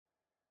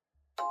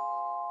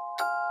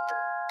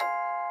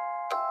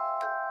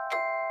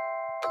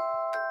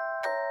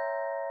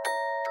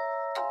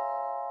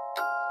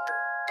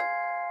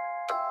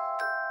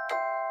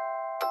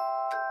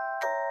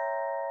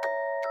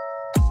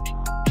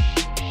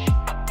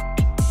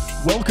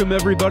Welcome,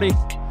 everybody,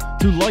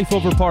 to Life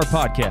Over Par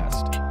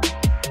podcast.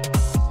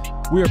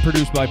 We are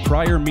produced by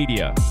Prior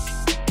Media.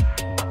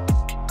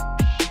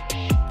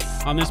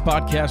 On this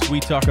podcast, we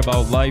talk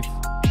about life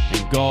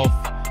and golf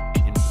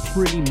and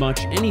pretty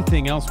much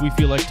anything else we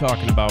feel like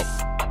talking about.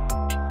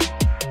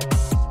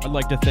 I'd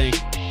like to thank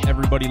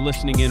everybody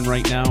listening in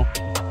right now,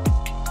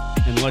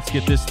 and let's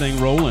get this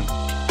thing rolling.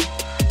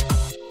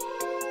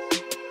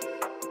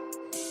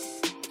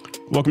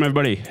 Welcome,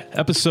 everybody.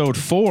 Episode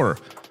 4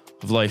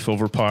 of Life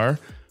Over Par.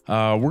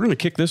 We're going to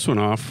kick this one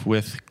off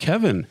with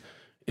Kevin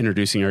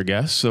introducing our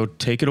guest, so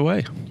take it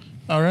away.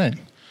 All right.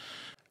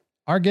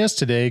 Our guest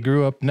today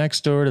grew up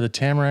next door to the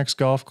Tamaracks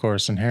Golf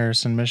Course in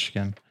Harrison,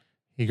 Michigan.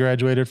 He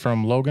graduated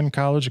from Logan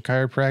College of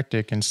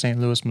Chiropractic in St.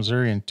 Louis,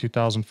 Missouri in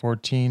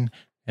 2014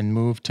 and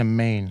moved to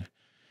Maine.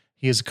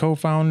 He is a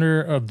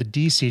co-founder of the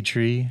DC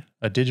Tree,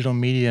 a digital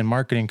media and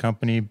marketing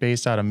company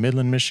based out of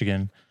Midland,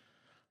 Michigan.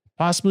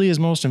 Possibly his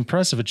most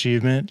impressive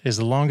achievement is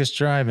the longest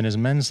drive in his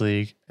men's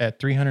league at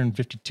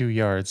 352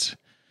 yards.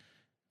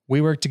 We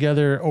worked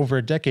together over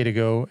a decade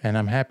ago, and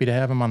I'm happy to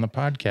have him on the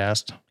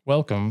podcast.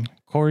 Welcome,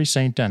 Corey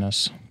St.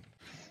 Dennis.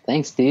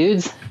 Thanks,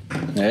 dudes.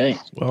 Hey,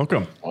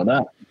 Welcome. what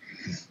up?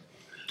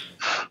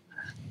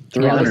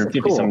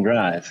 350 some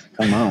drive.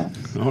 Come on.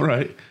 All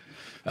right.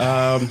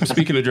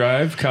 Speaking of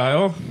drive,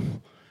 Kyle,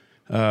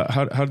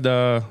 how'd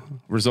the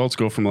results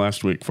go from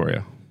last week for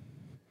you?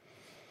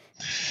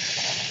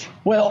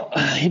 Well,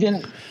 he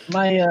didn't.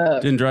 My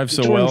Didn't drive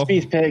so Jordan well.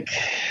 Spieth pick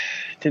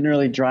didn't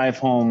really drive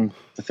home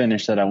the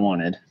finish that I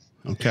wanted.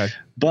 Okay.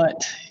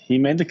 But he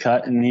made the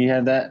cut, and he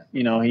had that.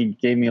 You know, he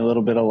gave me a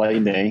little bit of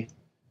light day.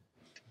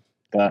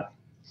 But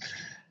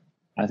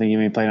I think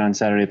he played on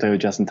Saturday, played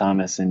with Justin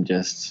Thomas, and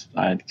just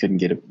I couldn't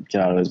get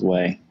out of his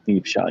way. I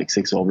think he shot like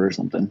 6 over or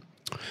something.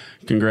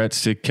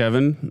 Congrats to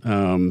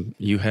Kevin.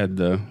 You had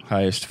the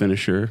highest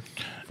finisher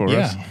for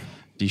us.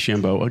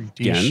 DeChambeau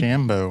again.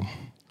 DeChambeau.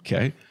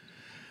 Okay.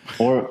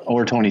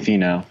 Or Tony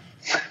Finau.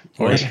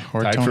 Or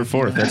Tied Tony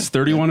for 4th. That's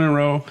 31 in a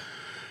row.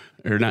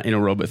 Or not in a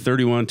row, but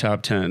 31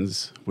 top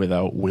 10s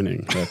without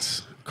winning.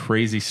 That's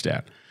crazy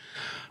stat.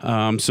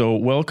 So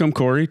welcome,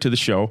 Corey, to the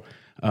show.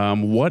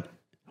 What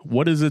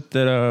is it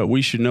that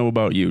we should know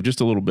about you? Just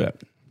a little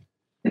bit.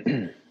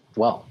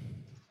 Well,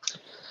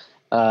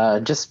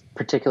 just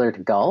particular to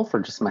golf or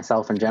just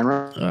myself in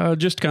general?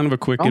 Just kind of a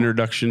quick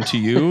introduction to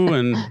you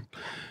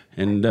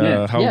and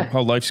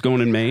how life's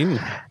going in Maine.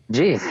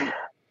 Geez,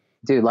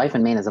 dude, life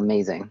in Maine is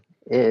amazing.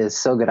 It is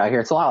so good out here.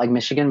 It's a lot like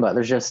Michigan, but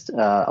there's just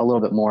a little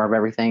bit more of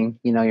everything.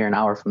 You know, you're an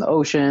hour from the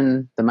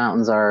ocean. The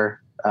mountains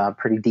are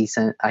pretty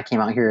decent. I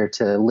came out here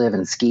to live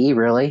and ski,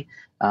 really.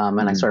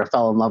 And I sort of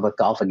fell in love with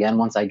golf again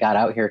once I got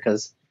out here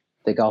because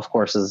the golf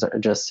courses are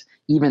just,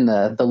 even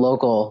the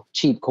local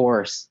cheap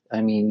course.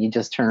 I mean, you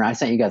just turn around. I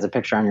sent you guys a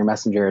picture on your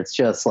messenger. It's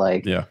just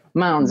like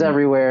mountains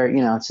everywhere.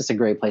 You know, it's just a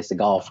great place to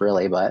golf,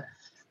 really. But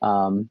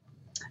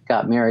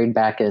got married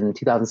back in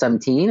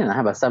 2017, and I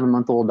have a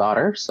 7-month-old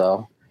daughter.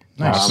 So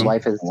Nice.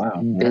 life is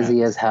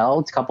busy as hell.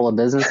 It's a couple of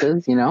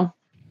businesses, you know.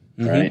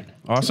 Right.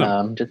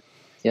 Awesome. Just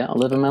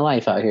living my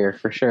life out here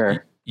for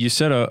sure. You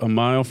said a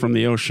mile from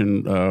the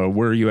ocean.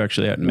 Where are you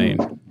actually at in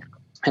Maine?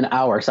 An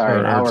hour, sorry.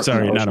 An hour.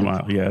 Sorry, from the not a ocean.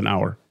 mile. Yeah, an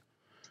hour.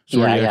 So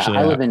where are you actually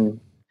I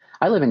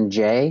at? live in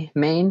Jay,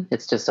 Maine.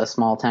 It's just a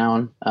small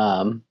town.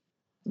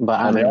 But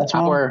I'm an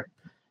hour.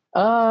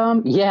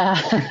 Yeah.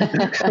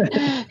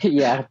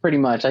 Yeah, pretty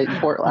much.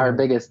 Our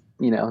biggest,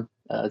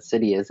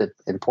 city is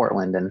in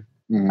Portland,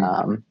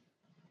 and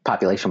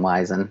population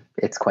wise, and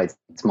it's quite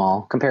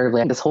small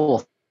comparatively. This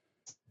whole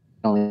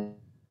only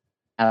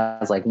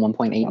has like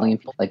 1.8 million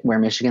people, like where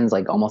Michigan's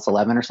like almost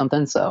 11 or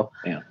something. So,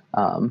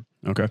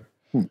 Okay.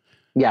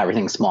 yeah,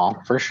 everything's small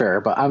for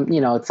sure. But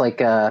it's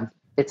like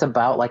it's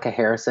about like a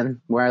Harrison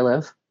where I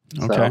live.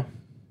 Okay. So,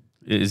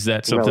 Is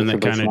that something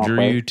that relatively kind of small drew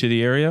place. you to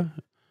the area,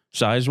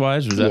 size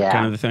wise? Was that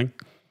kind of the thing?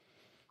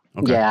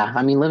 Okay. Yeah,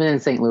 I mean, living in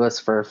St. Louis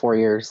for 4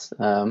 years,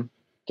 getting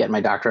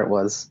my doctorate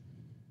was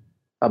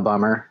a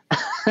bummer.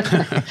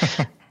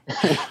 I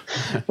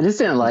just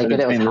didn't like it.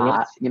 It was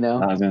hot,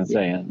 I was going to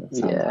say,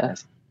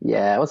 nice.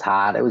 Yeah, it was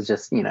hot. It was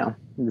just,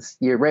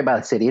 you're right by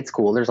the city. It's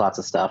cool. There's lots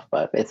of stuff,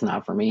 but it's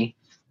not for me.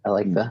 I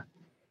like the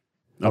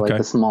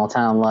small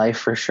town life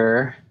for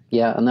sure.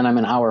 Yeah, and then I'm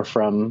an hour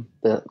from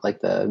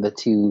the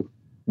 2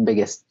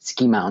 biggest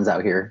ski mountains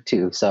out here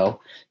too. So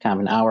kind of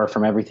an hour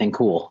from everything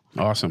cool.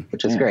 Awesome.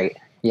 Which is great.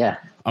 Yeah.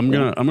 I'm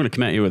gonna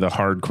come at you with a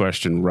hard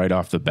question right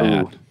off the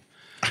bat.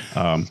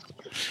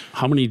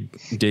 How many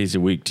days a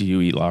week do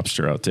you eat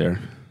lobster out there?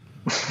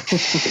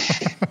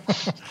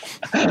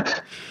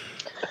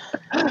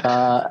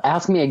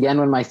 Ask me again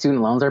when my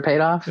student loans are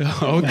paid off.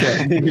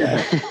 Okay.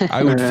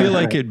 I would feel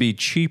like it'd be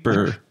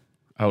cheaper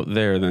out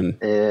there than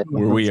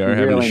where we are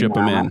having to ship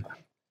them in.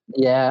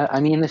 Yeah,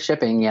 I mean the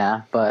shipping,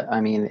 but I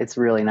mean it's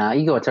really not.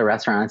 You go to a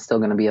restaurant, it's still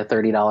going to be a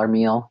 $30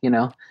 meal,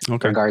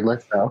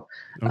 regardless. So,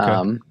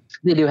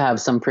 they do have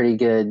some pretty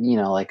good, you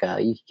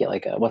get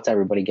like a what's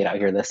everybody get out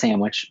here, the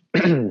sandwich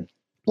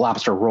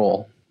lobster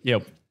roll.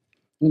 Yep.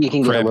 You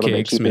can get crab a little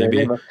cakes, bit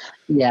cheaper.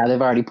 maybe.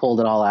 They've already pulled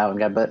it all out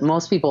but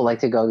most people like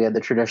to go get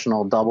the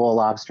traditional double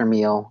lobster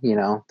meal.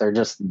 They're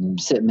just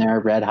sitting there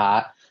red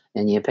hot,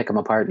 and you pick them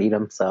apart and eat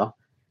them. So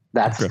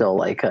that's still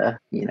like a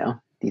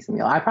decent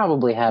meal. I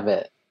probably have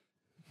it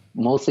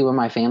mostly when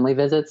my family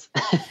visits.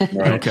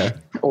 Okay.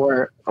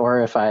 Or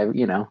if I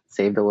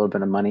saved a little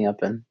bit of money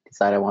up and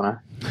decide I want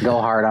to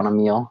go hard on a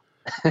meal.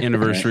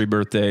 Anniversary,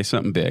 birthday,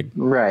 something big.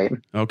 Right.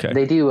 Okay.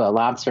 They do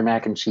lobster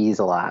mac and cheese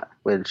a lot,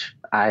 which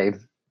I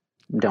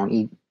don't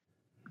eat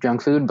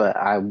junk food, but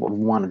I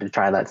wanted to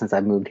try that since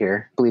I've moved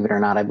here. Believe it or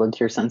not, I've lived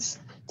here since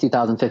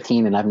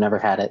 2015 and I've never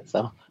had it.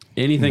 So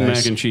anything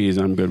mac and cheese,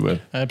 I'm good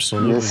with.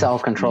 Absolutely. the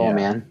self-control,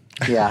 man.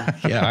 Yeah.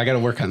 Yeah, I got to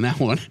work on that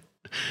one.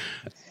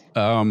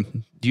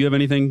 Do you have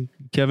anything,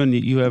 Kevin,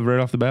 you have right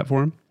off the bat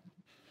for him?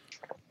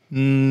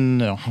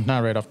 No,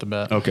 not right off the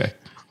bat. Okay.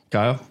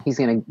 Kyle? He's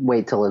going to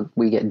wait till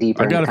we get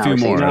deeper. I got a few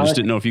more. I conversation. just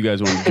didn't know if you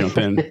guys wanted to jump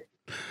in.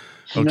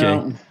 Okay.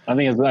 No, I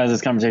think as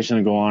this conversation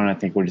will go on, I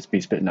think we'll just be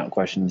spitting out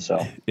questions.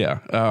 So Yeah.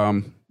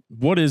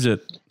 What is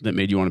it that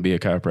made you want to be a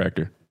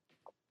chiropractor?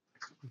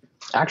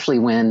 Actually,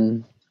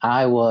 when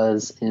I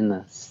was in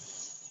the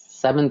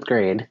 7th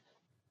grade,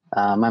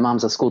 my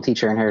mom's a school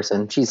teacher in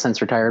Harrison. She's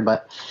since retired,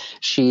 but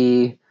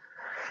she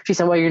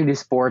said, well, you're going to do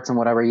sports and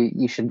whatever.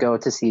 You should go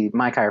to see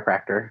my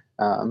chiropractor.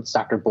 It's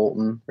Dr.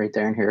 Bolton right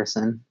there in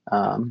Harrison.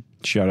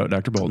 Shout out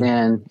Dr. Bolton.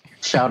 And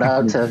shout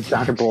out to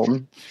Dr.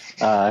 Bolton.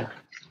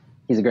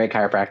 He's a great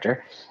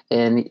chiropractor.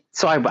 And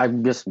so I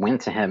just went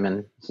to him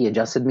and he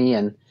adjusted me.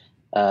 And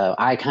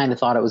I kind of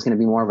thought it was going to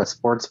be more of a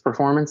sports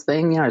performance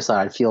thing. I just thought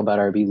I'd feel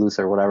better, be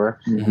looser,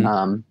 whatever.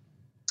 Mm-hmm.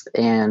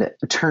 And it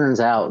turns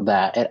out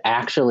that it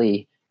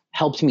actually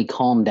helped me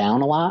calm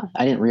down a lot.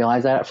 I didn't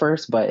realize that at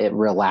first, but it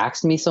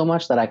relaxed me so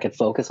much that I could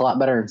focus a lot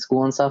better in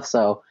school and stuff.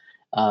 So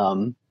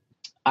I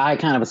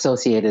kind of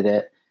associated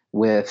it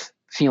with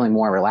feeling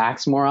more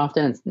relaxed more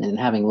often and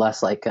having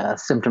less like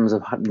symptoms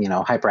of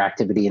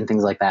hyperactivity and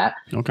things like that.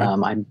 Okay.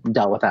 I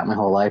dealt with that my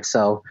whole life.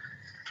 So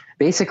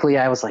basically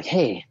I was like,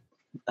 hey,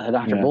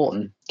 Dr.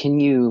 Bolton, can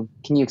you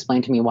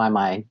explain to me why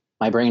my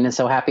brain is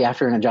so happy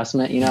after an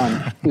adjustment,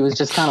 and he was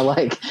just kind of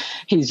like,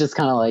 it's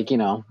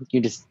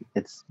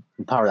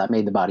the power that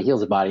made the body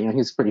heals the body. He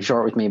was pretty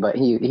short with me, but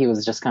he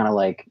was just kind of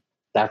like,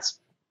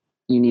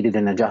 you needed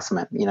an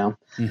adjustment,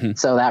 Mm-hmm.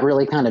 So that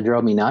really kind of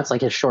drove me nuts.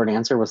 Like his short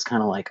answer was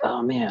kind of like,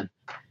 oh man,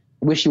 I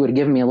wish you would have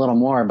given me a little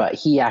more, but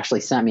he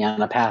actually sent me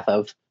on a path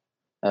of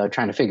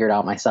trying to figure it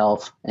out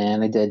myself.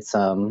 And I did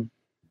some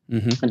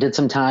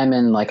time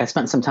and I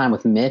spent some time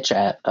with Mitch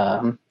at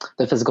the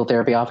physical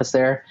therapy office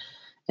there.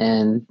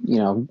 And,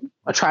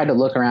 I tried to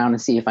look around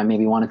and see if I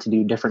maybe wanted to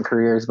do different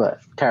careers, but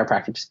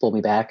chiropractic just pulled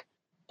me back.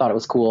 Thought it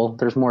was cool.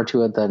 There's more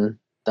to it than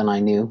I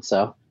knew.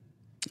 So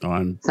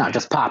it's not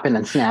just popping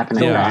and snapping.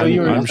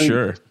 I'm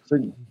sure.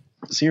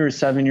 So you were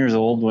 7 years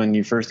old when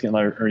you first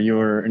or you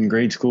were in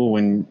grade school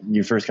when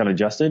you first got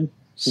adjusted?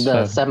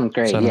 The 7th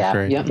grade.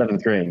 Grade. Yep.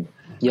 7th grade.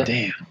 Yep.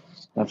 Damn.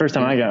 The first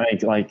time I got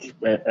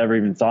ever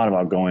even thought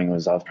about going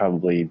was I was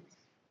probably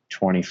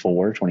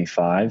 24,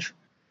 25.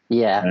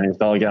 Yeah. And I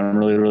felt like getting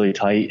really, really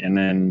tight. And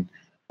then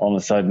all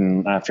of a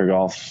sudden after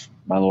golf,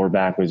 my lower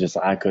back was just,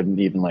 I couldn't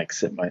even I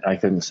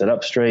couldn't sit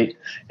up straight.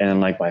 And then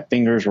my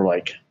fingers were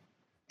like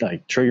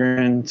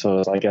triggering.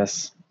 So I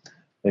guess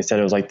they said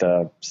it was it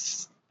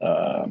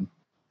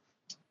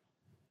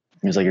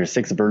was your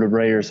 6th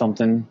vertebrae or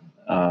something.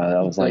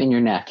 That was in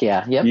your neck.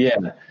 Yeah. Yep. Yeah.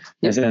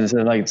 Yep. And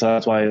so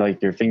that's why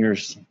your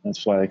fingers,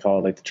 that's why they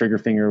call it the trigger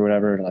finger or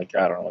whatever. I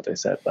don't know what they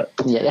said, but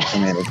yeah. I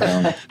made it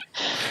down.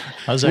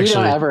 We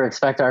don't ever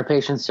expect our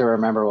patients to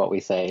remember what we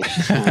say.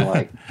 It's kind of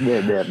like,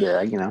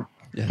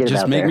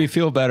 Just make me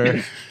feel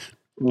better.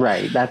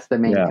 Right. That's the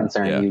main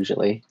concern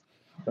usually.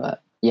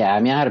 But yeah,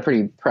 I had a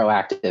pretty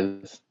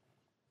proactive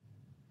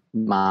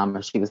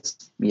mom. She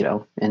was,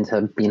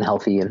 into being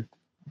healthy. And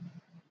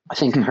I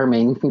think her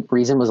main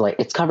reason was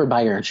it's covered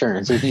by your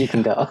insurance. You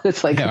can go.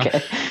 It's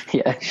okay.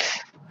 Yeah.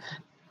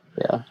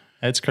 Yeah.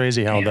 It's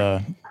crazy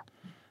how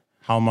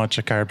much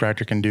a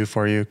chiropractor can do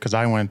for you. Cause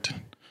I went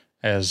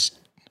as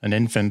an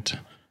infant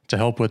to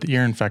help with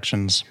ear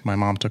infections. My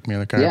mom took me to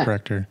the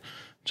chiropractor,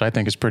 which I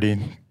think is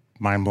pretty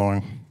mind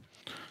blowing.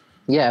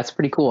 Yeah, it's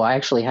pretty cool. I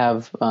actually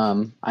have,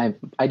 I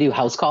do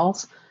house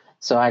calls.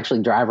 So I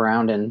actually drive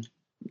around and,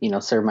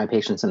 serve my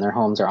patients in their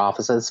homes or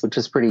offices, which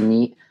is pretty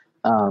neat.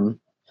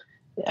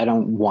 I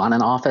don't want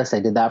an office. I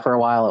did that for a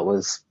while. It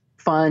was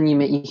fun.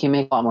 You can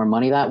make a lot more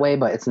money that way,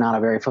 but it's not a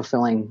very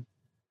fulfilling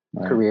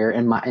career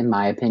in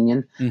my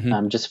opinion.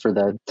 Mm-hmm. Just for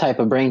the type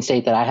of brain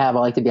state that I have, I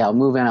like to be out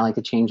moving. I like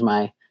to change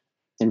my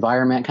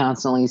environment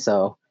constantly.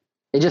 So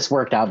it just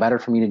worked out better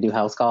for me to do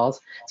house calls.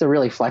 It's a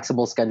really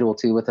flexible schedule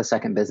too with a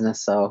second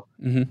business. So,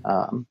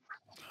 Awesome.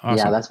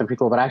 yeah, that's been pretty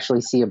cool, but I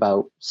actually see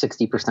about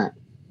 60%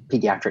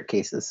 pediatric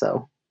cases.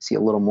 So I see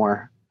a little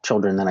more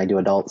children than I do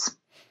adults.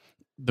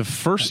 The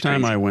first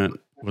time I went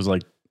was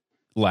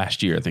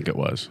last year, I think it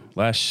was.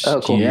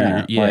 Cool.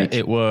 Year. Yeah,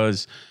 It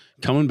was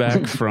coming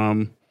back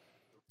from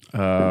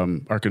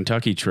our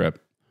Kentucky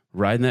trip,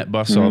 riding that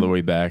bus all the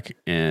way back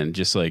and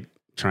just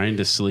trying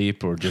to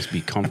sleep or just be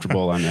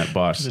comfortable on that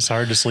bus. It's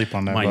hard to sleep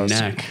on that My bus.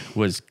 neck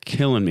was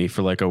killing me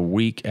for like a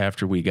week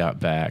after we got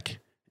back.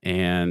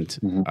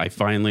 And I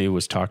finally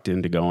was talked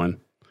into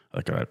going.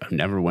 Like I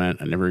never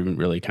went. I never even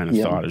really kind of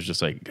thought. It was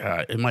just like,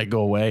 it might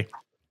go away.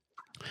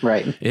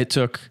 Right. It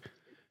took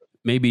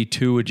maybe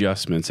 2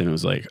 adjustments and it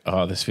was like,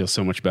 oh, this feels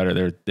so much better.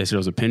 There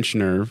was a pinched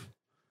nerve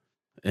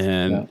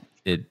and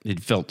it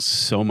felt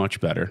so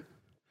much better.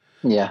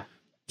 Yeah.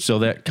 So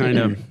that kind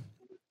of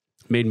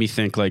made me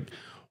think like,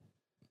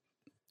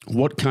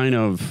 what kind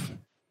of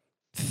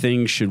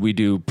things should we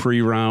do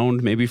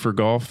pre-round maybe for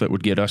golf that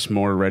would get us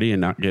more ready and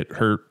not get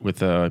hurt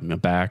with a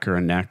back or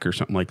a neck or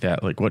something like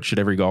that? Like what should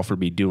every golfer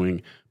be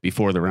doing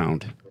before the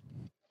round?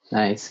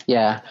 Nice.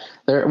 Yeah.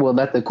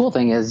 The cool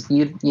thing is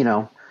you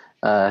go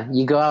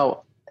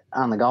out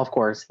on the golf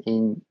course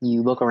and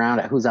you look around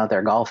at who's out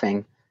there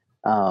golfing.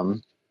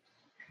 You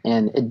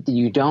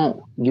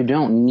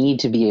don't need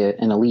to be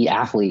an elite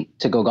athlete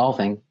to go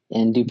golfing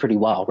and do pretty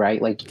well,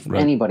 right? Like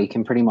anybody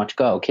can pretty much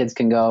go. Kids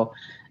can go.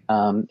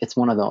 It's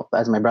one of the,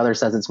 as my brother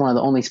says, it's one of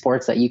the only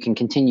sports that you can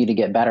continue to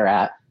get better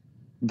at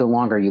the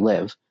longer you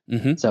live.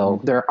 Mm-hmm. So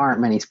there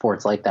aren't many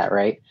sports like that,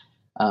 right?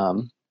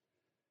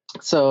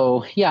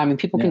 So yeah, I mean,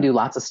 people can do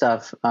lots of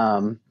stuff.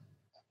 I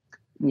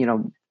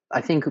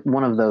think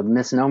one of the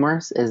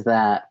misnomers is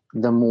that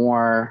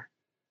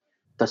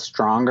the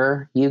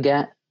stronger you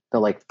get, the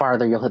like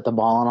farther you'll hit the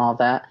ball and all of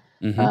that.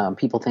 Mm-hmm.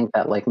 People think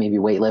that like maybe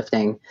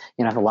weightlifting,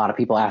 I have a lot of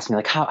people ask me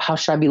like, how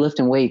should I be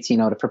lifting weights,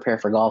 to prepare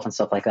for golf and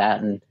stuff like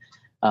that. And,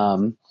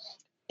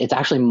 it's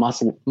actually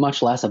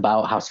much less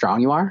about how strong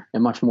you are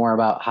and much more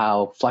about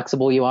how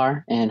flexible you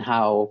are and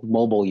how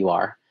mobile you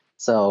are.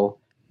 So,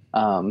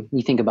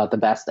 you think about the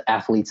best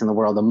athletes in the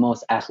world, the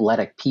most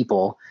athletic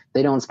people,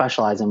 they don't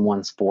specialize in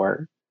one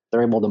sport.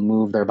 They're able to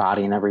move their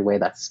body in every way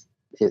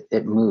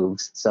it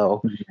moves.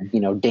 So,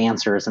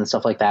 dancers and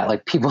stuff like that,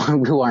 like people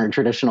who aren't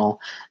traditional,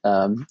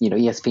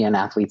 ESPN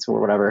athletes or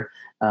whatever,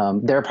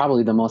 they're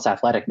probably the most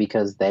athletic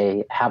because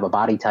they have a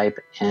body type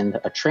and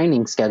a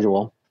training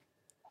schedule.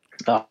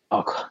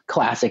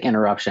 Classic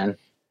interruption.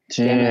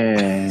 Sorry.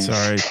 I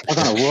was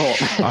on a roll.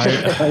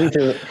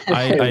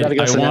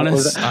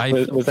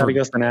 Was that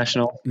Augusta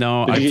National?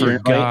 No, I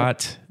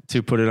forgot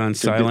to put it on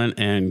silent.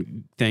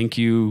 And thank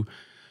you,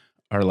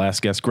 our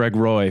last guest, Greg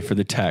Roy, for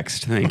the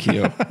text. Thank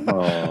you.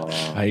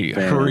 I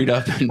hurried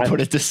up and put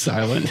it to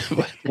silent.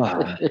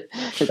 That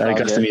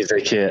Augusta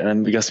music hit.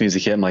 And Augusta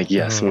music hit. I'm like,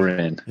 yes, we're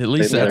in. At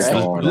least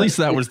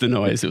that was the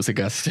noise. It was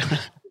Augusta.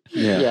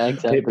 Yeah,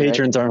 exactly.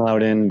 Patrons aren't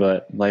allowed in,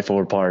 but Life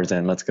Over Pars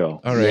in. Let's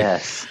go. All right.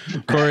 Yes.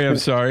 Corey, I'm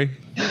sorry.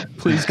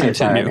 Please continue.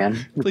 Sorry,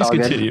 man. Please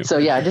continue. Good. So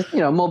yeah, just,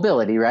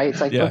 mobility, right?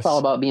 It's like, it's all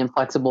about being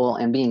flexible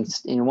and being,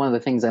 one of the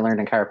things I learned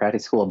in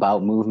chiropractic school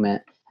about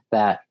movement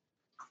that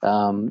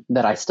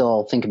I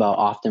still think about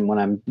often when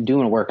I'm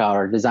doing a workout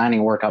or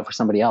designing a workout for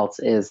somebody else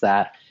is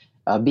that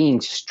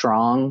being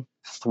strong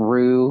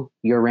through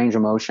your range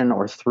of motion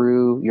or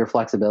through your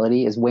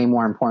flexibility is way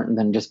more important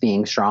than just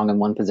being strong in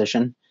one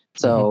position.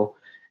 So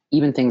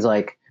even things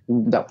like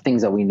the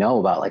things that we know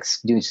about, like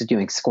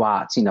doing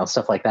squats,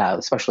 stuff like that,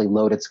 especially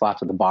loaded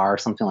squats with a bar or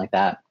something like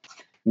that. I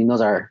mean,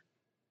 those are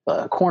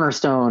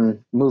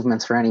cornerstone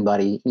movements for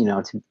anybody,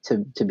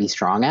 to be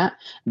strong at.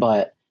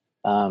 But,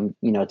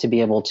 to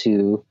be able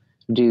to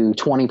do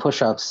 20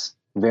 push-ups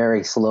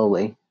very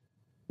slowly,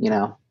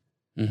 and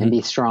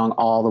be strong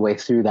all the way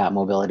through that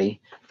mobility,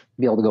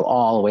 be able to go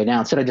all the way down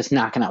instead of just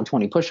knocking out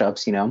 20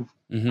 push-ups,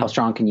 how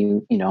strong can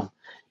you,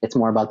 it's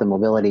more about the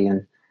mobility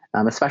and,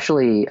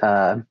 especially,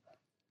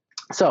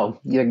 so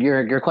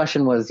your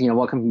question was,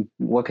 what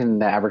can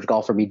the average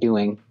golfer be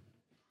doing?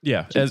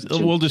 Yeah.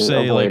 We'll just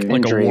say like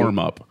a warm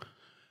up.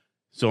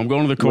 So I'm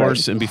going to the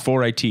course and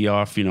before I tee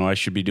off, I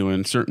should be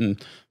doing certain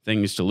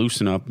things to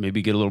loosen up,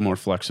 maybe get a little more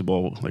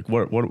flexible. Like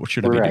what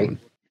should I be doing?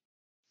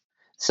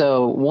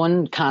 So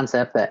one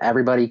concept that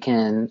everybody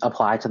can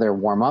apply to their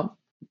warm up,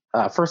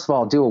 first of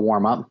all, do a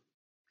warm up.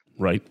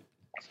 Right.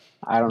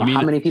 I don't know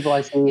how many people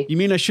I see. You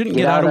mean I shouldn't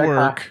get out of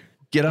work,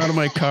 get out of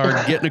my car,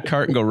 get in a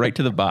cart and go right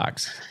to the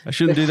box? I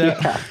shouldn't do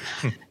that?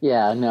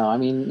 Yeah, no, I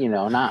mean,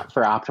 not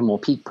for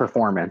optimal peak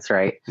performance,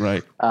 right?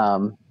 Right.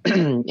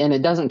 And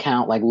it doesn't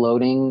count like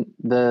loading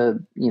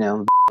the,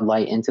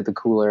 light into the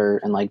cooler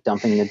and like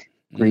dumping the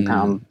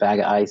 3-pound bag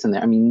of ice in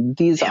there. I mean,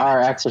 these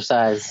are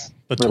exercise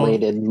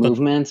related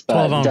movements, but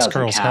 12-ounce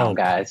curls count, help,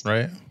 guys.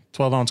 Right?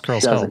 12-ounce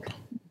curls help.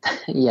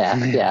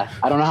 Yeah.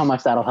 I don't know how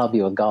much that'll help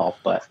you with golf,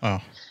 but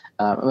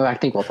I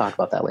think we'll talk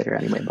about that later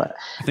anyway. But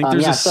I think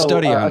there's a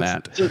study on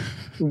that.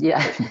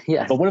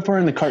 Yeah. But what if we're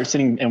in the cart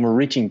sitting and we're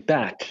reaching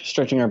back,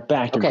 stretching our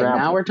back to grab? Okay,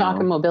 now we're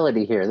talking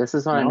mobility here. This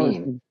is what I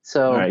mean.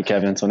 So all right,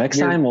 Kevin. So next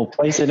time we'll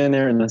place it in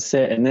there and then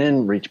sit and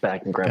then reach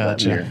back and grab that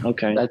beer.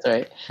 Okay. That's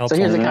right. So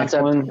here's the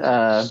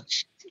concept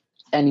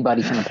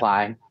anybody can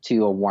apply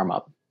to a warm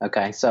up.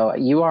 Okay. So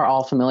you are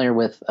all familiar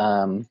with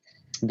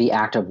the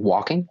act of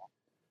walking.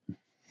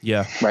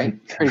 Yeah. Right.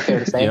 Pretty fair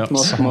to say.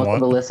 Most of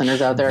the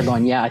listeners out there are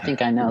going, yeah, I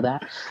think I know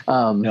that.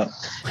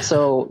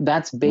 So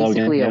that's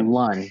basically a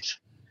lunge.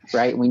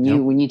 right? When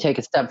you take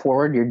a step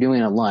forward, you're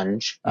doing a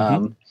lunge.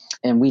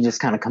 And we just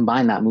kind of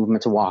combine that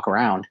movement to walk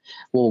around.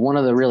 Well, one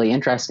of the really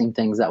interesting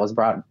things that was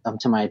brought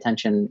to my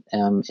attention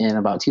in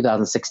about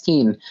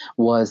 2016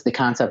 was the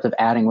concept of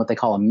adding what they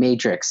call a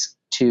matrix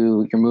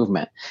to your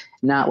movement.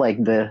 Not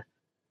like the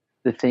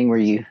thing where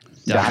you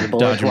dodge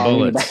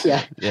bullets.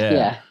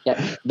 Yeah.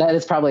 That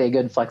is probably a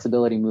good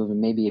flexibility move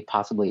and maybe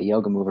possibly a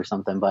yoga move or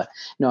something. But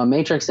no, a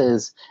matrix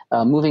is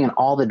moving in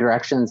all the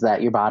directions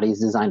that your body is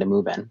designed to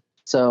move in.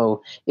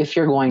 So if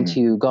you're going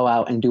to go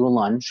out and do a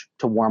lunge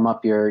to warm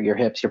up your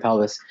hips, your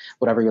pelvis,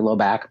 whatever, your low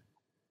back,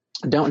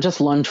 don't just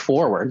lunge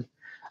forward.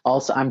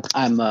 Also, I'm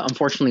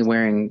unfortunately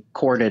wearing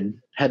corded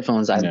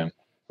headphones.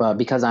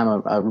 Because I'm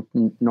a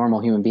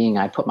normal human being,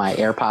 I put my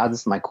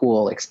AirPods, my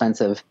cool,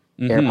 expensive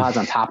AirPods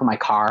on top of my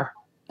car,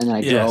 and then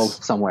I drove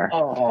somewhere.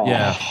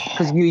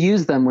 Because you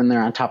use them when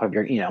they're on top of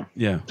your,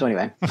 So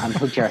anyway, I'm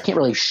hooked here. I can't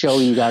really show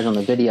you guys on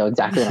the video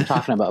exactly what I'm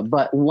talking about,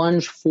 but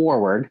lunge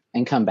forward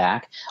and come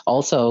back.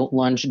 Also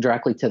lunge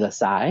directly to the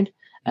side.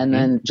 And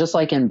then just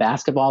like in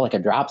basketball, like a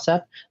drop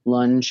step,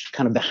 lunge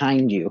kind of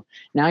behind you.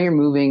 Now you're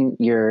moving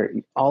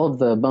all of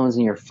the bones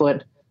in your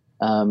foot,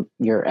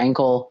 your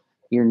ankle,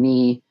 your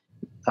knee,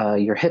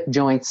 your hip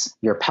joints,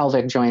 your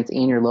pelvic joints,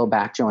 and your low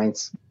back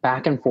joints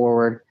back and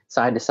forward,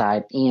 side to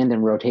side, and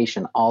in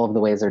rotation, all of the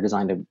ways they're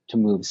designed to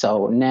move.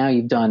 So now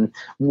you've done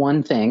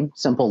one thing,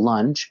 simple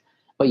lunge,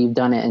 but you've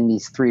done it in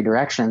these three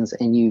directions,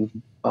 and you've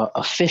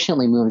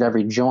efficiently moved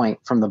every joint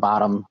from the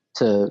bottom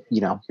to,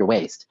 your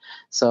waist.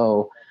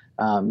 So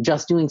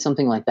just doing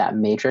something like that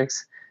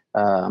matrix,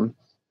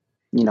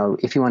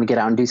 if you want to get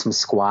out and do some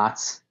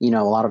squats, a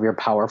lot of your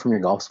power from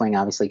your golf swing,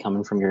 obviously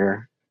coming from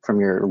your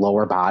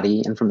lower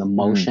body and from the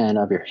motion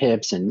of your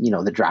hips and,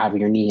 the drive of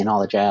your knee and all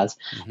the jazz,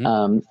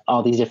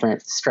 all these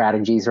different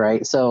strategies,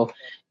 right? So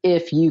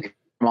if you can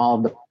all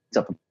the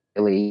up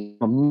really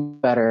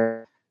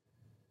better,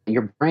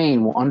 your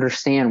brain will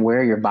understand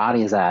where your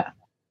body is at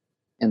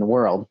in the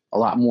world a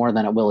lot more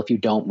than it will if you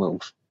don't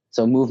move.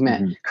 So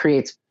movement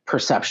creates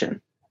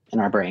perception in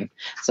our brain.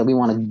 So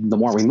the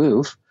more we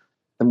move,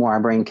 the more our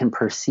brain can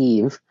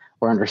perceive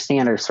or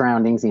understand our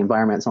surroundings, the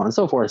environment, so on and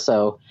so forth.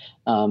 So,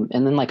 and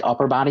then like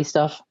upper body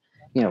stuff,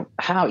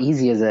 how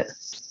easy is it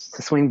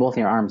to swing both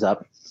your arms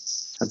up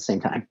at the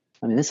same time?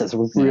 I mean, this is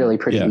really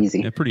pretty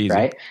easy. Yeah, pretty easy.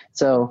 Right?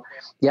 So,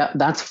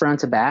 that's front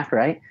to back,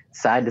 right?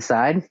 Side to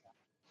side,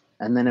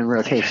 and then in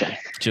rotation.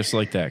 Just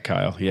like that,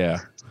 Kyle. Yeah.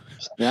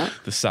 Yeah.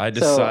 The side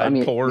to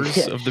side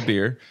pours of the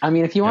beer. I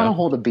mean, if you want to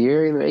hold a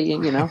beer,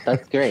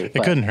 that's great.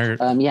 It couldn't hurt.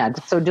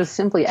 So just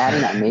simply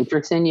adding that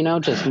matrix in,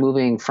 just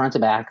moving front to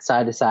back,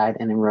 side to side,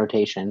 and in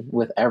rotation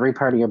with every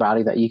part of your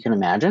body that you can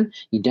imagine.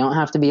 You don't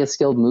have to be a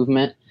skilled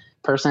movement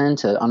person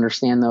to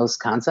understand those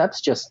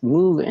concepts. Just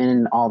move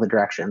in all the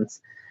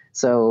directions.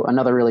 So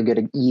another really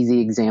good,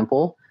 easy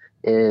example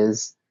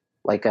is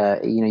like,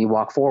 you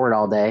walk forward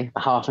all day.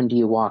 How often do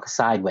you walk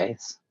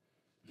sideways?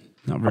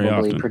 Not very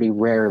Probably often. pretty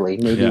rarely,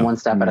 maybe one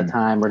step at a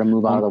time or to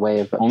move out of the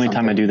way. Only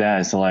time I do that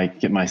is to like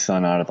get my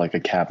son out of like a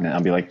cabinet.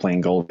 I'll be like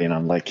playing Goldie and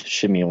I'm like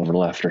shimmy over the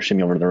left or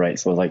shimmy over to the right.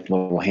 So like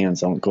little hands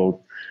don't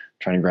go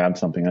trying to grab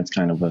something. That's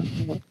kind of that's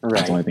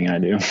the only thing I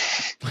do.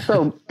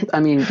 So, I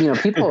mean,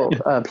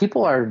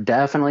 people are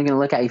definitely going to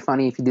look at you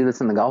funny if you do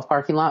this in the golf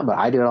parking lot, but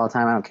I do it all the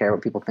time. I don't care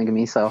what people think of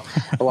me. So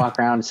I walk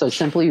around. So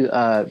simply,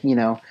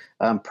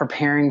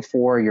 preparing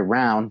for your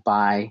round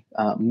by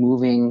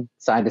moving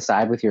side to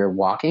side with your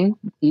walking.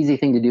 Easy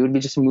thing to do would be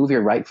just move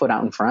your right foot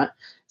out in front,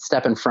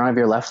 step in front of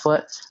your left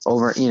foot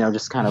over,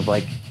 just kind of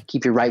like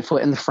keep your right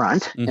foot in the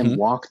front and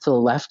walk to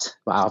the left,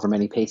 however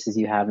many paces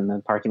you have in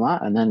the parking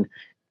lot, and then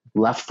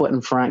left foot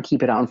in front,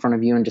 keep it out in front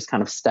of you and just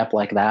kind of step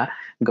like that,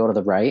 go to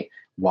the right,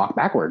 walk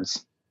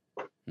backwards.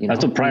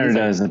 That's what Pryor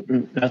does.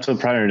 That's what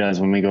Pryor does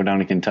when we go down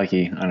to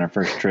Kentucky on our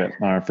first trip,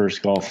 on our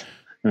first golf.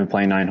 We're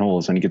playing 9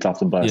 holes when he gets off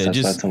the bus.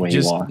 That's the way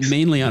he walks.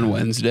 Mainly on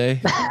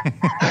Wednesday.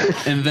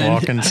 And then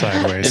walking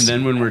sideways. And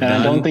then when we're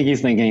done. I don't think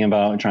he's thinking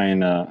about trying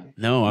to.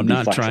 No, I'm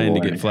not trying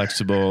to get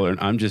flexible. And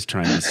I'm just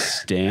trying to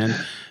stand.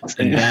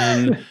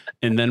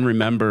 And then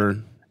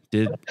remember,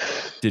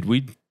 did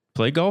we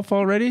play golf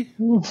already?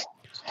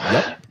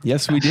 Yep.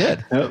 Yes, we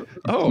did. Yep.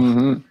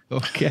 Oh,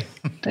 okay.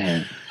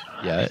 Damn.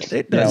 Yeah,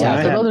 it does.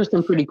 So those are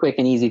some pretty quick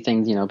and easy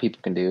things, people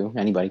can do.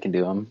 Anybody can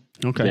do them.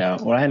 Okay. Yeah.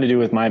 What I had to do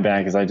with my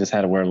back is I just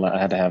had to I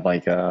had to have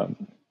like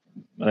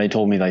they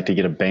told me like to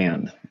get a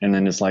band and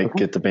then just like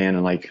get the band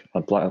and like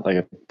a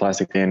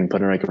plastic band and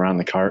put it like around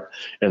the cart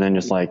and then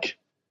just like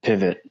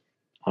pivot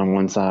on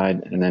one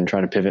side and then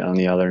try to pivot on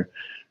the other.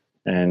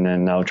 And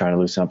then that'll try to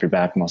loosen up your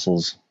back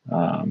muscles,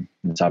 and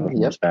stop it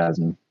from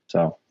spasm.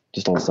 So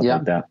just all stuff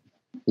like that.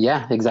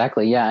 Yeah,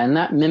 exactly. Yeah. And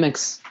that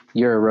mimics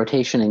your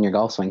rotation in your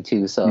golf swing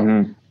too.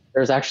 So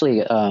there's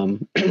actually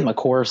a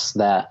course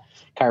that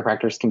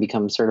chiropractors can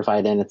become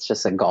certified in. It's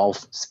just a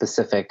golf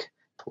specific.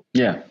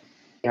 Yeah.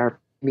 I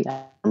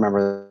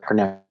remember the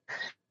acronym.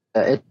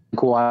 It's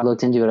cool. I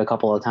looked into it a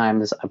couple of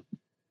times.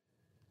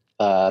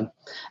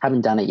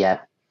 Haven't done it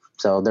yet.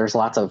 So there's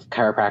lots of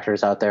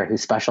chiropractors out there who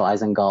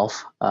specialize in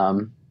golf.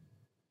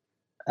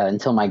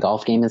 until my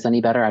golf game is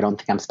any better, I don't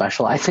think I'm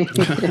specializing.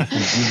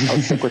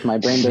 I'll stick with my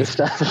brain-based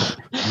stuff.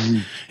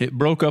 It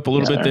broke up a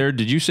little bit there.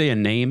 Did you say a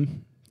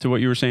name to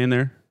what you were saying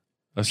there?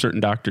 A certain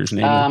doctor's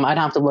name? I'd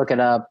have to look it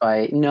up.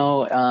 I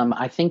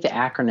think the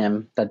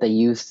acronym that they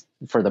use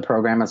for the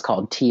program is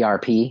called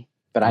TRP,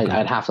 but Okay.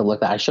 I'd have to look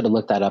that. I should have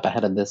looked that up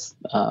ahead of this.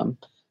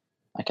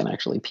 I can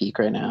actually peek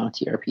right now.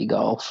 TRP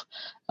golf.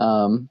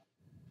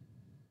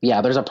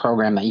 Yeah, there's a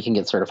program that you can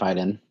get certified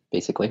in,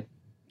 basically.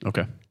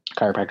 Okay.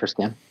 Chiropractors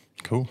can.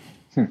 Cool.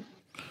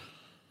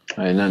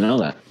 I did not know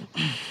that.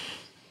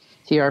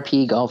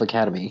 TRP Golf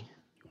Academy.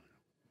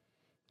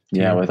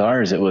 Yeah, with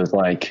ours, it was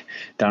like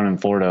down in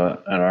Florida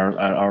at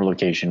our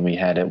location, we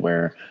had it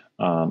where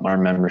our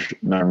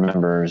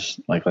members,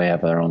 like they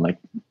have their own, like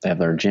they have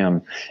their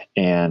gym,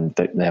 and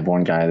they have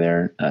one guy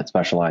there that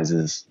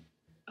specializes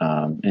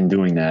in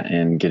doing that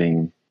and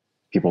getting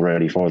people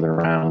ready for their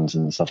rounds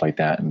and stuff like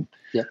that. And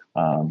Yeah.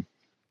 I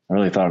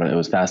really thought it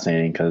was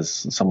fascinating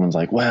because someone's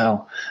like,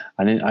 well,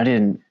 I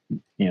didn't,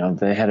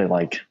 they had it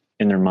like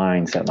in their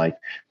minds that like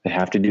they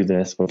have to do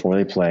this before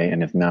they play.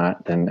 And if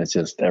not, then it's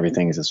just,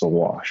 everything is just a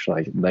wash.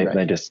 Like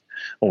they just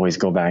always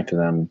go back to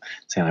them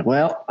saying like,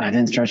 well, I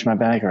didn't stretch my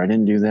back or I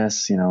didn't do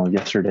this,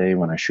 yesterday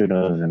when I should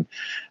have. And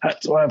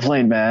that's why I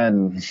played bad.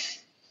 And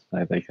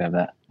I think they have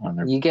that on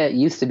their. You get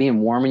used to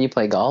being warm when you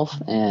play golf,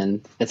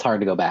 and it's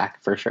hard to go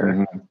back for sure.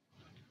 Mm-hmm.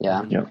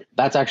 Yeah. Yep.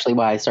 That's actually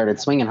why I started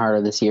swinging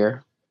harder this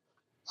year.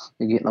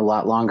 You're getting a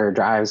lot longer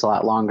drives, a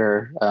lot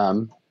longer.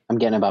 I'm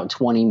getting about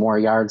 20 more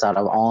yards out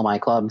of all of my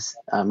clubs,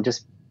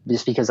 just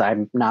because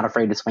I'm not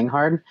afraid to swing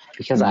hard,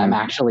 because I'm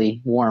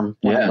actually warm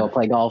when I go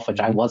play golf, which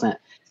I wasn't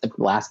the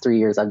last 3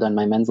 years I've done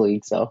my men's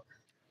league. So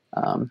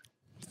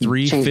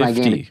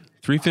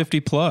 350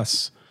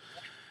 plus.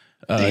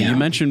 You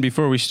mentioned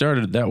before we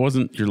started that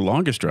wasn't your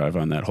longest drive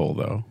on that hole,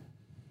 though.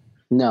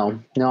 No,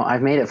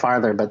 I've made it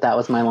farther, but that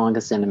was my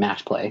longest in a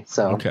match play.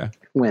 So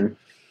when,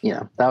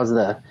 that was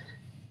the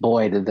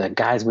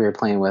guys we were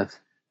playing with.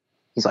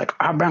 He's like,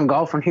 I've been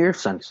golfing here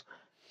since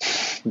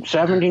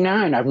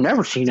 79. I've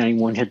never seen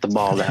anyone hit the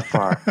ball that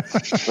far.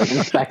 Like,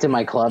 inspecting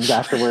my clubs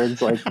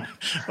afterwards. Like,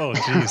 oh,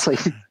 geez. Like,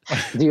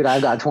 dude,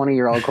 I've got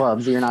 20-year-old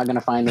clubs. You're not going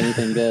to find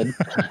anything good.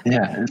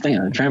 Yeah.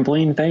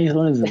 Trampoline phase.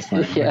 What is this?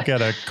 Yeah. I've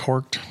got a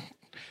corked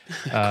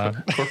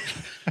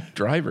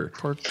driver.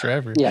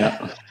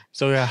 Yeah.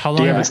 So how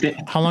long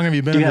have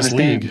you been in this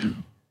league?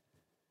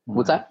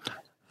 What's that?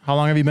 How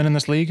long have you been in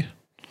this league?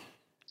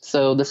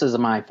 So this is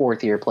my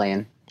 4th year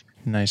playing.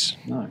 Nice.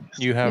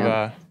 You have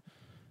a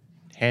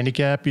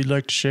handicap you'd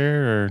like to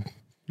share, or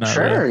not?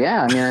 Sure. Really?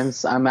 Yeah. I mean,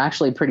 I'm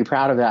actually pretty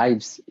proud of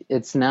it.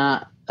 It's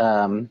not.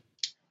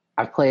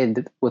 I've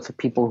played with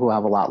people who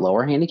have a lot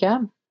lower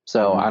handicap,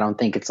 so I don't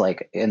think it's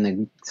like in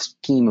the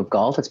scheme of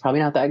golf, it's probably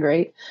not that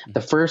great.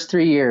 The first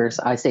 3 years,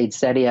 I stayed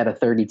steady at a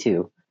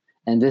 32,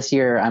 and this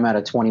year I'm at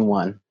a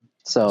 21.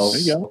 So there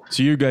you go.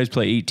 So you guys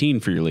play 18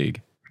 for your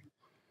league.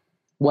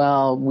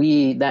 Well,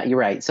 you're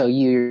right. So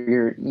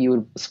you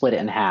would split it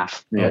in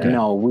half. Yeah. But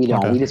no, we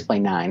don't. Okay. We just play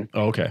 9.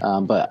 Oh, okay.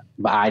 But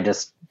I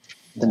just,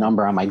 the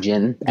number on my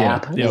gin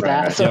app is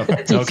that. So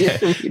it's easier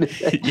for me to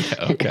say.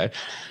 Yeah. Okay.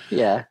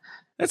 Yeah.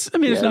 It's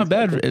not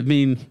bad. I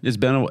mean, has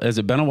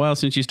it been a while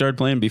since you started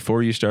playing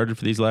before you started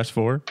for these last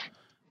 4?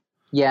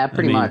 Yeah,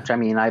 pretty much. I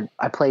mean, I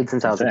played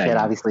since I was a kid,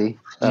 obviously.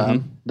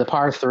 The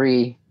par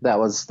 3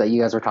 that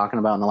you guys were talking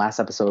about in the last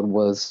episode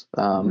was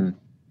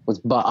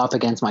butt up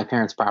against my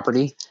parents'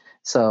 property.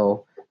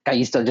 So I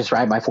used to just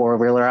ride my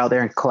 4-wheeler out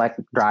there and collect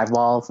drive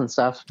balls and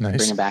stuff. Nice.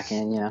 Bring it back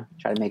in,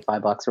 try to make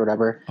 $5 or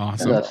whatever.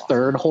 Awesome. The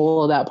third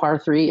hole of that par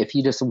 3, if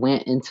you just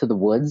went into the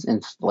woods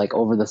and like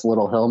over this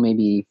little hill,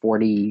 maybe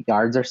 40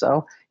 yards or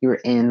so, you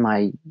were in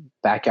my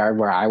backyard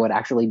where I would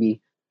actually be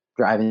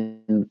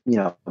driving,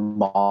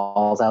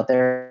 balls out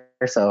there.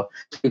 So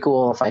it'd be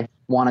cool if I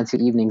wanted to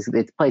evenings.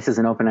 The place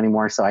isn't open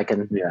anymore, so I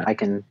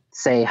can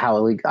say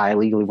how I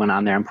illegally went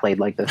on there and played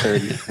like the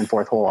 3rd and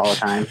 4th hole all the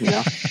time.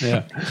 Yeah.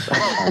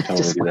 I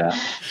totally do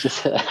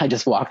that. I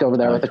just walked over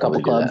there with a couple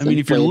clubs. I mean,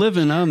 if you're played.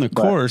 living on the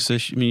course,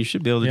 you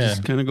should be able to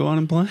just kind of go on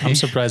and play. I'm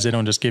surprised they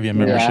don't just give you a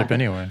membership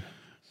anyway.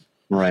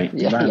 Right.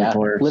 Yeah.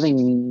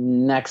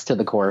 Living next to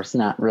the course,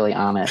 not really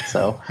on it.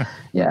 So,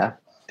 yeah.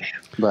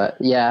 But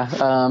yeah,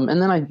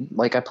 and then I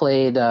played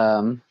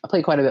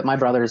quite a bit. My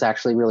brother is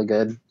actually really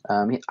good.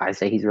 I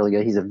say he's really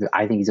good.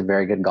 I think he's a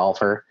very good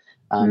golfer.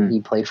 He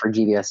played for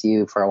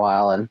GVSU for a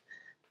while, and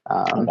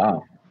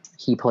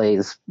he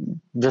plays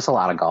just a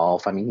lot of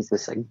golf. I mean,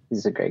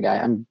 he's a great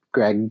guy.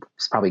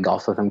 Greg's probably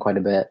golfed with him quite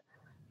a bit.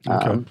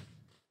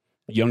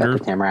 Younger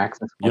Tamarack.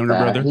 Younger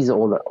brother. He's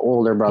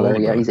older brother.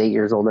 Yeah, he's 8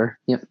 years older.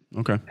 Yep.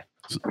 Okay.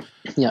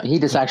 Yeah, he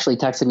just actually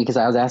texted me because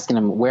I was asking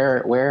him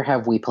where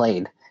have we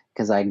played.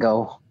 Because I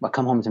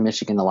come home to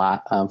Michigan a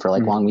lot for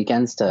like long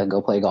weekends to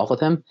go play golf with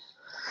him.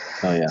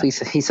 Oh yeah.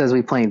 So he says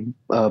we played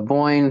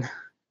Boyne,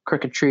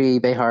 Crooked Tree,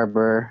 Bay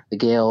Harbor, the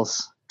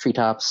Gales,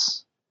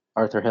 Treetops,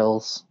 Arthur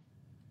Hills.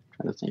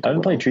 I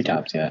haven't played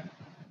Treetops yet.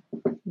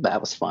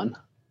 That was fun.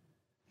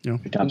 Yeah.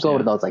 You go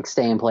to those like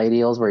stay and play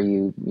deals where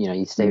you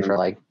stay for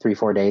like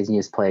 3-4 days and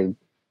you just play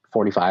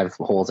 45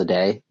 holes a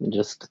day and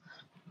just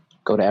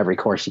go to every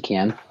course you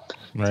can. It's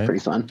Right.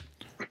 pretty fun.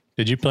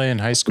 Did you play in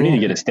high We school? need to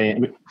get a stay.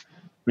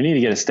 We need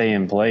to get a stay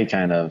and play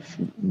kind of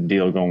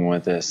deal going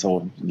with this.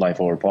 So life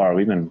over par.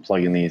 We've been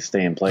plugging these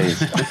stay and plays.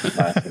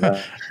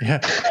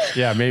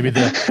 Yeah. Maybe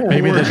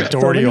the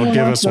Doherty will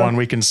give us one.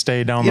 We can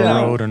stay down the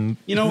road and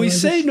We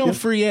say no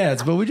free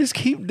ads, but we just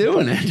keep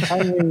doing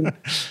it.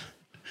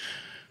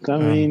 I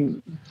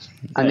mean,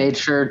 I made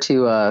sure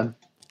to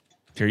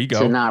There you to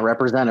go. not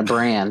represent a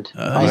brand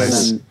Nice. other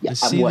than I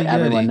see what the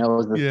everyone Yeti.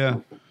 knows. Yeah,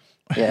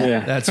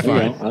 Yeah. that's there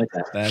you fine. go. I like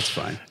that. That's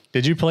fine.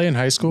 Did you play in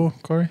high school,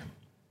 Corey?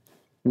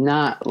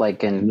 Not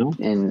like No.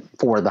 in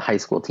for the high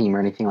school team or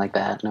anything like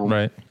that. No.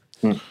 Right.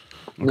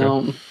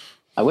 No.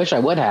 I wish I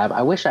would have.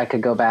 I wish I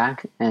could go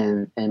back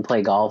and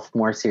play golf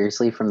more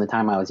seriously from the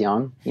time I was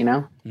young,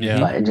 Yeah.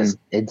 But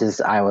it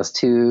just I was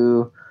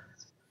too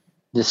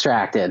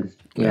distracted,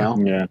 you know.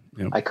 Yeah.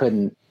 I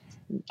couldn't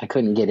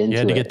get into You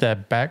had to it. get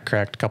that back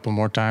cracked a couple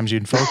more times.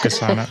 You'd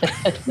focus on it.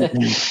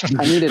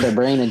 I needed a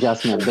brain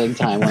adjustment big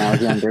time when I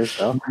was younger,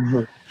 so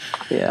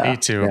yeah. Me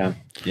too. Yeah.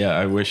 Yeah,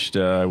 I wished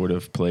I would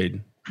have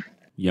played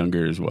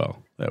younger as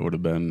well. That would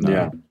have been.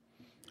 Yeah.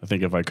 I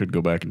think if I could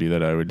go back and do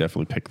that, I would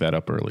definitely pick that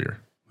up earlier.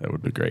 That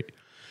would be great.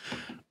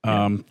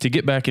 To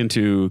get back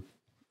into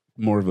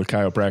more of the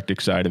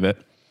chiropractic side of it,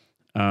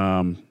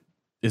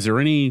 is there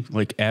any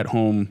like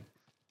at-home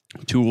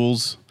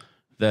tools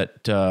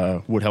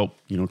that would help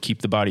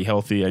keep the body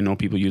healthy? I know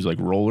people use like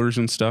rollers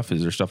and stuff.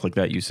 Is there stuff like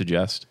that you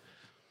suggest?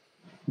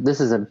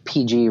 This is a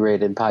PG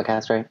rated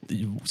podcast, right?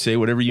 You say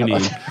whatever you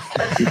need.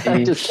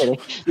 I'm just kidding.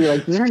 You're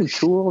like, is there any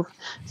tools?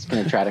 Just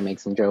gonna try to make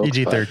some jokes.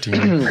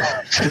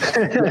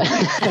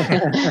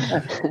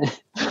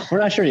 PG-13. We're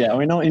not sure yet.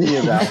 We know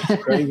India's out.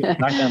 Craig,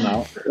 knock them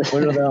out.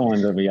 What are the other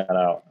ones that we got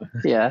out?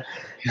 Yeah.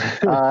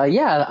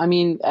 Yeah. I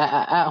mean,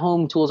 at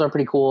home tools are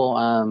pretty cool.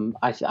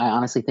 I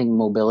honestly think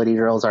mobility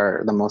drills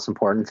are the most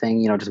important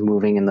thing, just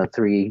moving in the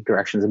three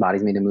directions the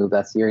body's made to move.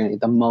 That's you're gonna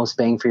get the most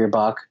bang for your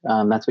buck.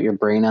 That's what your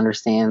brain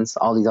understands.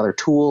 All these other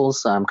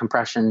tools,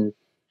 compression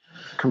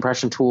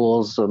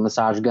tools,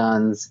 massage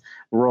guns,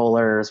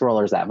 rollers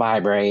that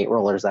vibrate,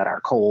 rollers that are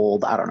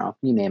cold. I don't know,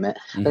 you name it.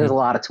 Mm-hmm. There's a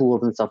lot of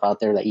tools and stuff out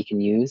there that you can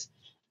use.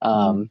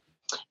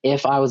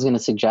 If I was going to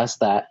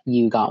suggest that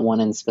you got one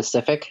in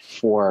specific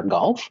for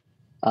golf,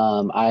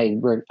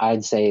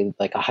 I'd say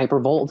like a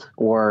Hypervolt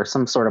or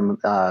some sort of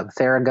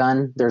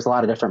Theragun. There's a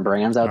lot of different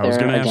brands out I was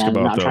there. going to ask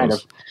about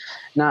those.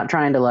 Not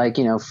trying to like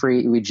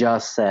free. We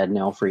just said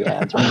no free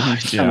ads.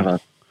 Right? Yeah.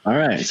 All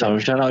right. So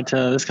shout out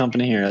to this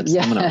company here. That's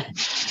coming up.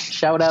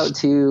 Shout out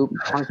to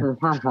for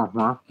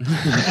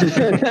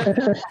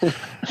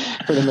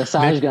the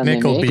massage gun.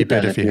 Nick they will make. beep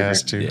it if he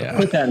has to. Yeah.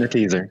 Put that in the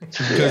teaser.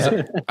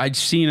 Because I'd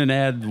seen an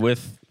ad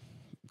with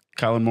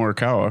Colin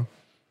Morikawa,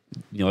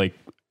 like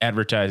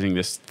advertising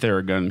this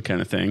Theragun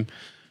kind of thing,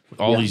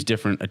 with all these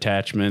different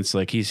attachments.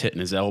 Like he's hitting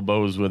his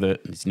elbows with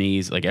it, his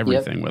knees, like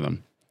everything with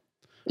them.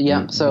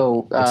 Yeah.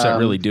 So What's that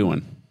really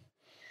doing?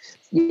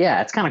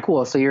 Yeah, it's kind of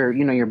cool. So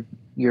you're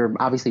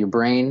obviously your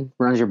brain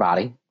runs your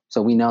body.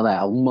 So we know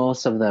that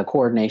most of the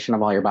coordination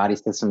of all your body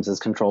systems is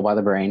controlled by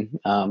the brain.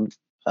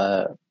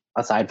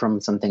 Aside from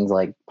some things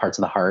like parts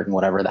of the heart and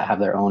whatever that have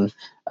their own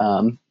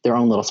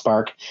little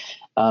spark.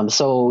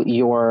 So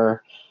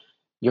your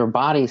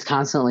body is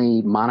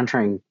constantly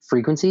monitoring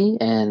frequency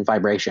and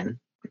vibration.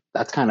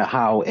 That's kind of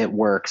how it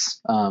works.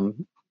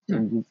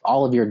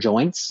 All of your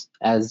joints,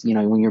 as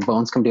when your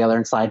bones come together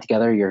and slide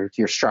together,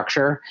 your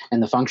structure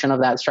and the function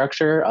of that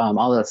structure,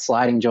 all the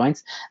sliding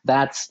joints,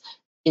 that's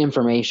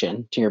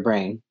information to your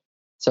brain.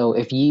 So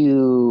if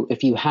you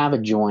have a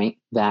joint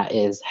that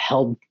is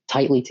held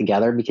tightly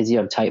together because you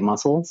have tight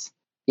muscles,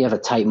 you have a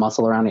tight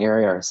muscle around the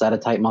area or a set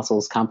of tight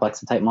muscles,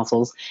 complex of tight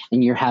muscles,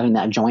 and you're having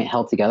that joint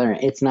held together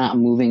and it's not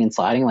moving and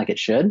sliding like it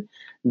should,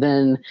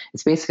 then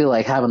it's basically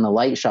like having the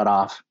light shut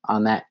off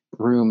on that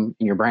room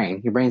in your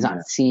brain. Your brain's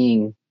not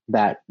seeing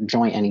that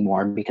joint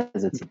anymore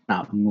because it's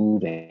not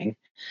moving.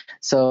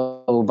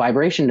 So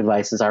vibration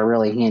devices are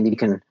really handy.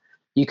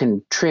 You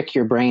can trick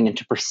your brain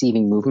into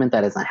perceiving movement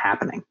that isn't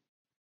happening,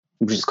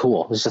 which is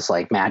cool. It's just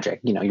like magic.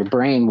 Your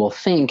brain will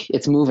think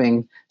it's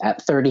moving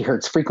at 30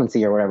 hertz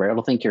frequency or whatever.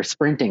 It'll think you're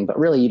sprinting, but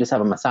really you just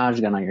have a massage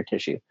gun on your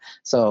tissue.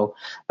 So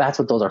that's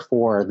what those are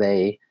for.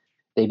 They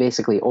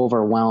basically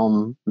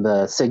overwhelm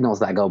the signals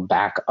that go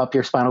back up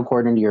your spinal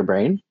cord into your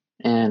brain.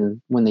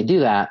 And when they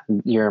do that,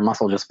 your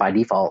muscle just by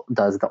default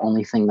does the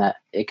only thing that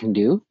it can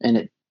do, and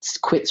it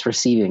quits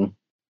receiving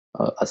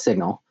a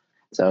signal.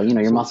 So,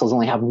 your muscles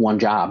only have one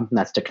job, and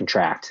that's to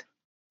contract.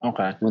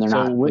 Okay. When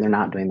they're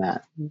not doing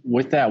that.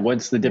 With that,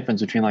 what's the difference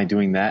between like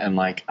doing that and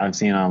like I've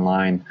seen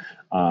online,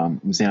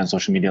 I'm seeing on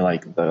social media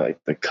like the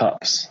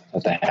cups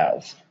that they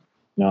have.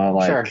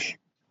 Sure.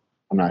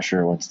 I'm not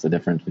sure what's the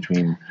difference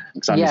between.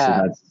 Because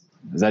obviously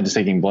is that just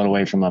taking blood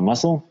away from the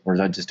muscle, or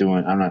is that just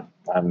doing? I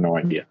have no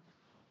idea.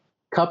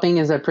 Cupping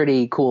is a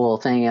pretty cool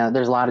thing.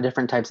 There's a lot of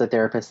different types of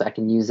therapists that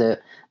can use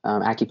it.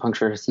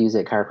 Acupuncturists use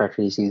it,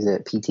 chiropractors use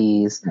it,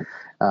 PTs.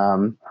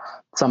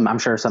 I'm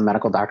sure some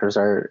medical doctors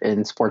are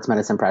in sports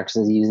medicine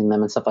practices using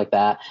them and stuff like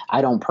that.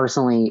 I don't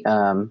personally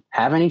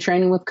have any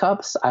training with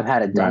cups. I've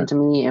had it done to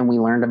me, and we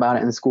learned about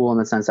it in school in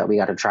the sense that we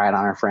got to try it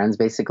on our friends,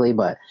 basically.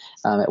 But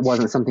it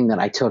wasn't something that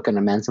I took an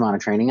immense amount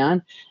of training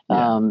on.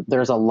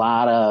 There's a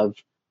lot of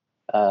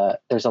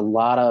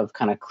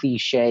kind of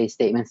cliche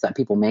statements that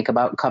people make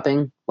about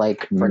cupping.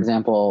 Like, for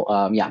example,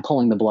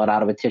 pulling the blood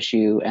out of a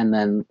tissue. And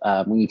then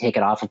when you take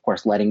it off, of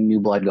course, letting new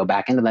blood go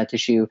back into that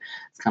tissue.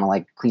 It's kind of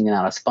like cleaning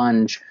out a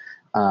sponge.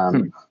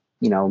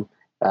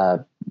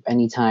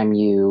 Anytime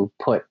you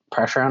put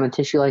pressure on a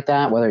tissue like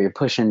that, whether you're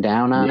pushing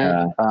down on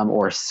it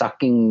or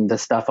sucking the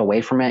stuff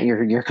away from it,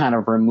 you're kind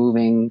of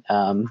removing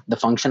the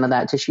function of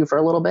that tissue for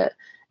a little bit.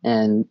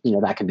 And,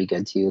 that can be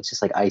good too. It's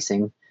just like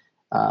icing.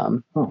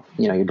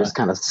 You're just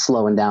kind of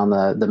slowing down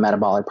the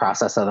metabolic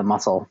process of the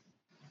muscle.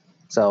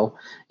 So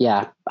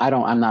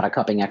I'm not a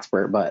cupping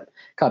expert, but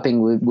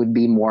cupping would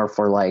be more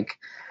for like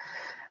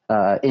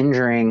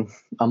injuring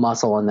a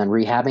muscle and then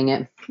rehabbing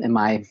it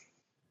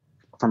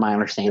from my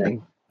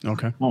understanding.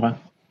 Okay.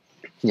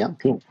 Yeah.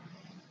 Cool.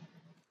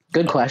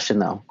 Good question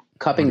though.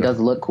 Cupping does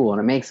look cool, and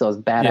it makes those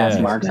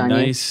badass marks on you.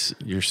 Nice.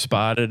 You're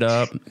spotted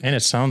up. And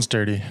it sounds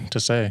dirty to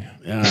say.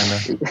 Yeah.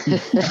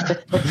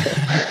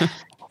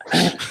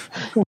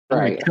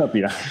 Right. Cup,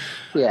 yeah.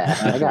 Yeah,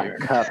 I got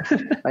cupped.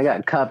 I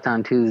got cupped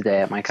on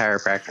Tuesday at my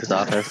chiropractor's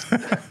office.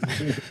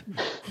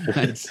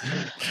 Nice.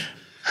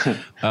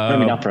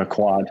 Maybe not for a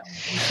quad.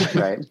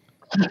 Right.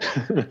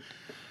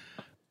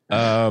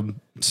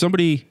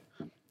 Somebody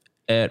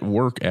at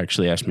work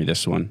actually asked me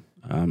this one.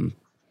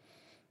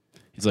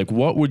 He's like,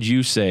 what would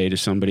you say to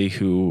somebody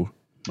who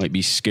might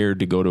be scared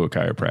to go to a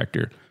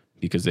chiropractor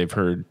because they've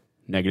heard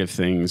negative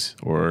things,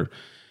 or,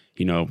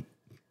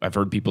 I've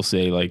heard people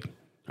say like,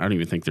 I don't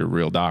even think they're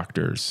real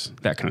doctors,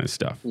 that kind of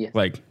stuff. Yeah.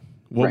 Like,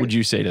 what would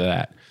you say to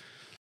that?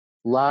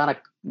 Lot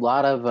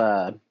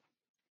of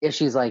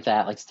issues like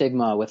that, like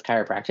stigma with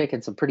chiropractic.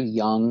 It's a pretty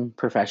young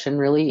profession,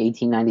 really.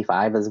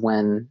 1895 is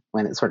when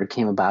it sort of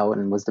came about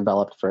and was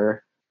developed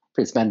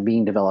it's been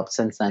being developed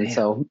since then. Damn.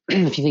 So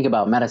if you think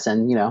about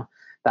medicine,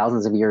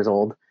 thousands of years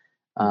old.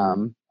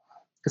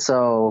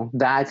 So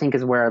that, I think,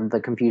 is where the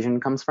confusion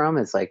comes from.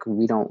 It's like,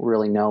 we don't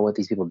really know what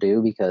these people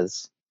do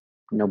because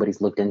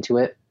nobody's looked into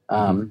it.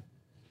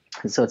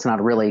 So it's not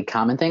a really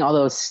common thing,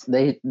 although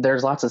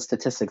there's lots of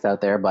statistics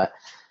out there, but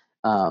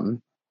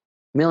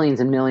millions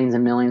and millions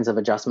and millions of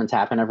adjustments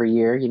happen every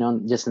year,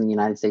 just in the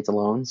United States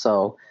alone.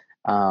 So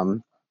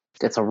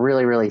it's a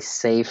really, really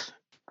safe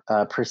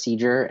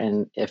procedure,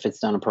 and if it's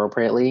done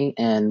appropriately.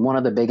 And one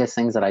of the biggest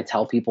things that I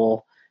tell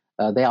people,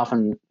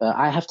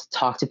 I have to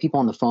talk to people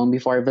on the phone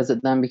before I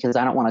visit them, because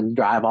I don't want to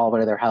drive all the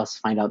way to their house to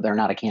find out they're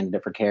not a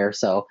candidate for care.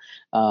 So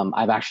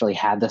I've actually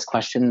had this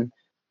question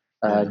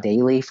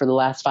daily for the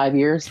last 5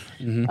 years.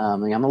 I'm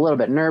a little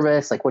bit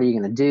nervous. Like, what are you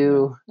going to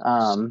do?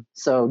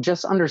 So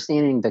just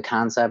understanding the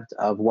concept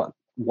of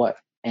what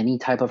any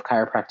type of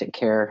chiropractic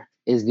care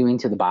is doing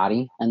to the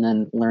body, and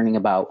then learning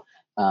about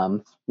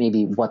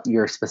maybe what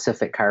your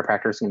specific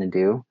chiropractor is going to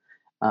do.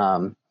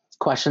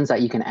 Questions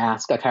that you can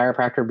ask a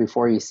chiropractor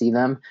before you see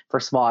them.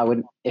 First of all,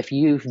 if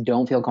you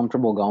don't feel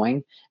comfortable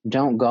going,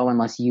 don't go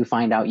unless you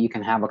find out you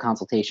can have a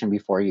consultation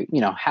before you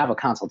have a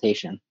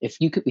consultation. If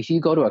you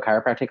go to a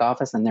chiropractic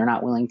office and they're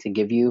not willing to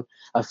give you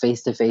a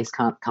face-to-face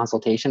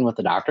consultation with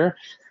the doctor,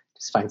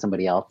 just find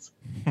somebody else.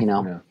 They're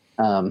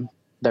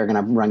going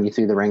to run you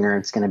through the ringer.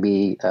 It's going to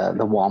be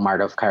the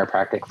Walmart of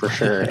chiropractic for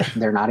sure.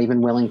 They're not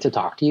even willing to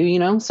talk to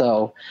you,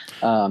 so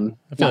not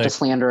to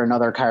slander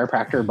another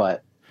chiropractor,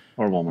 but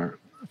or Walmart.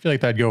 I feel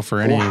like that'd go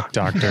for any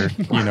doctor.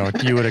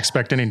 You would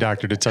expect any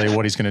doctor to tell you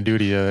what he's going to do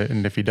to you,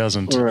 and if he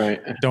doesn't,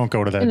 don't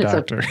go to that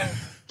doctor.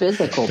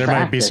 Physical there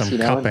practice, might be some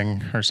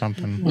cupping or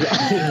something. You're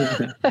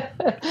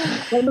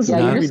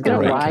just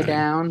going to lie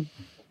down.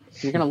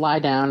 You're going to lie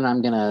down, and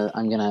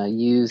I'm gonna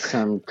use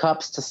some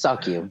cups to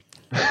suck you.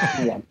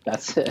 Yeah,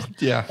 that's it.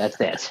 Yeah,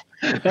 that's it.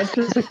 That's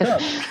just a cup.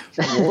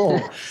 Whoa.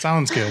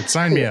 Sounds good.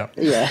 Sign me up.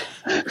 Yeah.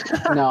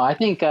 No, I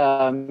think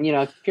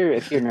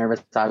if you're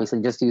nervous,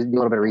 obviously just do a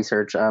little bit of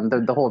research.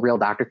 The whole real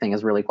doctor thing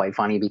is really quite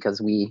funny,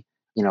 because we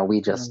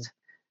just,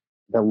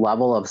 the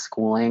level of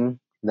schooling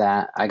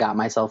that I got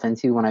myself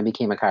into when I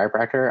became a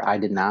chiropractor, I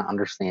did not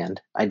understand.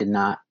 I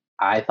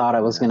thought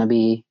it was going to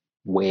be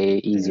way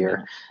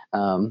easier.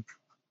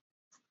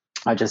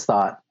 I just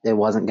thought it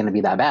wasn't going to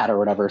be that bad or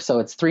whatever. So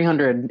it's a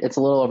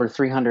little over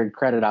 300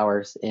 credit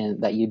hours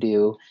that you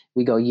do.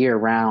 We go year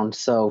round.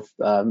 So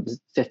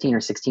 15 or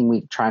 16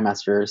 week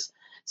trimesters.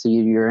 So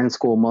you're in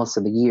school most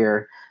of the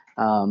year.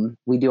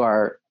 We do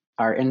our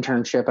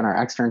internship and our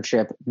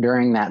externship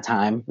during that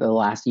time, the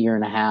last year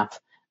and a half.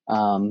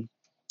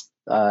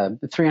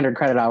 300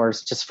 credit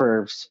hours, just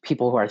for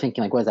people who are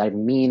thinking like, what does that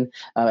even mean?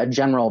 A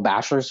general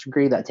bachelor's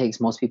degree that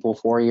takes most people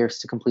 4 years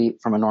to complete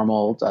from a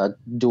normal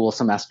dual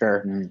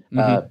semester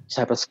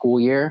type of school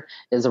year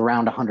is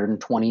around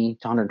 120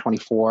 to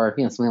 124,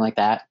 something like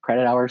that,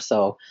 credit hours.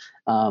 So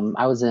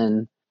I was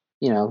in,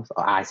 the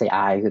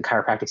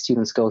chiropractic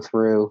students go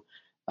through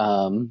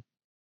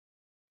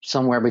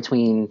somewhere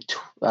between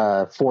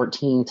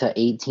 14 to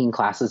 18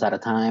 classes at a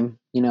time.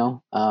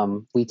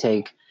 We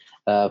take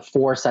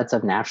 4 sets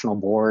of national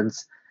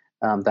boards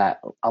that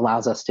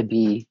allows us to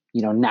be,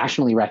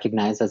 nationally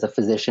recognized as a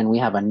physician. We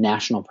have a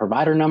national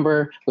provider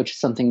number, which is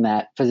something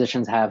that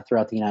physicians have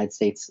throughout the United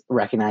States,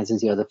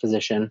 recognizes you as a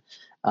physician.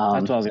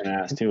 That's what I was going to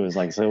ask too, is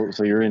like, so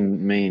you're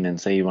in Maine and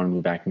say you want to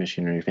move back to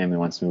Michigan, or your family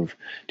wants to move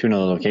to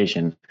another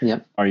location.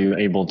 Yep. Are you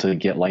able to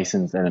get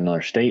licensed in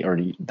another state, or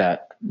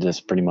that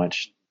just pretty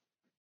much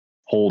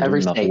hold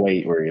Every enough state.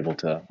 weight where you're able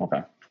to?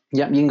 Okay.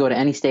 Yep. You can go to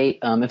any state.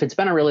 If it's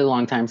been a really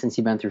long time since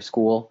you've been through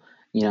school,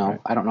 Right.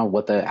 I don't know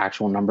what the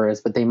actual number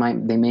is, but they may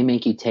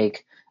make you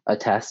take a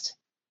test,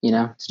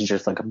 it's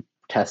just like a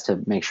test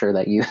to make sure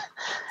that you,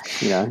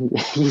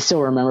 you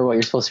still remember what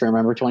you're supposed to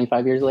remember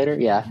 25 years later.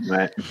 Yeah.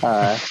 Right.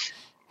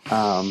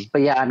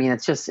 But yeah, I mean,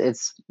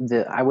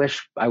 I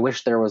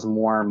wish there was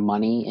more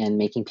money in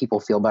making people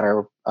feel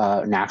better,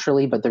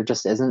 naturally, but there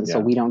just isn't. Yeah. So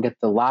we don't get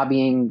the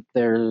lobbying.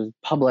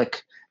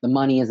 The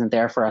money isn't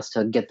there for us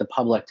to get the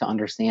public to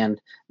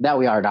understand that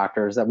we are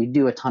doctors, that we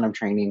do a ton of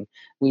training.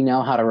 We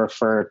know how to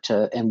refer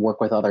to and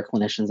work with other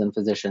clinicians and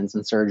physicians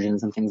and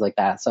surgeons and things like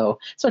that. So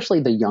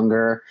especially the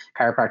younger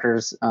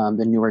chiropractors,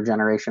 the newer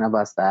generation of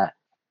us that,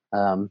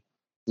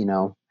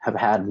 have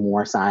had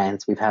more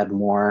science. We've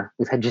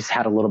just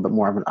had a little bit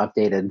more of an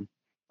updated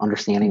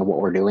understanding of what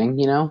we're doing,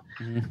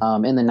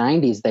 Mm-hmm. In the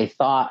 90s, they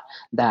thought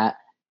that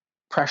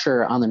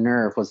pressure on the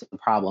nerve was the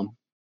problem.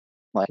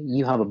 Like,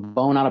 you have a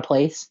bone out of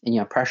place and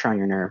you have pressure on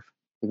your nerve.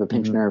 You have a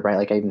pinched nerve, right?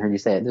 Like I even heard you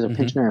say it. There's a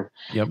pinched nerve.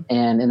 Yep.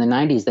 And in the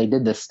 90s, they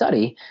did this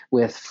study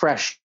with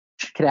fresh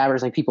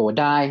cadavers. Like, people would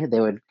die.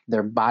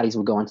 Their bodies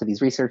would go into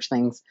these research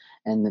things,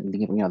 and then,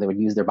 they would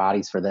use their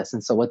bodies for this.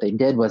 And so what they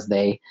did was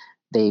they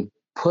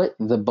put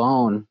the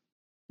bone,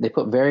 they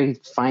put very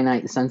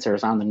finite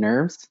sensors on the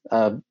nerves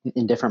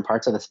in different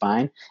parts of the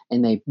spine,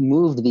 and they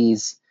moved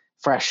these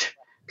fresh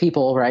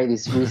people, right,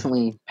 these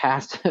recently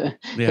passed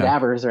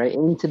cadavers, right,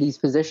 into these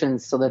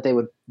positions so that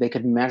they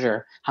could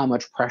measure how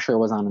much pressure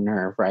was on a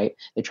nerve, right?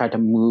 They tried to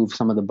move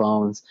some of the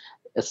bones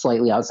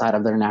slightly outside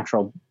of their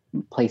natural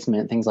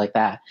placement, things like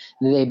that.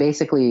 They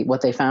basically,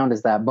 what they found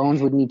is that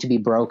bones would need to be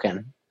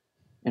broken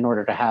in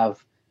order to have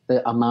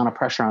the amount of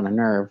pressure on a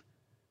nerve.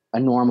 A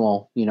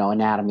normal,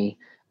 anatomy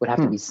would have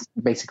to be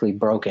basically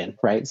broken,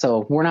 right?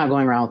 So we're not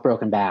going around with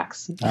broken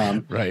backs.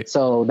 Right.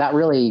 So that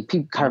really,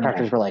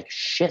 chiropractors were like,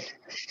 shit,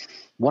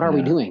 what are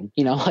we doing?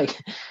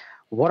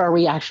 What are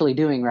we actually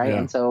doing, right? Yeah.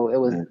 And so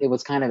it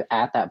was kind of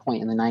at that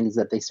point in the 90s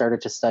that they started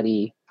to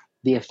study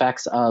the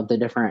effects of the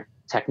different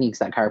techniques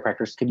that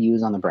chiropractors could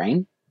use on the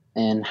brain,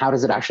 and how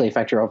does it actually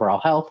affect your overall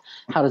health?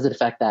 How does it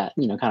affect that,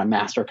 kind of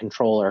master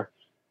controller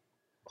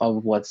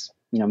of what's,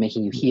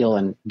 making you heal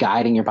and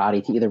guiding your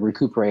body to either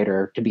recuperate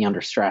or to be under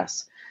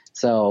stress.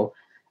 So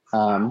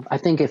I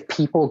think if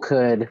people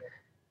could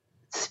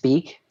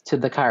speak to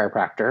the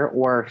chiropractor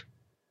or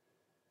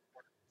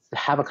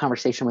have a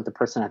conversation with the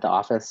person at the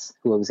office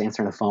who was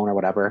answering the phone or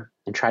whatever,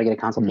 and try to get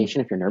a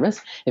consultation if you're nervous.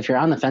 If you're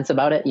on the fence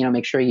about it,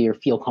 make sure you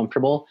feel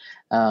comfortable.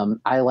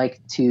 I like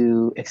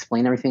to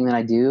explain everything that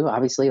I do.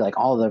 Obviously, like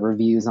all the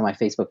reviews on my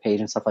Facebook page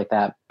and stuff like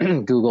that,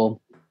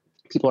 Google,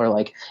 people are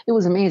like, it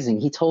was amazing.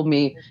 He told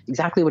me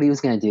exactly what he was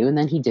going to do, and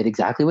then he did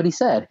exactly what he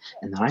said,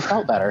 and then I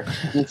felt better.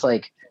 And it's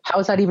like, how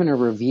is that even a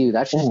review?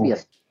 That should just be a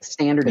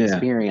standard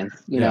experience,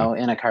 in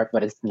a car,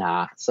 but it's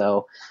not.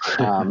 So,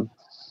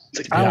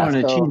 I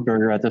wanted a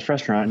cheeseburger at this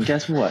restaurant, and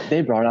guess what?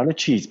 They brought out a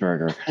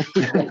cheeseburger.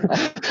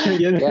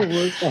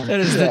 That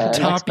is the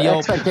top Yelp.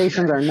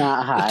 Expectations are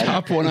not high. The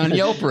top one on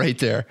Yelp right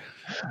there.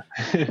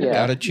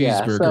 Got a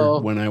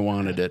cheeseburger when I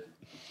wanted it.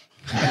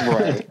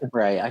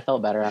 Right. I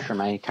felt better after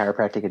my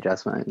chiropractic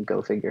adjustment.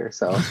 Go figure.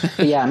 So,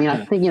 but yeah, I mean,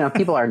 I think,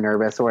 people are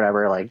nervous or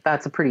whatever. Like,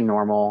 that's a pretty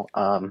normal,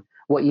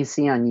 what you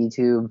see on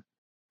YouTube,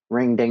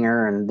 Ring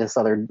Dinger and this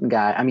other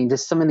guy. I mean,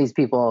 just some of these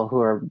people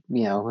who are,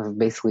 have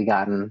basically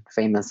gotten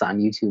famous on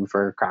YouTube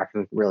for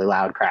cracking really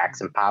loud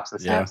cracks and pops and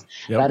snaps.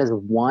 Yeah. Yep. That is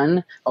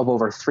one of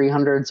over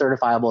 300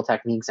 certifiable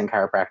techniques in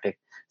chiropractic.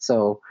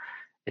 So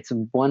it's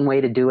one way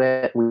to do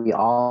it. We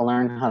all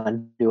learn how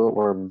to do it.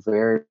 We're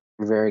very,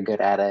 very good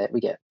at it. We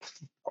get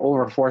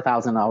over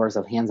 4,000 hours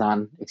of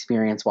hands-on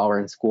experience while we're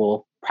in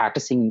school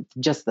practicing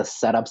just the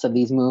setups of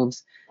these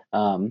moves. We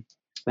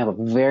have a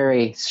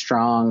very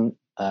strong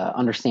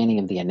understanding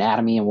of the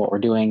anatomy and what we're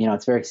doing.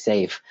 It's very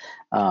safe,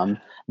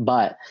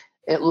 but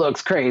it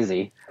looks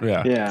crazy.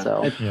 Yeah.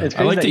 So it's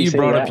I like that you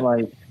brought up. Go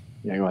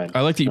ahead. I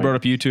like that you brought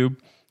up YouTube,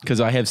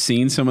 because I have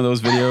seen some of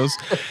those videos,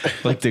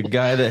 like the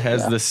guy that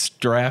has the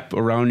strap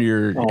around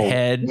your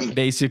head,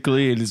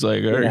 basically, and he's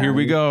like, all right, here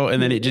we go.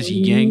 And then it just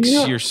yanks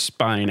your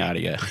spine out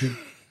of you.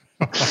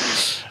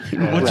 What's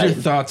your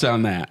thoughts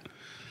on that?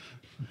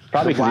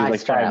 Probably because he's like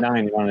strap.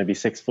 5'9", he wanted to be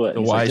 6 foot.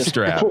 The Y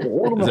strap. Is that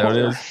what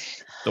it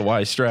is? The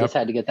Y strap. Just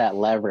had to get that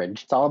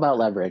leverage. It's all about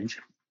leverage.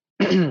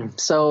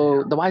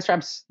 So the Y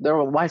strap's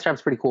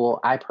pretty cool.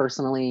 I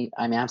personally,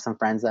 I have some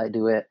friends that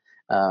do it.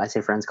 I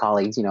say friends,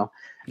 colleagues,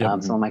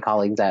 Yep. some of my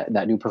colleagues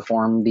that do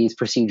perform these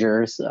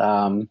procedures.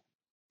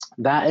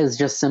 That is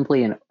just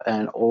simply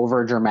an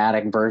over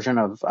dramatic version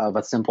of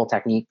a simple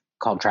technique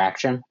called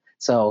traction.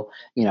 So,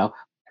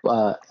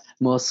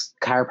 most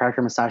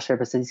chiropractor massage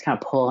therapists, they just kind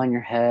of pull on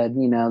your head,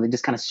 they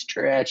just kind of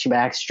stretch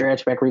back,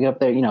 where you go up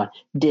there,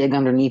 dig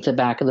underneath the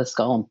back of the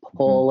skull and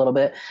pull a little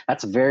bit.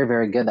 That's very,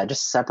 very good. That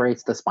just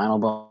separates the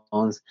spinal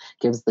bones,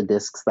 gives the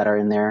discs that are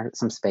in there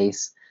some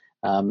space,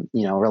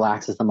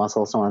 relaxes the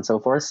muscle, so on and so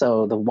forth.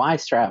 So the Y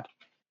strap,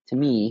 to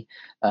me,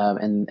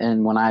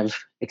 and when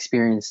I've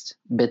experienced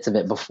bits of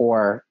it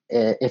before,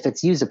 if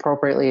it's used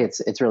appropriately,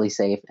 it's really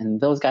safe.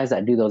 And those guys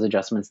that do those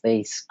adjustments,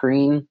 they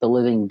screen the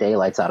living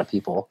daylights out of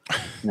people.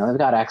 They've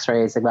got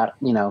X-rays,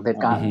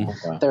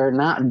 they're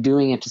not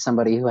doing it to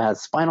somebody who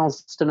has spinal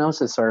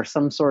stenosis or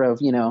some sort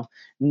of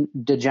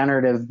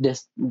degenerative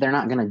they're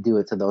not going to do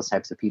it to those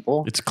types of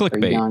people. It's clickbait.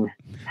 They're young,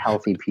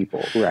 healthy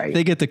people, right?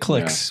 They get the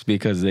clicks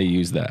because they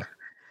use that.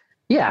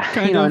 Yeah,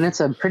 Kind of. and it's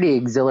a pretty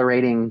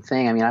exhilarating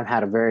thing. I mean, I've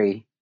had a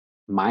very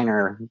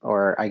minor,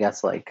 or I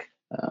guess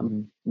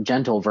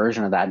gentle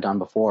version of that done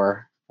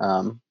before,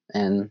 and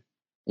it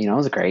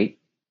was great.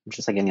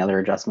 Just like any other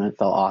adjustment, it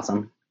felt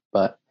awesome.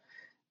 But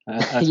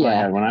that's what I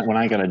had when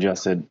I got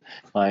adjusted.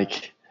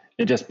 Like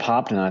it just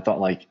popped, and I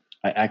thought I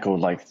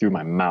echoed through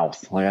my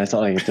mouth. I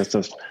felt like it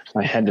just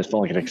my head just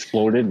felt like it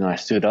exploded, and I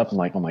stood up. I'm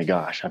like, oh my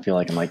gosh, I feel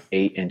like I'm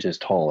 8 inches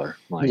taller.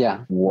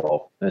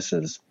 Whoa, this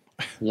is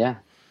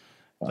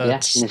and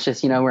it's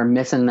just, we're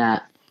missing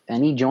that.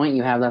 Any joint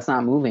you have that's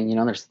not moving,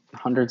 there's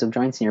hundreds of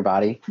joints in your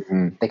body.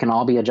 Mm-hmm. They can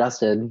all be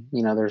adjusted.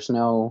 There's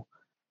no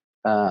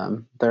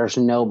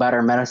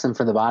better medicine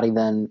for the body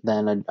than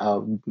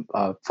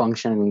a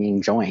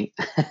functioning joint.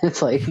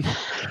 It's we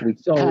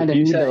kind of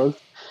need those.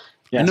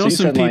 Yeah, I know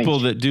some people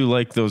that do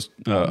like those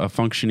a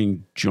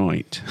functioning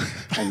joint.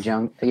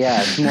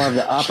 It's more of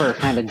the upper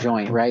kind of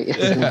joint, right?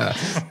 Yeah.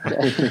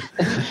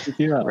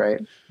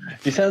 Right.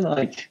 You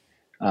said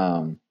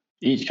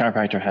each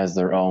chiropractor has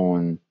their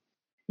own,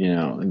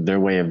 their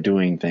way of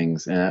doing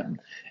things.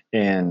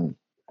 And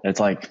it's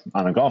like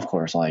on a golf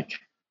course, like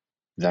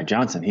Zach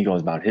Johnson, he goes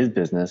about his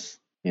business,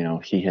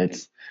 he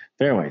hits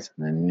fairways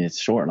and then it's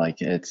short,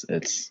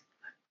 it's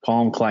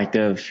calm,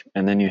 collective.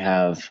 And then you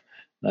have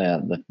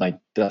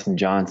Dustin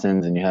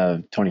Johnsons and you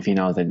have Tony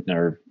Finau's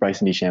or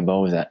Bryson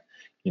DeChambeau's that,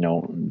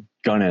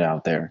 gun it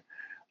out there.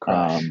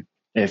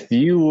 If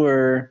you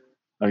were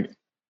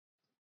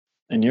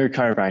in your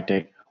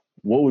chiropractic,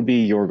 what would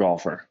be your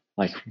golfer?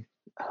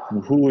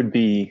 Who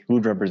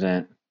would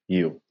represent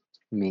you?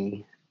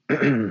 Me.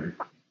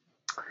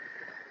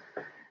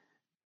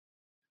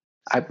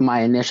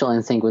 My initial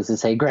instinct was to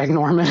say Greg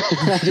Norman.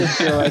 I just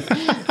feel like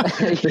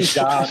the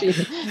shot.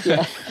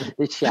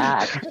 The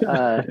shot.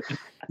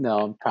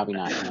 No, probably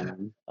not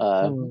Norman.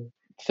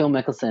 Phil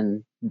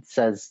Mickelson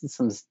says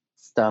some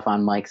stuff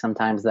on mic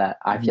sometimes that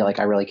I feel like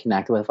I really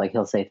connect with.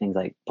 He'll say things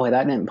like, "Boy,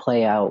 that didn't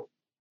play out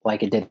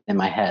like it did in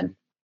my head."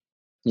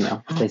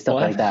 Say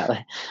stuff like that.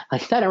 That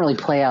didn't really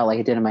play out like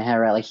it did in my head,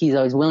 right? He's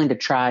always willing to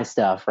try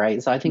stuff,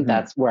 right? So I think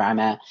that's where I'm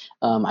at.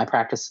 I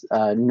practice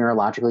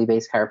neurologically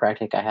based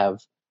chiropractic. I have,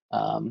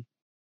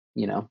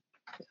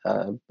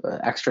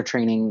 extra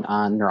training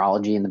on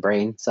neurology in the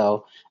brain.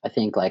 So I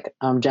think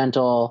I'm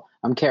gentle,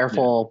 I'm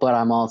careful, but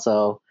I'm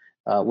also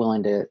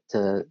willing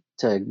to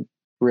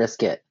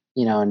risk it,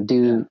 and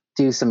do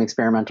some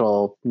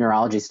experimental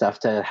neurology stuff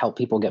to help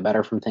people get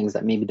better from things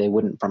that maybe they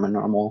wouldn't from a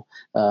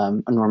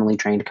normally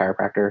trained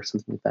chiropractor or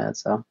something like that.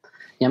 So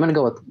I'm gonna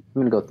go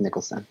with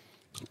Nicholson.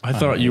 I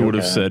thought you would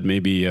have said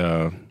maybe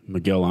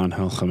Miguel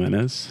Angel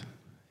Jimenez.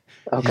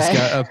 Okay. He's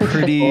got a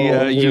pretty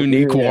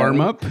unique warm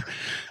up,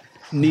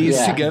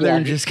 knees together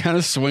and just kind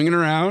of swinging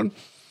around.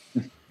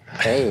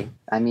 Hey,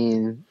 I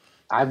mean,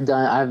 I've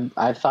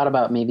thought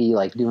about maybe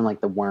doing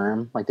the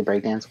worm, the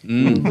breakdance,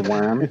 the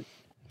worm.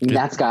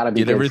 That's got to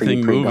be get good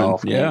everything for you moving.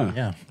 pre-golf,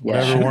 Yeah.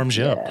 Whatever warms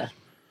you up.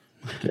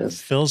 Yeah.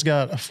 Phil's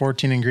got a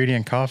 14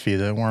 ingredient coffee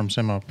that warms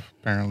him up,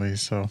 apparently.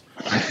 So,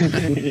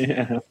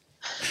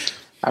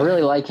 I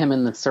really like him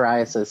in the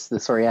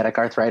psoriatic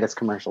arthritis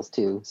commercials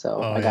too.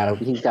 So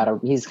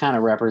he's kind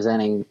of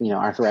representing,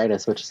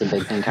 arthritis, which is a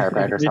big thing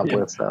chiropractors help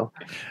with. So,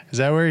 is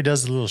that where he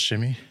does the little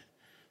shimmy?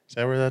 Is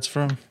that where that's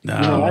from?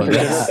 No,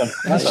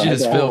 that's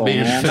just Phil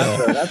being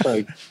Phil.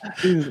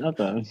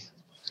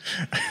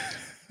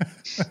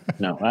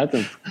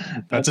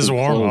 That's his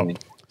warm up.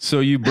 So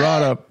you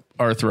brought up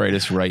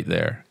arthritis right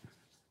there.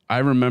 I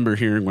remember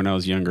hearing when I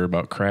was younger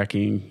about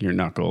cracking your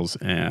knuckles,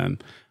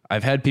 and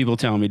I've had people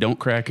tell me, don't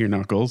crack your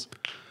knuckles.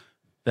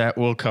 That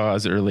will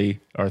cause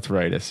early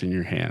arthritis in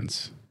your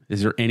hands.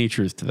 Is there any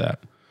truth to that?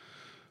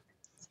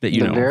 That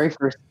you know?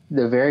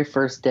 The very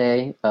first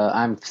day,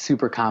 I'm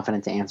super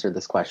confident to answer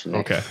this question,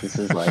 Nick. Okay. This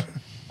is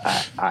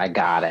I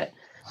got it.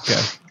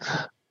 Okay.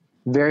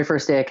 Very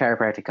first day at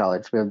chiropractic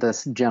college, we have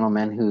this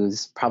gentleman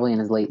who's probably in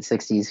his late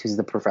 60s, who's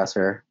the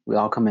professor. We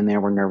all come in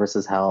there, we're nervous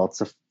as hell. It's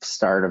the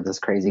start of this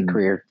crazy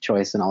career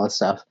choice and all this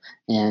stuff.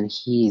 And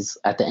he's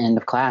at the end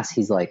of class,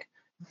 he's like,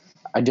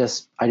 I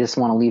just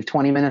want to leave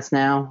 20 minutes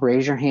now.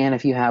 Raise your hand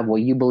if you have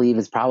what you believe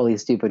is probably a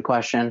stupid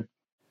question.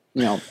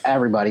 You know,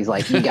 everybody's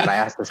like, you got to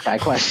ask this guy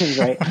questions,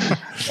 right?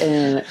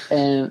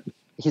 And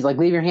he's like,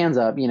 leave your hands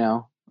up, you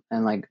know,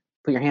 and like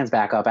put your hands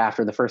back up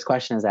after the first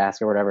question is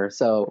asked or whatever.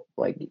 So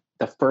like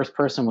the first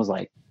person was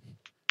like,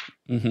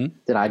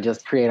 did I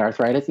just create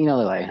arthritis? You know,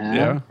 they're like,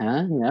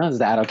 huh? You know, is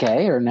that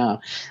okay or no?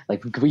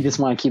 Like, we just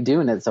want to keep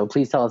doing it. So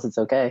please tell us it's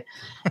okay.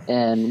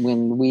 And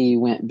when we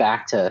went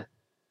back to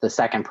the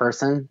second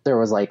person, there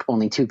was like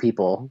only 2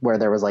 people where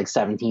there was like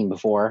 17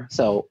 before.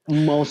 So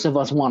most of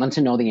us wanted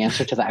to know the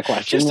answer to that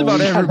question. Just about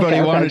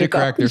everybody wanted to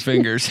crack their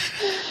fingers.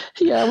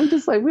 Yeah, we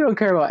just like, we don't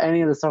care about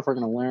any of the stuff we're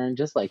going to learn.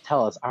 Just like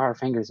tell us our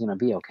finger's going to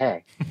be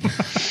okay.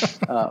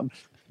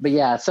 But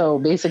yeah, so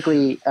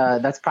basically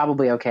that's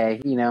probably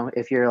okay. You know,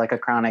 if you're like a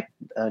chronic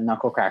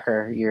knuckle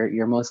cracker,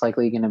 you're most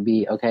likely going to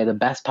be okay. The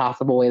best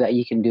possible way that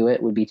you can do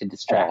it would be to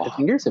distract the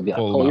fingers. So be like,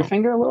 pull your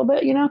finger a little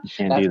bit, you know,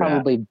 that's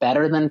probably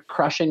better than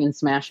crushing and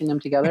smashing them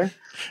together.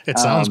 It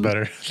sounds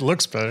better. It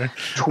looks better.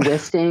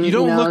 Twisting. You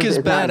don't look as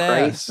badass.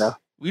 Great, so.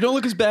 We don't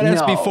look as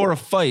badass before a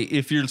fight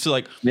if you're just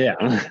like, yeah.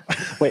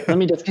 Wait, let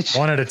me just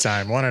one at a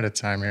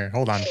time here.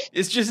 Hold on.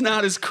 It's just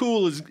not as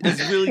cool as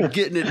really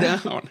getting it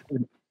down.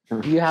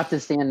 You have to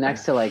stand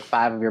next to like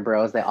 5 of your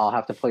bros. They all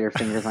have to pull your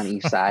fingers on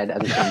each side at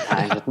the same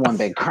time. Just one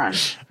big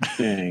crunch.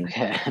 Dang.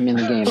 Okay, I'm in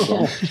the game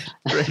again.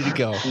 Ready to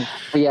go.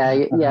 But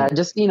yeah.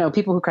 Just, you know,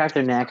 people who crack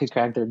their neck, who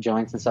crack their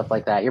joints and stuff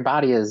like that, your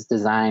body is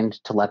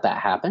designed to let that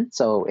happen.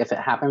 So if it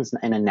happens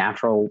in a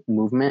natural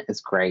movement,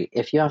 it's great.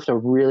 If you have to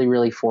really,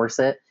 really force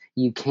it,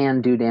 you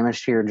can do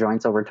damage to your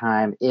joints over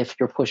time if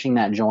you're pushing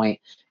that joint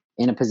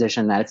in a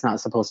position that it's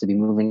not supposed to be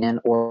moving in,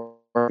 or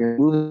you're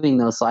moving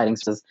those sliding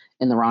surfaces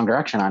in the wrong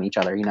direction on each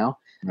other, you know?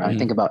 Right.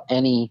 Think about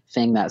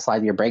anything that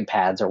slide your brake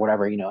pads or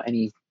whatever, you know,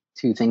 any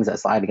 2 things that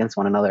slide against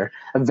one another,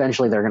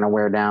 eventually they're going to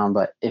wear down,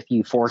 but if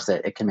you force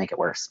it, it can make it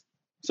worse.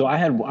 So I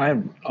had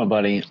a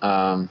buddy,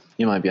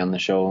 he might be on the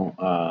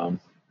show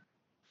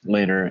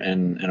later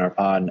in our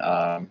pod,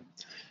 our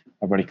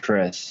buddy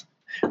Chris.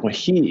 What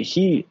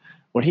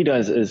he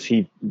does is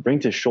he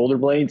brings his shoulder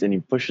blades and he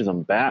pushes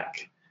them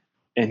back,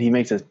 and he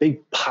makes this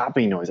big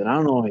popping noise. And I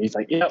don't know. He's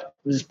like, "Yep,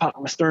 just popped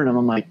my sternum."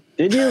 I'm like,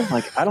 "Did you?"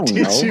 Like, I don't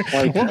know.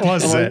 Like, what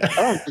was it? Like,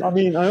 I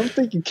don't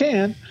think you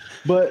can.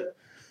 But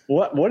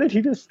what did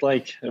he just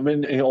like? I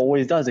mean, he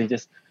always does. He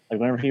just like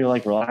whenever he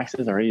like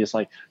relaxes or he just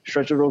like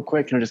stretches real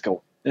quick and he'll just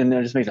go, and then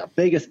it just makes the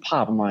biggest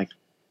pop. I'm like,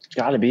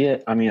 "Got to be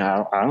it." I mean,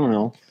 I don't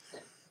know.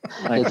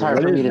 Like, it's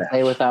hard for me to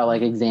say without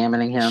like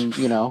examining him,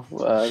 you know,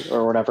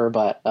 or whatever.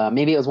 But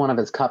maybe it was one of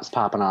his cups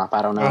popping off.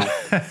 I don't know.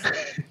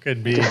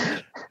 Could be.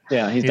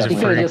 Yeah, he could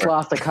have just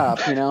lost a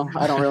cup. You know,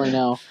 I don't really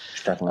know.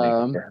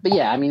 Definitely. But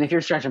yeah, I mean, if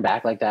you're stretching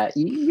back like that,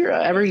 you're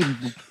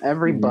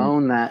every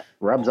bone that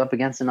rubs up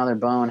against another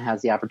bone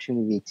has the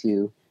opportunity to,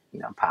 you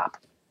know, pop.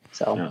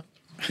 So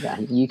yeah,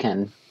 you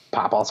can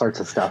pop all sorts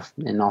of stuff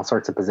in all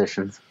sorts of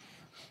positions.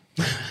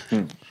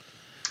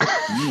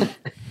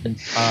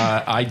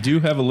 I do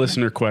have a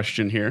listener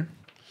question here.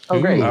 Oh,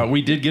 great.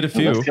 We did get a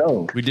few. Let's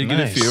go. We did get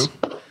a few.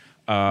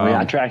 We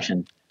got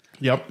traction.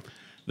 Yep.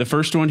 The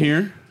first one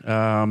here,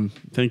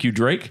 thank you,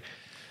 Drake.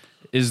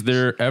 Is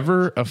there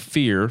ever a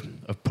fear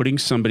of putting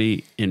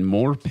somebody in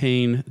more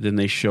pain than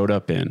they showed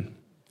up in?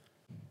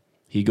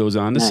 He goes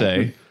on to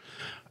say,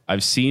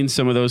 I've seen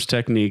some of those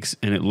techniques,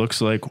 and it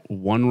looks like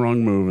one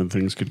wrong move and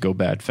things could go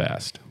bad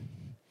fast.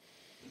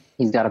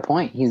 He's got a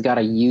point. He's got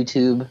a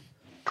YouTube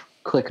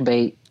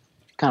clickbait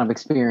kind of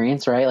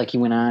experience, right? Like he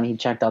went on, he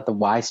checked out the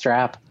Y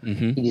strap.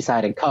 He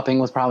decided cupping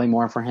was probably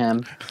more for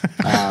him.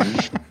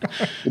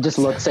 It just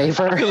looked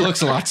safer. It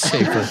looks a lot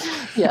safer.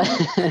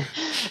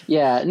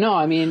 Yeah. No,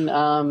 I mean,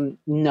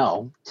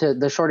 no.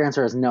 The short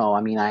answer is no.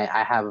 I mean,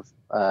 I have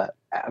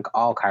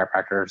all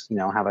chiropractors, you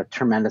know, have a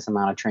tremendous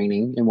amount of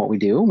training in what we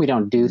do. We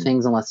don't do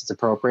things unless it's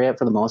appropriate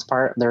for the most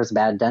part. There's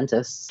bad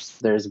dentists.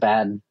 There's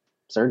bad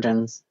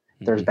surgeons.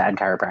 There's bad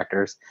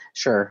chiropractors.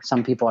 Sure,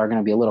 some people are going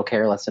to be a little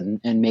careless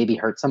and maybe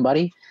hurt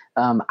somebody.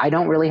 I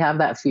don't really have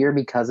that fear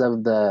because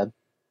of the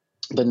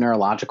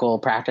neurological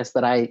practice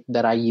that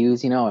I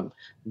use. You know, I'm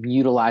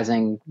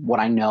utilizing what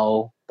I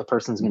know the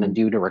person's going to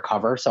do to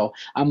recover. So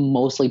I'm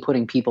mostly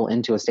putting people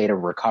into a state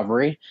of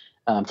recovery,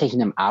 taking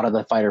them out of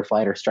the fight or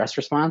flight or stress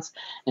response.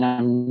 And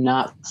I'm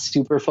not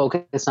super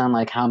focused on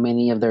like how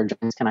many of their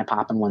joints can I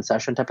pop in one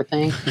session type of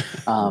thing.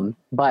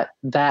 But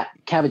that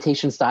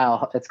cavitation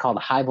style, it's called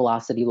high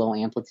velocity, low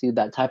amplitude,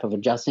 that type of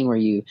adjusting where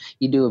you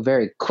do a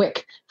very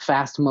quick,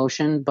 fast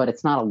motion, but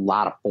it's not a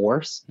lot of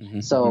force.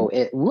 So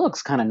it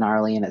looks kind of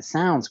gnarly and it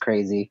sounds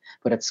crazy,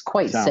 but it's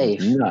quite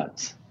safe.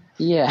 Nuts.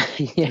 Yeah.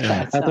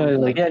 I thought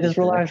like, just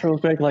relax real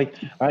quick. Like,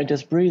 all right,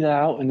 just breathe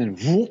out and then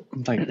whoop.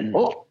 Like,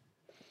 oh.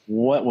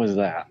 What was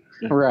that?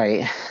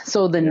 Right.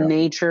 So the Yeah.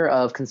 nature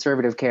of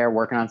conservative care,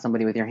 working on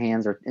somebody with your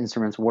hands or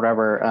instruments,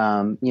 whatever,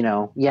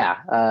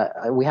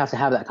 we have to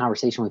have that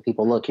conversation with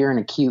people. Look, you're in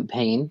acute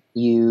pain.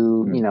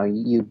 You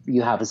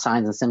have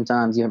signs and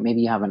symptoms.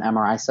 Maybe you have an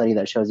MRI study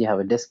that shows you have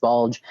a disc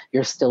bulge.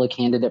 You're still a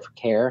candidate for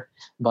care,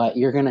 but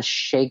you're going to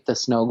shake the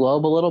snow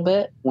globe a little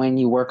bit when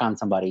you work on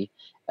somebody.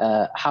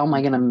 How am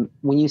I going to,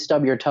 when you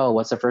stub your toe,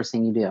 what's the first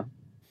thing you do?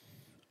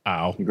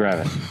 Ow. You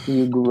grab it.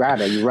 You grab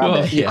it, you rub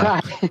Well, it, you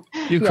yeah. cry.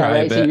 You Yeah, cry a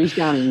right. So you bit. reach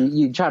down and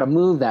you try to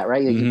move that,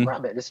 right? You Mhm.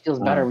 rub it. It just feels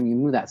better when you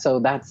move that. So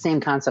that same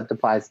concept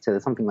applies to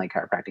something like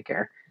chiropractic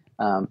care.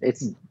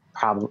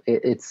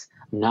 It's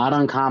not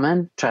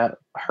uncommon to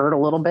hurt a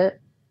little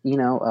bit,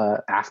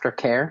 after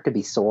care, to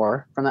be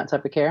sore from that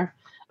type of care.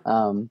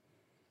 So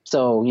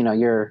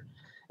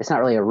it's not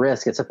really a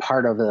risk. It's a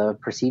part of the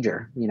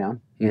procedure.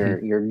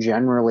 You're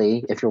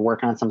generally, if you're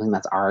working on something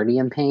that's already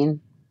in pain,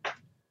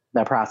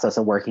 the process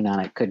of working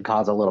on it could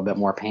cause a little bit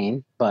more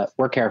pain, but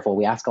we're careful.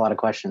 We ask a lot of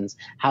questions.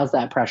 How's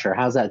that pressure?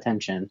 How's that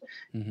tension?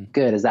 Mhm.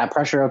 Good. Is that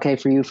pressure okay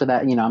for you for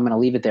that? I'm going to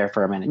leave it there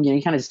for a minute.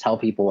 You kind of just tell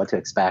people what to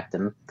expect,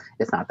 and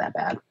it's not that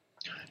bad.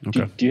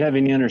 Okay. Do you have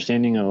any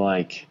understanding of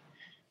like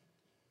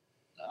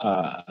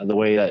the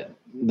way that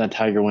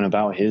Tiger went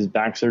about his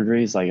back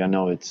surgeries? Like, I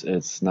know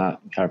it's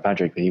not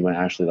chiropractic, but he went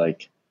actually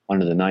like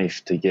under the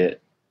knife to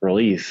get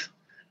relief.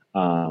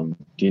 Do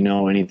you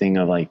know anything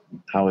of like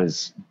how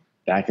his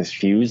back is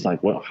fused? Like,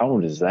 how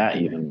is that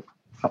even?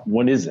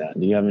 What is that?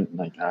 Do you haven't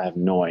like? I have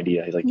no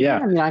idea. He's like, yeah.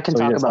 I mean, I can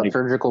So he talk just, about like-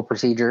 surgical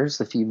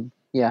procedures if you,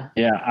 yeah.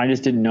 Yeah, I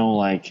just didn't know.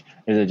 Like,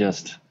 is it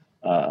just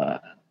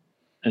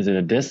is it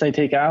a disc they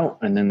take out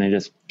and then they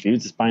just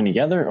fuse the spine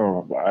together,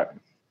 or what?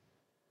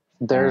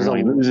 There's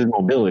he loses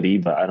mobility,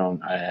 but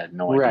I had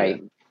no idea.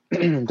 right.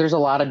 There's a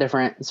lot of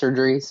different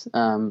surgeries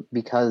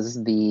because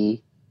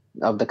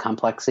of the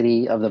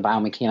complexity of the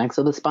biomechanics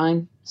of the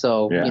spine.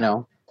 So,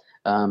 Yeah.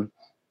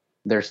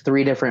 there's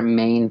 3 different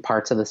main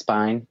parts of the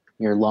spine.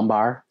 Your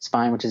lumbar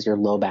spine, which is your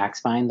low back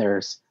spine.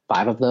 There's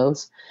 5 of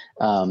those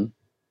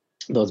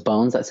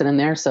bones that sit in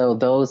there. So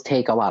those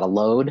take a lot of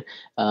load.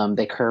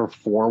 They curve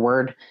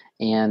forward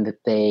and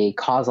they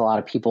cause a lot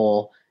of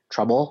people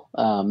trouble.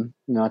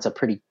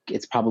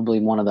 It's probably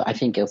one of I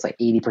think it's like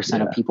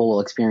 80% of people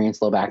will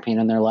experience low back pain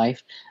in their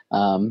life.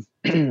 I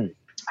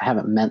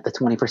haven't met the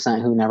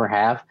 20% who never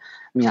have.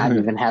 I mean, I've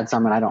even had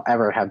some, and I don't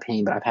ever have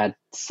pain, but I've had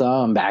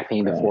some back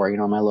pain before,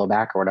 my low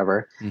back or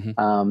whatever.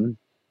 Mhm.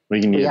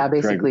 We can get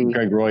basically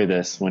Greg Roy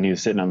this when he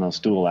was sitting on those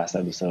stool last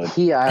episode.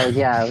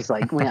 I was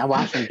like, when I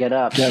watched him get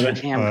up,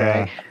 damn,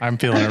 Greg. I'm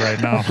feeling it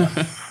right now.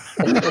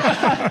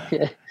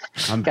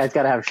 Guys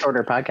got to have a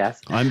shorter podcast.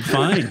 I'm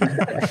fine.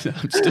 I'm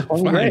still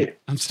fine. great.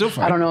 I'm still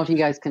fine. I don't know if you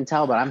guys can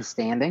tell, but I'm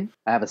standing.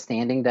 I have a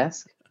standing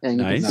desk, and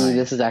you Nice. can see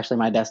this is actually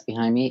my desk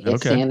behind me. It's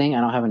Okay. standing.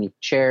 I don't have any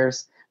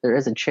chairs. There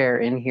is a chair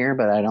in here,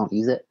 but I don't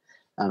use it.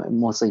 I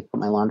mostly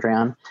put my laundry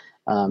on.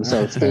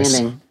 So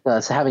standing,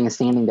 so having a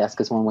standing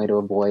desk is one way to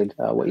avoid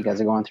what you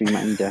guys are going through. You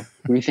might need to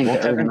rethink the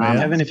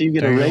ergonomics. Kevin, if you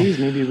get a There you go. raise,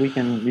 maybe we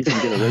can get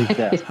a raise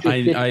desk.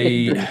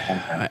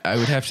 I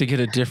would have to get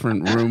a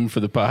different room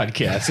for the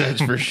podcast.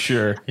 That's for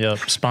sure. Yep.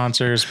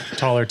 Sponsors,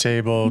 taller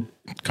table,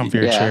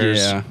 comfier Yeah. chairs.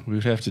 Yeah, we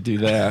would have to do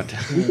that.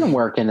 You can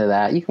work into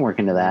that.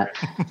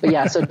 But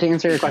yeah, so to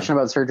answer your question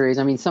about surgeries,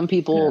 I mean, some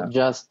people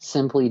just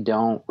simply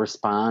don't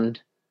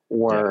respond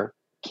or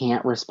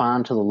can't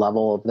respond to the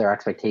level of their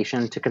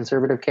expectation to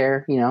conservative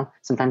care.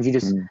 Sometimes you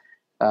just,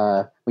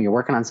 when you're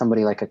working on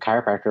somebody like a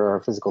chiropractor or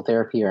a physical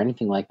therapy or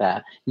anything like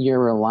that, you're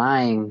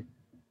relying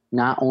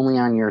not only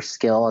on your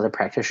skill as a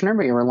practitioner,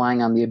 but you're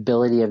relying on the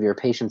ability of your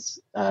patient's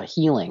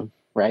healing,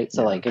 right?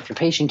 So like if your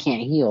patient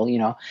can't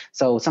heal,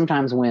 so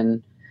sometimes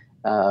when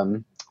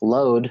the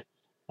load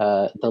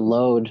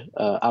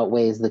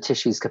outweighs the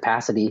tissue's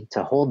capacity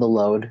to hold the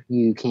load,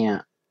 you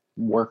can't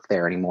work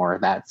there anymore.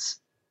 That's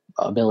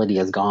ability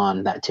is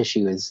gone. That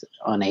tissue is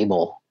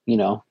unable,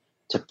 to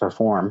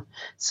perform.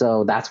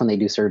 So that's when they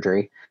do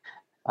surgery.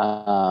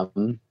 I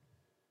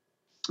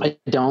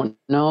don't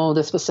know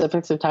the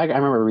specifics of Tiger. I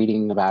remember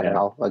reading about it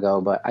all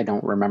ago, but I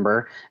don't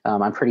remember.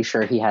 I'm pretty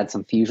sure he had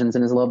some fusions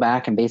in his low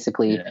back, and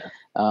basically, they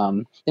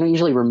don't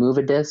usually remove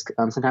a disc.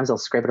 Sometimes they'll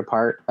scrape it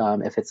apart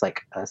if it's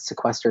like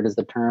sequestered is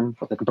the term,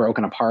 like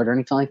broken apart or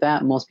anything like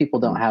that. Most people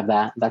don't have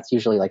that. That's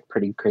usually like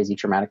pretty crazy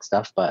traumatic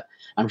stuff, but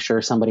I'm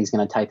sure somebody's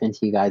going to type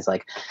into you guys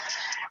like,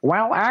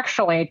 well,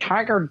 actually,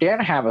 Tiger did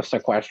have a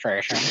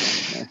sequestration.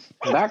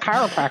 That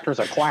chiropractor's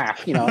a quack.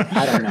 I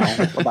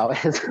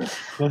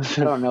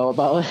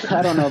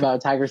don't know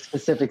about Tiger's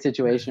specific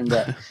situation,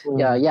 but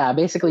yeah.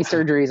 Basically,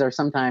 surgeries are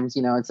sometimes,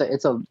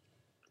 that's going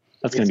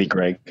to be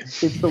Greg.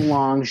 It's the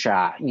long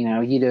shot.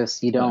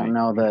 You don't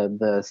know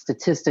the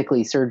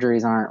statistically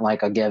surgeries aren't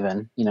like a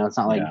given. It's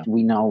not like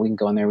we know we can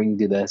go in there, we can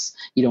do this.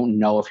 You don't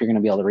know if you're going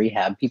to be able to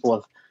rehab. People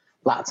have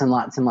lots and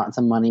lots and lots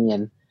of money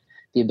and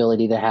the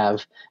ability to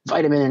have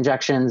vitamin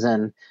injections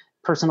and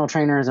personal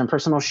trainers and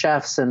personal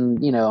chefs and,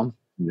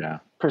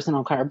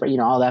 personal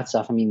all that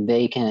stuff. I mean,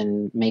 they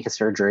can make a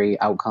surgery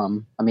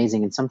outcome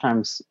amazing. And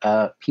sometimes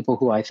people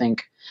who I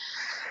think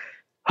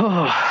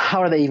oh,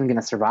 how are they even going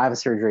to survive a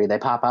surgery? They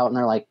pop out and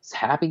they're like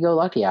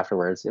happy-go-lucky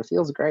afterwards. It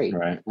feels great.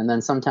 Right. And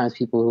then sometimes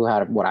people who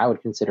had what I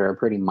would consider a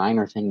pretty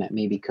minor thing that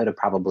maybe could have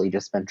probably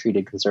just been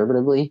treated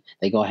conservatively,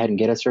 they go ahead and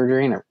get a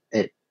surgery, and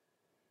it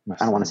I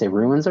don't want to say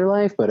ruins their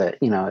life, but it,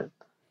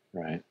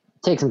 Right.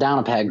 takes them down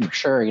a peg for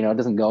sure. It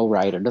doesn't go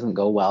right or doesn't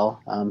go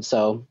well.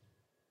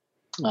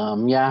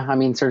 Yeah, I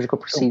mean, surgical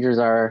procedures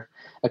are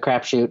a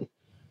crapshoot.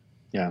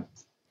 Yeah.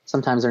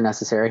 Sometimes they're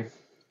necessary.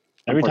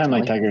 Every time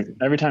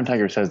unfortunately.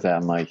 Tiger says that,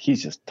 I'm like,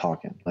 he's just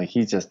talking. Like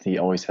he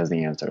always has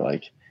the answer.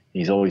 Like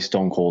he's always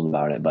stone cold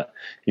about it. But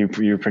you're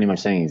pretty much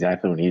saying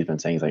exactly what he's been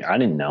saying. He's like, I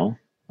didn't know.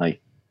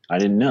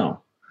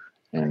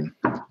 And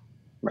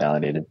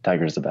validated.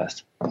 Tiger's the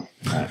best.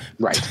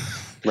 Right.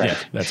 Yeah,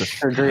 that's a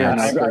Surgery And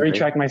or I not surgery.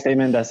 retract my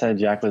statement that said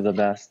Jack was the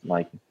best,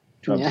 like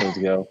 2 episodes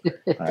ago. All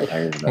right,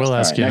 Tiger's the best. We'll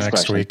ask All you right, next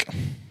question. week.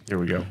 Here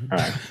we go. All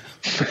right.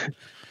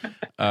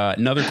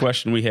 Another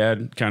question we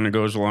had kind of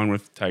goes along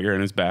with Tiger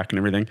and his back and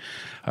everything.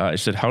 It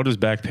said, how does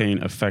back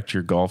pain affect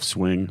your golf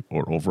swing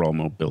or overall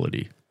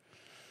mobility?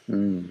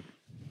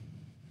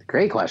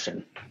 Great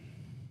question.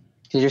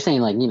 Because you're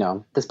saying, like,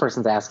 this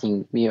person's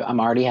asking me,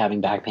 I'm already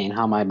having back pain.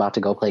 How am I about to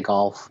go play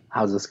golf?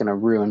 How's this going to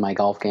ruin my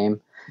golf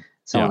game?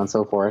 So Yeah. on and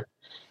so forth.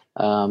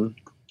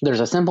 There's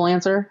a simple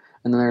answer,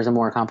 and then there's a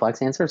more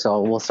complex answer.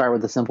 So we'll start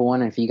with the simple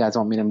one. If you guys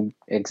want me to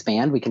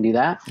expand, we can do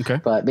that. Okay.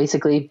 But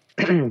basically,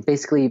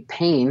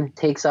 pain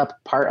takes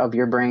up part of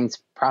your brain's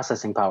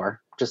processing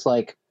power, just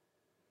like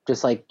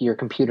your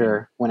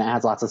computer, when it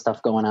has lots of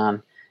stuff going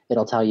on,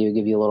 it'll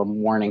give you a little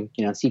warning,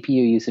 CPU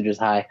usage is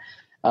high.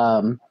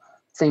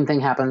 Same thing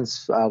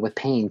happens with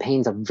pain.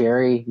 Pain's a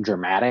very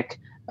dramatic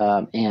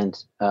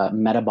and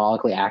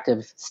metabolically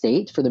active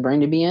state for the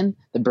brain to be in.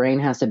 The brain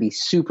has to be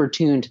super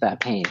tuned to that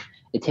pain.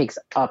 It takes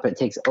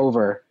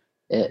over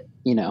it,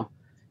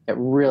 it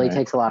really Right.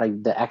 takes a lot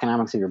of the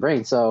economics of your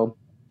brain. So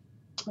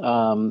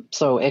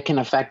it can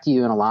affect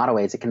you in a lot of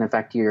ways. It can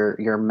affect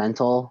your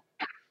mental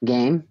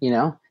game.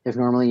 If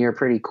normally you're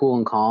pretty cool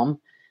and calm,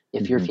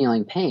 if you're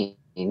feeling pain,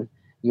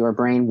 your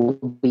brain will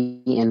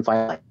be in fight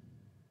or flight.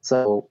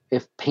 So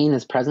if pain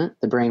is present,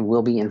 the brain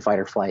will be in fight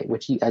or flight,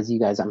 which as you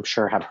guys, I'm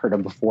sure, have heard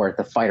of before,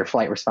 the fight or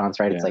flight response,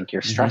 right? It's Yeah. like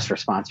your stress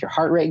response. Your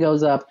heart rate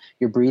goes up,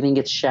 your breathing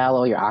gets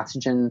shallow, your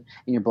oxygen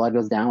in your blood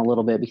goes down a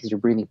little bit because you're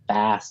breathing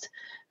fast.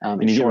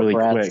 And you get short really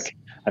breaths. quick.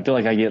 I feel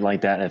like I get like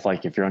that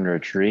if you're under a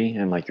tree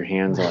and like your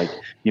hands are like,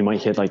 you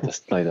might hit like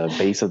the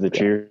base of the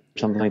tree or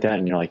something like that.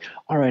 And you're like,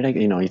 all right,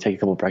 you take a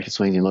couple of practice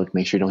swings, you look,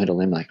 make sure you don't hit a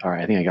limb. Like, all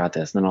right, I think I got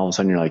this. And then all of a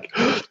sudden you're like,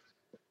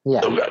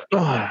 Yeah.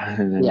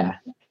 and then,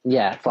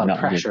 Yeah. It's a lot No, of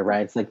pressure,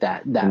 right? It's like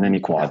that. and then you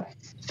quad.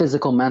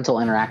 Physical mental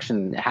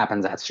interaction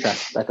happens at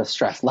the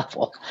stress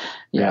level.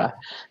 Yeah.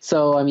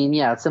 So I mean,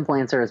 simple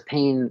answer is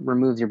pain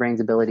removes your brain's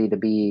ability to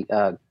be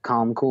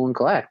calm, cool, and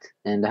collect,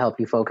 and to help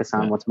you focus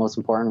on what's most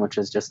important, which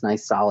is just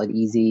nice, solid,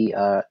 easy,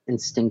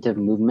 instinctive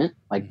movement.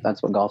 Like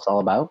that's what golf's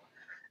all about.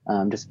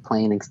 Just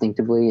playing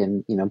instinctively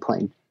and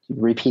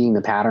repeating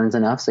the patterns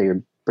enough so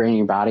your brain and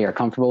your body are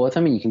comfortable with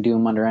them, and you can do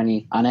them on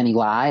any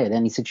lie at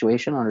any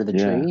situation under the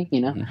tree.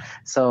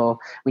 So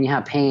when you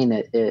have pain,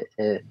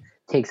 it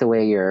takes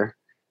away your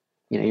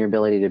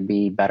ability to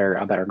be a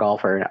better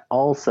golfer, and it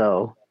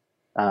also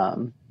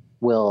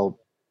will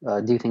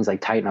do things like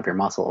tighten up your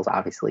muscles,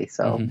 obviously.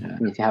 So I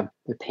mean, if you have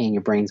the pain,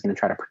 your brain's going to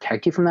try to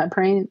protect you from that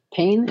pain,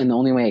 and the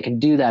only way it can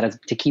do that is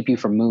to keep you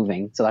from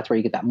moving. So that's where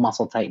you get that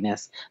muscle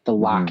tightness, the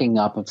locking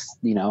up of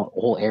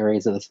whole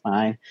areas of the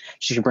spine.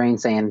 It's just your brain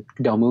saying,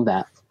 "Don't move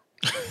that."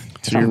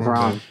 Something's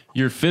wrong.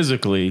 You're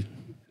physically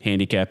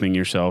handicapping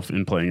yourself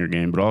in playing your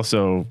game, but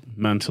also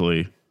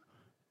mentally,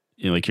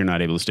 you're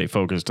not able to stay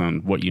focused on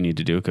what you need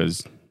to do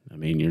because,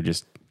 you're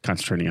just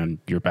concentrating on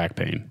your back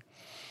pain.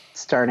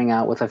 Starting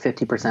out with a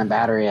 50%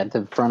 battery at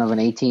the front of an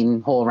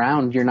 18-hole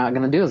round, you're not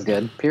going to do as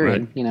good,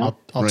 period. Right.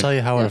 I'll tell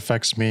you how it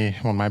affects me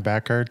when my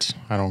back hurts.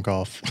 I don't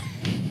golf.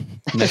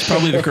 That's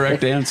probably the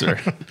correct answer.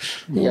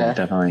 Yeah.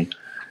 Definitely.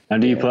 Now,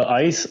 do you put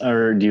ice,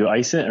 or do you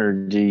ice it, or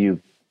do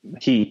you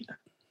heat?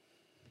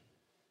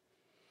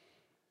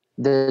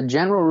 The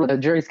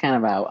jury's kind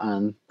of out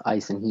on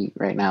ice and heat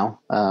right now.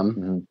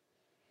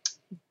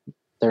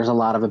 There's a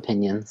lot of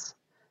opinions.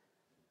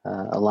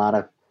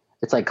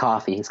 It's like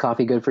coffee. Is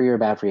coffee good for you or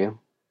bad for you?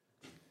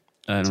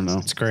 I don't know.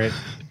 It's great.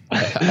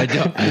 I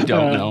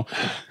don't know.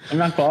 I'm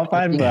not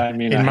qualified, but I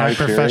mean, In I my have a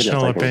theory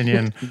professional that's like-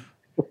 opinion,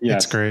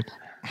 Yes. it's great.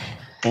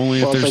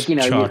 Only Well, if it's there's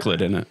like,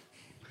 chocolate in it.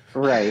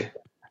 Right.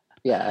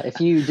 Yeah. If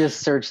you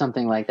just search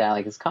something like that,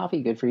 like, is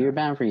coffee good for you or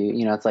bad for you?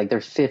 It's like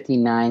there's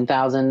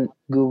 59,000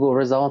 Google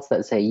results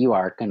that say you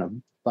are going to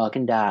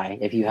fucking die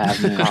if you have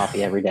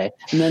coffee every day.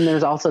 And then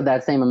there's also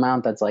that same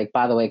amount that's like,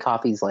 by the way,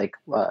 coffee's like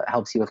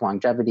helps you with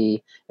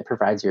longevity. It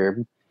provides your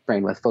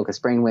brain with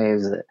focused brain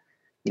waves.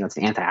 It's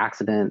an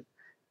antioxidant.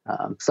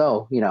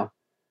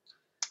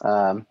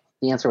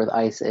 The answer with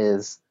ice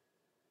is,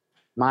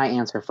 my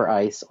answer for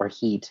ice or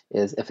heat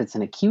is, if it's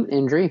an acute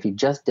injury, if you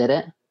just did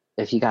it,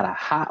 if you got a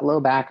hot low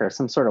back or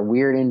some sort of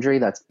weird injury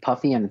that's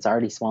puffy and it's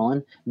already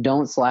swollen,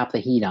 don't slap the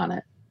heat on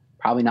it.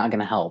 probably not going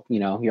to help. You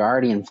know, you're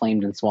already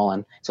inflamed and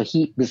swollen. So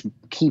heat just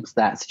keeps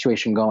that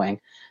situation going.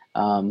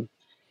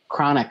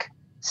 Chronic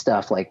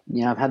stuff, like,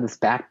 you know, I've had this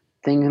back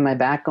thing in my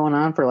back going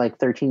on for like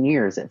 13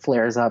 years. It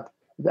flares up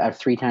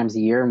 3 times a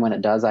year. And when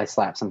it does, I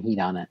slap some heat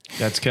on it.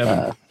 That's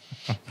Kevin.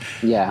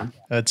 Yeah.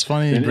 That's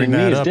funny you bring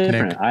that up,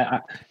 different.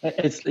 Nick.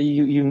 It's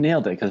you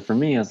nailed it, because for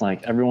me, it's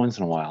like every once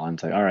in a while, I'm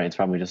like, all right, it's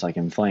probably just like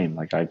inflamed.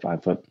 Like I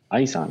put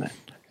ice on it.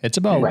 It's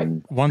about Right.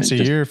 once a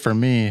year for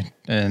me.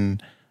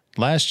 And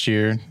last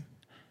year,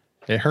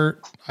 it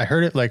hurt. I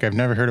heard it like I've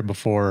never heard it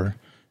before.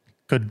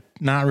 Could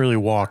not really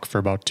walk for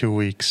about 2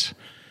 weeks,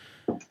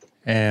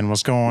 and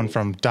was going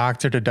from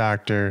doctor to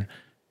doctor.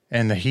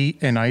 And the heat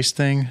and ice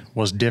thing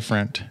was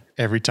different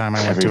every time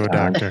I went to a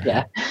doctor.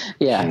 Yeah.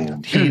 Yeah.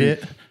 Heat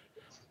it,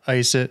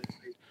 ice it,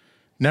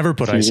 never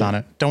put ice on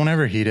it. Don't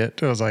ever heat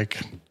it. It was like,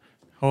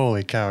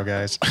 holy cow,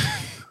 guys.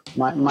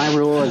 My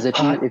rule is if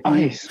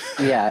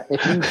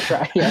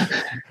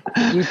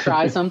you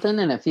try something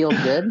and it feels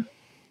good,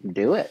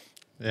 do it.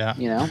 Yeah.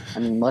 You know, I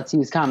mean, let's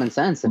use common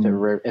sense.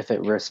 If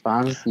it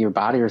responds, your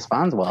body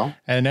responds well.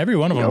 And every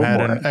one of them Go had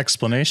for an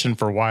explanation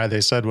for why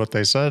they said what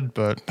they said,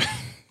 but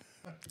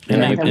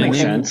And Yeah, that makes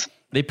sense.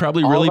 They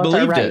probably All really of us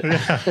are believed right.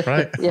 it.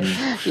 right.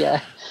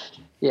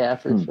 Yeah,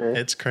 for sure.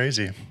 It's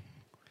crazy.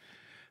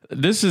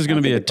 This is going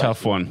to be a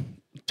tough one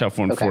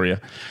for you.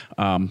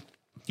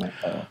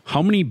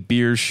 How many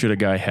beers should a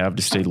guy have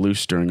to stay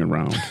loose during a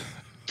round?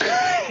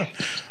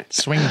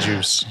 Swing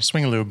juice,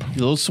 swing lube. A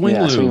little swing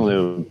Yeah, lube. swing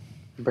lube.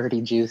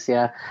 Birdie juice,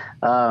 yeah.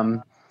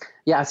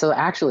 So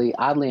actually,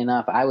 oddly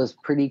enough, I was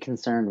pretty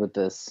concerned with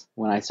this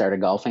when I started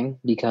golfing,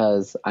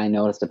 because I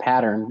noticed a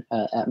pattern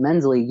at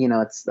men's league. You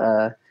know, it's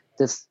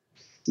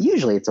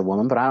usually it's a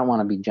woman, but I don't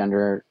want to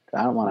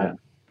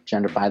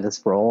genderify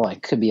this role.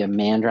 It could be a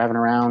man driving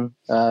around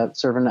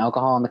serving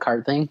alcohol in the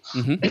cart thing.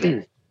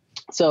 Mm-hmm.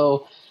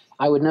 So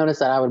I would notice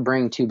that I would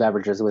bring 2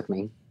 beverages with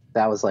me.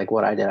 That was like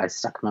what I did. I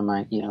stuck them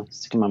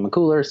stick them in my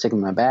cooler, stick them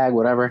in my bag,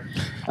 whatever.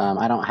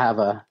 I don't have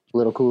a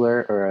little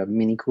cooler or a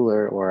mini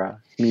cooler or a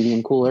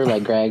medium cooler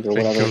like Greg or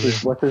whatever.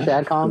 What's his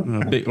dad call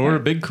him? A big cooler.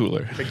 Big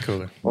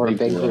cooler. Or a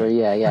big cooler.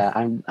 Yeah.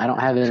 I don't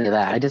have any of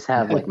that. I just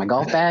have like my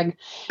golf bag.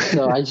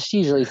 So I just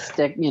usually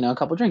stick, a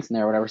couple drinks in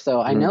there or whatever.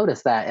 So I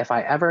noticed that if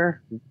I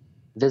ever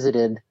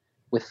visited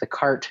with the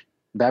cart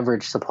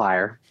beverage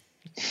supplier,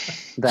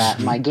 that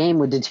my game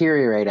would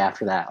deteriorate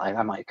after that. Like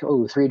I'm like,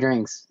 3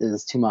 drinks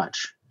is too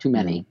much, too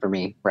many for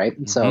me, right?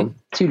 Mm-hmm. So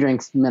 2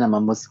 drinks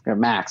minimum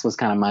max was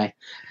kind of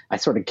I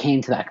sort of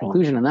came to that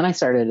conclusion. And then I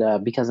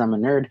started, because I'm a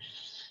nerd,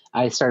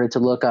 I started to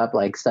look up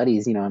like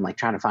studies, and like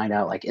trying to find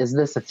out, like, is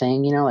this a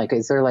thing? Like,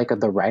 is there like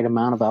the right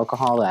amount of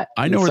alcohol that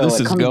I know where this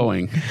is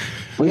going.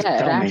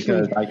 Yeah,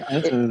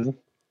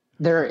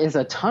 there is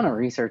a ton of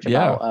research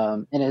about,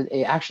 and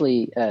it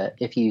actually,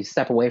 if you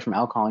step away from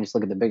alcohol and just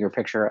look at the bigger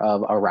picture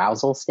of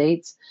arousal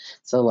states.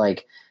 So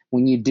like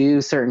when you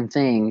do certain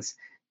things,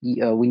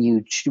 when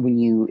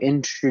you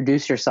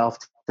introduce yourself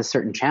to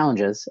certain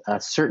challenges,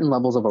 certain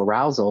levels of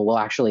arousal will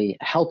actually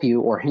help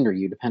you or hinder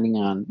you depending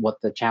on what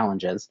the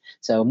challenge is.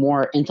 So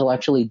more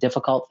intellectually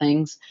difficult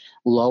things,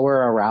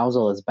 lower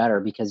arousal is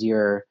better, because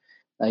you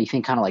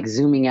think kind of like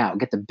zooming out,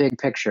 get the big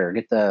picture,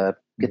 get the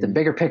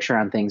bigger picture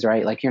on things,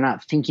 right? Like you're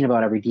not thinking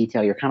about every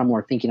detail. You're kind of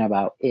more thinking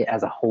about it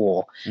as a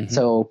whole. Mm-hmm.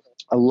 So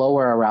a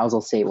lower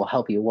arousal state will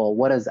help you. Well,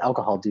 what does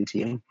alcohol do to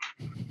you?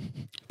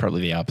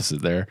 Probably the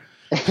opposite there.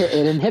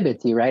 It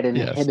inhibits you, right?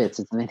 It's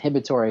an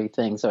inhibitory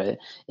thing. So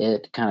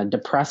it kind of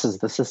depresses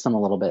the system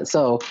a little bit.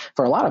 So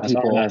for a lot of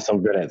people, I'm not so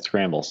good at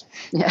scrambles.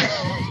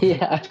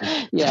 Yeah,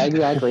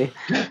 exactly.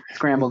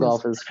 Scramble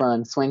golf is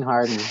fun. Swing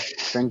hard and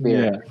drink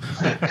beer.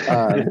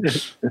 Yeah.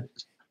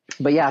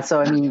 But yeah, so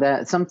I mean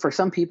for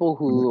some people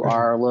who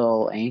are a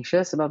little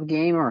anxious about the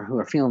game, or who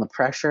are feeling the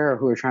pressure, or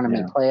who are trying to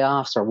make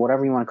playoffs, or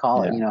whatever you want to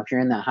call it, if you're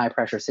in that high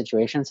pressure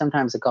situation,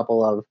 sometimes a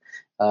couple of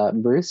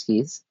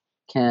brewskis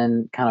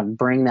can kind of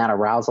bring that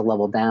arousal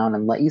level down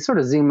and let you sort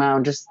of zoom out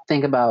and just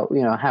think about,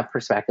 have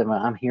perspective.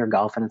 I'm here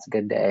golfing. It's a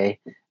good day.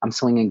 I'm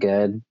swinging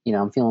good.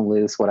 I'm feeling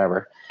loose,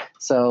 whatever.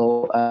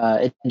 So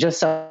it just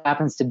so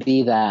happens to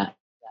be that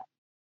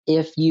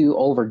if you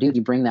overdo,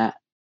 you bring that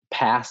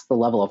past the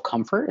level of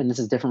comfort, and this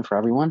is different for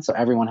everyone. So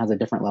everyone has a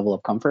different level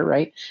of comfort,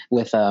 right?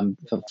 With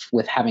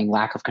having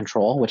lack of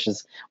control, which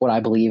is what I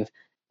believe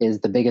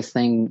is the biggest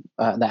thing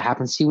that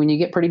happens to you when you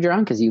get pretty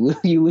drunk, is you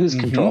lose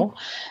control.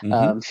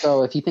 Mm-hmm.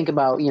 So if you think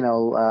about,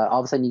 all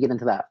of a sudden you get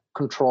into that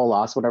control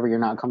loss, whatever you're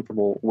not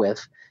comfortable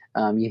with,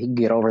 you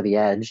get over the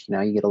edge,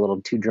 you get a little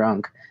too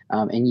drunk,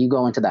 and you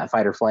go into that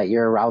fight or flight,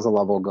 your arousal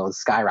level goes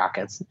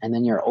skyrockets, and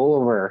then you're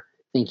over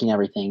thinking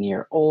everything.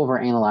 You're over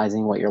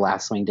analyzing what your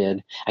last swing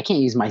did. I can't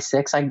use my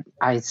 6.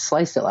 I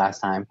sliced it last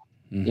time,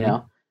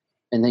 mm-hmm.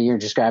 And then you're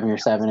just grabbing your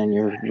 7 and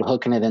you're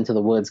hooking it into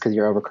the woods because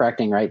you're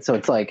overcorrecting, right? So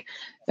it's like,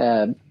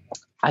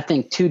 I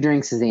think 2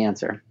 drinks is the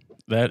answer.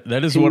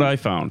 That is what I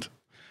found.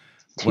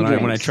 When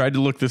I tried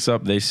to look this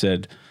up, they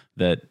said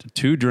that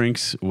 2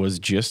 drinks was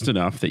just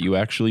enough, that you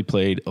actually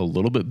played a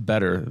little bit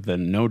better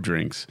than no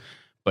drinks.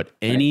 But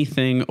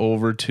anything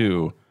over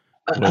 2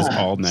 was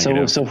all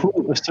negative. So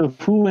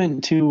who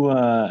went to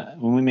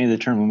when we made the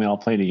turn when we all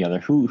played together?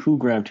 Who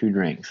grabbed 2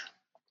 drinks?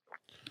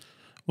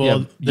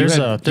 Well, there's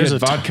you a had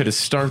vodka to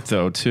start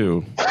though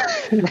too.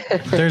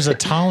 there's a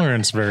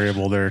tolerance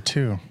variable there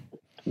too.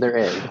 There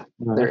is.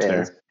 There That's is.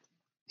 fair.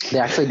 They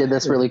actually did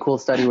this really cool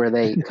study where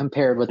they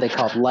compared what they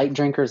called light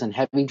drinkers and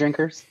heavy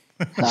drinkers.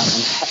 Which I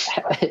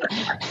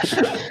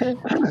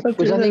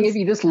think if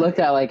you just looked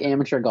at like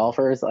amateur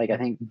golfers, like I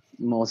think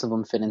most of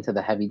them fit into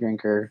the heavy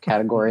drinker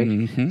category.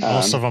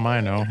 Most of them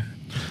I know.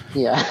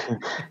 Yeah.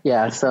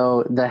 Yeah.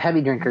 So the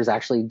heavy drinkers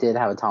actually did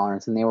have a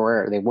tolerance, and they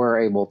were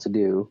able to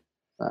do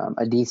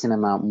a decent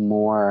amount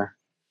more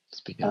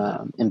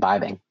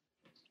imbibing.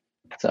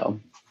 So,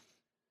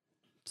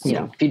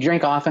 if you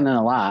drink often and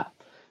a lot,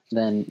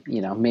 then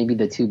maybe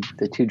the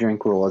two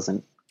drink rule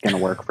isn't going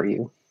to work for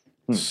you.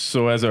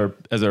 So as our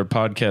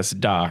podcast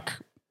doc,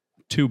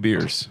 2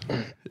 beers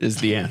is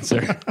the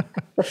answer.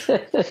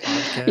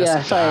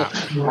 Yeah, so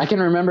I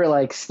can remember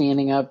like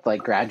standing up,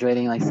 like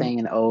graduating, like saying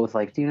an oath,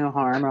 like do no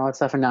harm and all that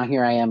stuff. And now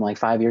here I am, like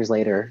 5 years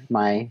later,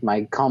 my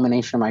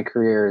culmination of my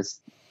career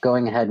is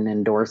going ahead and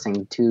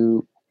endorsing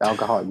 2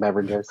 alcoholic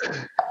beverages.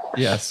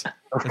 Yes,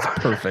 it's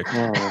perfect.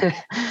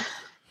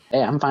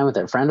 Hey, I'm fine with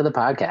it. Friend of the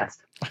podcast.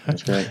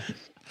 That's right.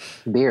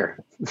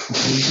 Beer.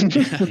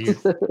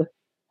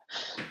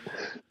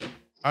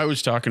 I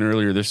was talking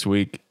earlier this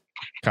week,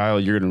 Kyle,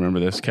 you're going to remember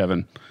this,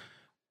 Kevin.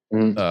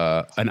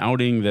 An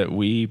outing that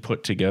we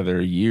put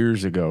together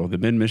years ago, the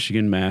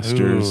Mid-Michigan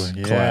Masters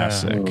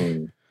Classic.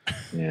 Ooh,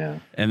 yeah.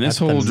 And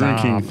this At the whole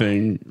drinking knob.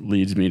 thing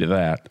leads me to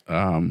that.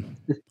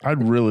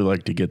 I'd really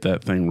like to get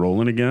that thing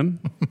rolling again.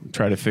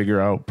 Try to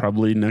figure out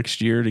probably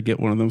next year to get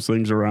one of those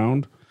things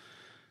around.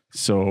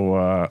 So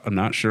I'm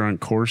not sure on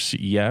course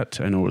yet.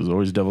 I know it was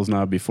always Devil's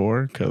Knob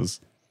before because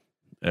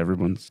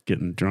everyone's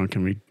getting drunk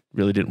and we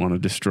really didn't want to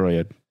destroy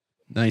a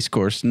nice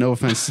course. No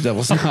offense to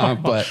Devil's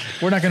Knob, but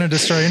We're not going to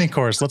destroy any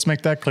course. Let's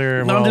make that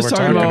clear. no, while I'm just we're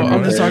talking about.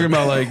 I'm just it. talking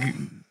about like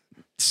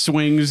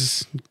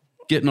swings,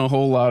 getting a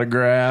whole lot of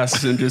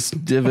grass and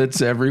just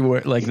divots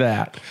everywhere like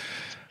that.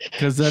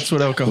 Because that's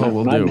what alcohol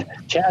will do.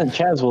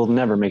 Chaz will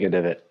never make a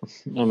divot,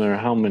 no matter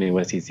how many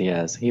whiskeys he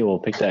has. He will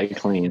pick that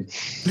clean.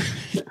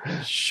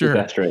 Sure,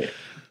 That's right.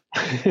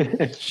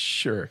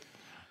 sure.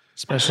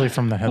 Especially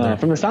from the heather.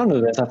 From the sound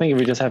of this, I think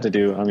we just have to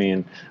do. I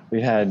mean,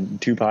 we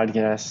had 2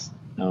 podcasts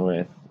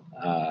with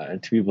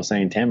 2 people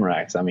saying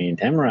Tamaracks. I mean,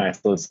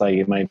 Tamaracks looks like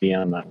it might be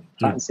on the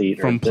hot seat.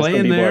 From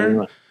playing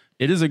there,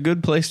 it is a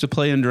good place to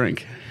play and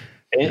drink.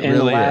 In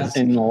really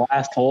the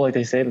last hole, like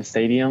they say at the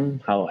stadium,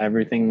 how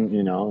everything,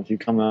 if you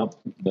come up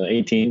the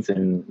 18th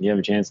and you have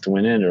a chance to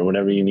win it or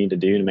whatever you need to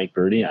do to make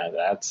birdie,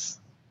 that's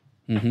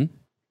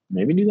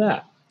maybe do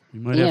that.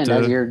 You might have And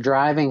as to. you're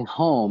driving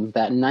home,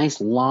 that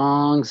nice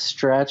long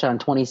stretch on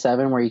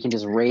 27 where you can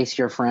just race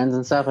your friends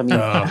and stuff. I mean,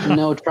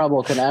 no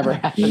trouble could ever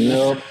happen.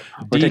 Nope.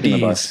 We're taking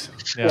the bus.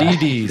 DDs. Yeah.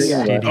 DDs.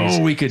 DDs.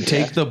 Oh, we could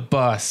take the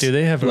bus. Do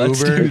they have Let's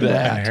Uber do in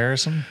that.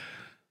 Harrison?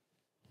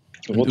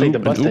 We'll take the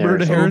bus An to Uber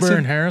to Harrison. Uber Harrison?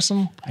 in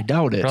Harrison? I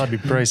doubt it. Probably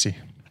be pricey.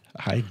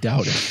 I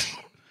doubt it.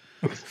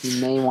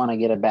 You may want to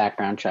get a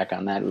background check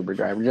on that Uber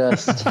driver.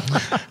 Just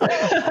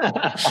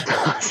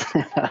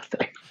tossing it out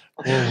there.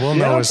 We'll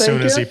know as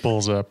soon as he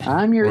pulls up.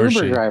 I'm your Or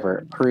Uber she.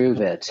 driver.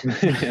 Prove it.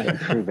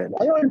 Prove it.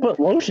 I don't put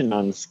lotion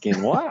on the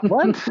skin. What?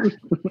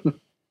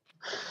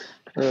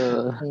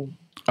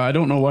 I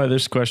don't know why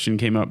this question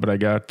came up, but I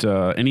got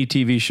any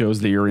TV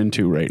shows that you're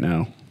into right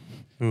now?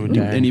 Ooh,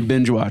 dang. Any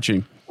binge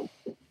watching?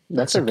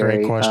 That's a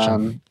great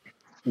question.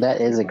 That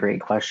is a great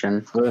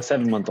question. With a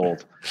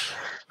 7-month-old.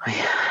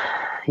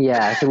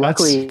 Yeah. So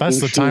luckily, That's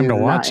the time to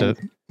she's watch not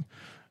it.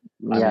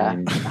 Yeah. I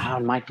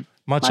mean, My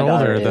Much my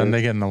daughter older than is-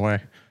 they get in the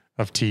way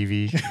of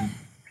TV.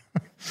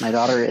 My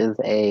daughter is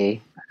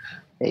a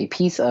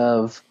piece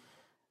of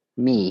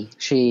me.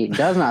 She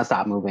does not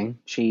stop moving.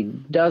 She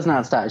does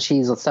not stop.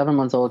 She's 7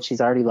 months old.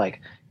 She's already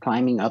like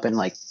climbing up and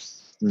like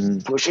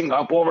pushing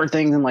up over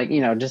things and like,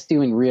 just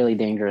doing really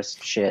dangerous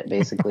shit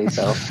basically.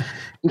 So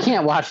you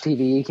can't watch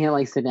TV. You can't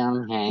like sit down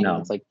and hang. No.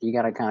 It's like you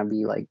got to kind of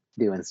be like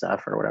doing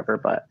stuff or whatever.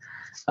 But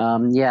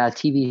yeah,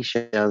 TV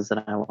shows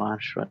that I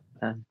watch. But,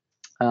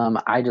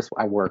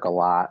 I work a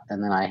lot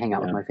and then I hang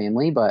out with my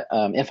family. But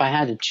if I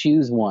had to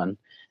choose one,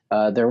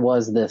 there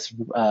was this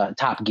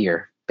Top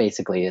Gear.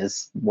 Basically,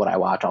 is what I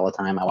watch all the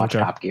time. I watch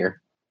Okay. Top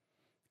Gear.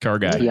 Car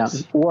guy. Yeah,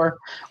 or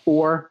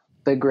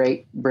the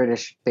Great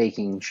British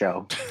Baking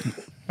Show.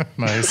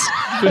 Nice.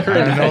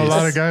 I know a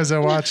lot of guys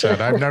that watch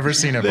that. I've never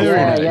seen it before.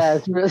 Yeah,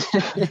 it's really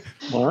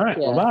all right.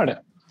 Yeah. What about it?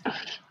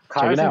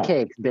 cars and out.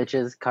 cakes,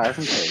 bitches. Cars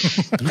and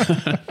cakes.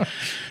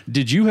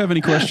 Did you have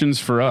any questions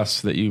for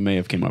us that you may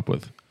have came up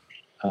with?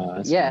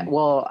 That's Yeah, fine.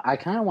 well, I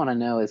kind of want to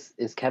know is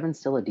Kevin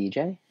still a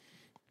DJ?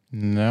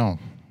 No.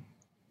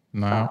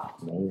 No.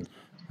 No.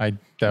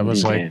 That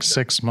was like can't.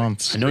 6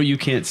 months. I know you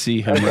can't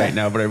see him right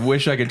now, but I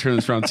wish I could turn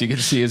this around so you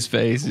could see his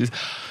face.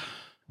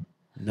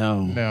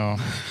 No. No.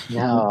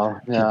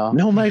 No.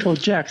 No Michael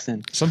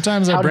Jackson.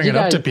 Sometimes I How did bring you it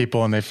up to guys-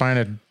 people and they find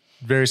it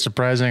very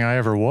surprising I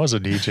ever was a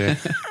DJ.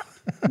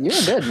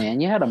 You're good,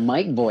 man. You had a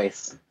mic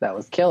voice that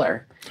was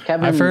killer.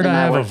 Kevin, I've heard and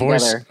I have a worked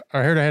voice. together.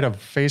 I heard I had a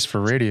face for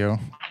radio.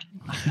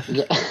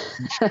 Yeah.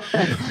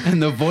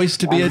 And the voice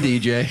to be a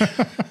DJ.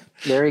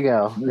 There we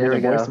go. There we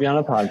The voice go. to be on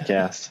a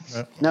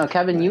podcast. No,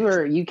 Kevin,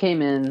 you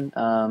came in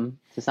to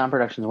Sound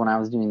Productions when I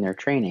was doing their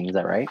training. Is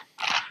that right?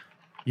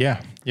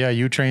 Yeah.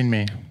 You trained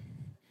me.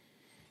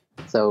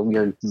 So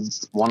you're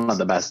one of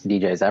the best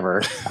DJs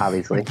ever,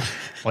 obviously.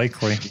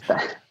 Likely.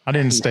 I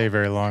didn't stay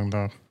very long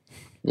though.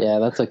 Yeah,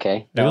 that's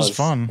okay. It was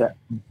fun.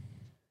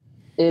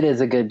 It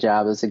is a good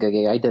job. It's a good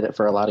gig. I did it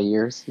for a lot of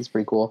years. It's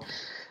pretty cool.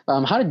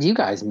 How did you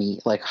guys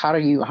meet? Like, how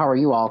are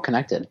you all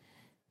connected?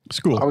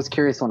 School. I was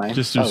curious when I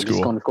Just through school.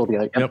 just going to school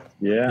together. Yep.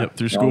 Yeah. Yep.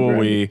 Through All school,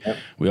 great.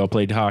 we all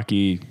played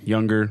hockey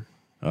younger.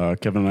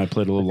 Kevin and I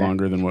played a little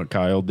longer than what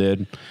Kyle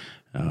did.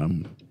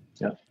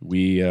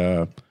 We,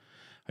 I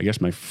guess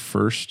my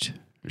first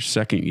or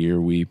second year,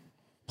 I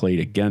played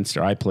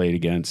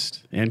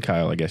against, and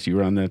Kyle, I guess you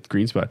were on the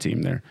Green Spot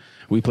team there.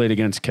 We played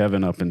against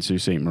Kevin up in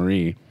Sault Ste.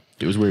 Marie.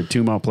 It was weird.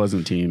 2 Mount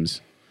Pleasant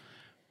teams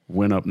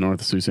went up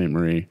north of Sault Ste.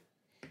 Marie,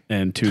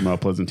 and 2 Mount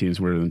Pleasant teams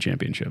were in the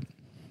championship.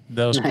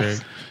 That was Nice.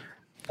 great.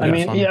 I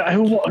mean, fun. yeah,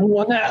 who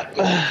won that?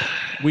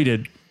 We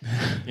did.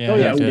 Yeah, Oh,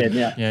 yeah, you we did,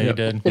 yeah. Yeah, you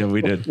did. Yeah,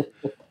 we did.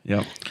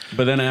 Yep.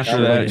 But then after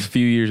that, Everybody. a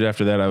few years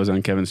after that, I was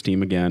on Kevin's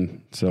team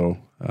again. So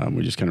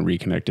we just kind of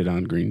reconnected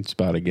on Green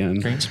Spot again.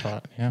 Green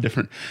Spot. Yeah.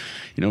 Different.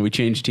 We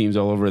changed teams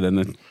all over. Then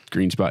the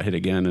Green Spot hit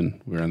again,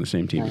 and we were on the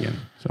same team again.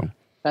 So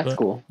That's But-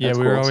 cool. Yeah, That's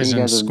we were cool. So always you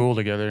in guys are- school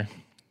together.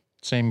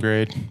 Same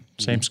grade,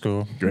 same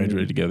school.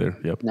 graduated together.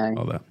 Yep. Nice.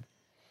 All that.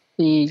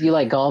 You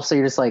like golf, so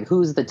you're just like,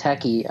 who's the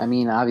techie? I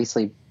mean,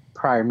 obviously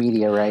prior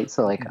media, right?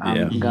 So like, I'm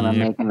Yeah. gonna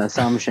make an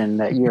assumption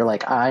that you're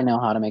like, I know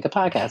how to make a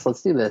podcast.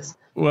 Let's do this.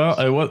 Well,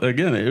 it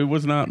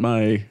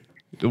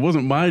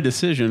wasn't my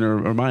decision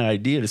or my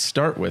idea to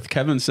start with.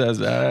 Kevin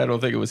says I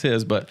don't think it was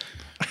his, but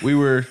we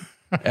were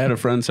at a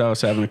friend's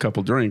house having a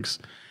couple drinks,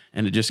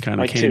 and it just kind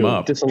of Like came two.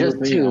 up. Just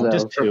two, though,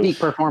 Just for two. peak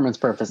performance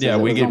purposes. Yeah,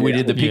 It we was did. only We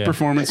did the peak Yeah.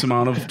 performance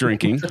amount of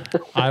drinking.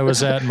 I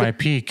was at my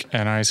peak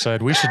and I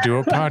said, we should do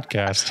a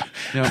podcast.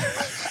 Yep.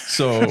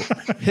 So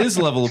his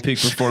level of peak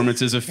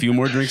performance is a few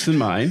more drinks than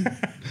mine.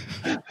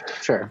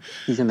 Sure.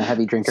 He's in the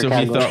heavy drinker So he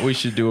category. thought we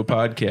should do a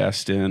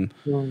podcast, and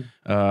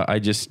I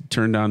just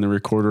turned on the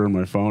recorder on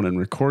my phone and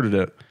recorded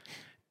it.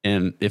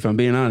 And if I'm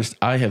being honest,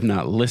 I have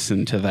not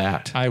listened to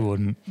that, I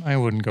wouldn't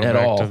go At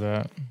back all. to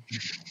that.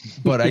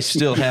 but I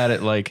still had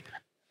it like,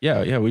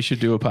 yeah, we should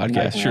do a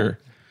podcast, sure.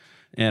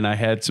 And I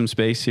had some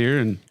space here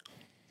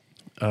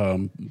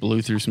and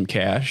blew through some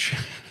cash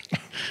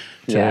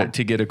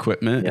to get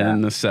equipment Yeah.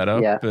 and the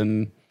setup, Yeah.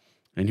 and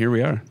here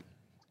we are.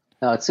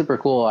 No, it's super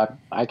cool.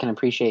 I can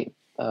appreciate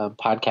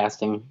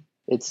podcasting.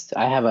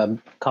 I have a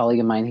colleague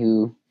of mine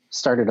who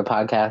started a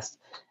podcast,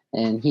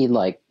 and he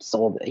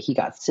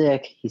got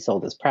sick. He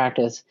sold his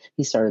practice.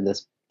 He started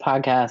this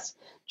podcast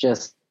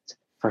just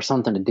for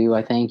something to do,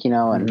 I think, and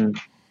man,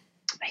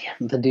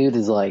 the dude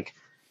is like,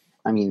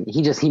 I mean,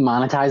 he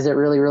monetized it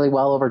really, really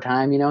well over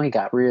time. He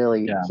got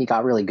really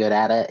good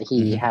at it.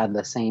 He had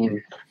the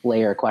same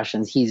layer of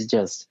questions. He's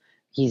just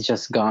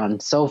gone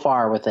so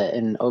far with it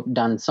and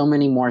done so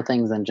many more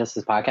things than just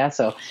his podcast.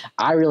 So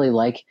I really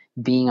like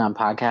being on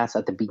podcasts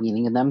at the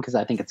beginning of them because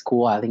I think it's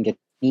cool. I think it's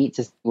neat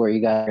to see where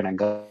you guys are going to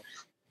go.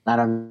 Not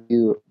on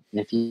you,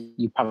 if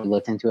you probably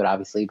looked into it,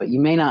 obviously, but you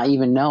may not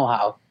even know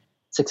how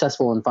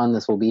successful and fun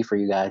this will be for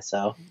you guys.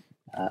 So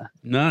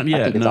Not I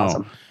yet. think it's No,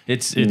 awesome.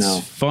 it's No.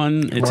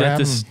 fun. It's We're at the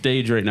having-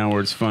 stage right now where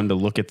it's fun to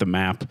look at the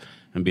map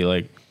and be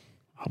like,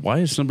 why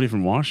is somebody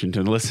from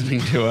Washington listening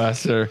to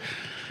us? Or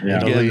Yeah.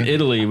 again,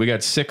 Italy. We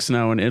got 6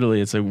 now in Italy.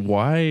 It's like,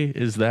 why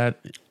is that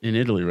in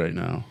Italy right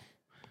now?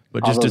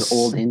 But all just those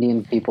old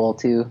Indian people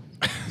too.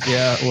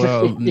 yeah,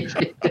 well,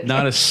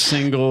 not a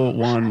single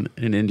one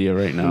in India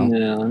right now.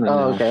 No.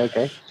 Oh,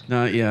 okay.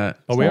 Not yet.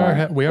 But we are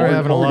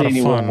having a lot of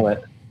Danny fun.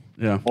 Willett.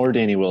 Yeah, Or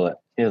Danny Willett.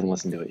 He hasn't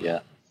listened to it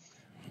yet.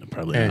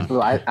 probably Hey. not.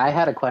 Well, I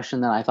had a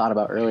question that I thought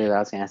about earlier that I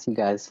was going to ask you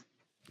guys.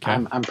 Okay.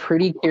 I'm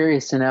pretty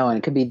curious to know, and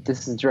it could be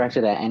this is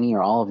directed at any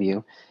or all of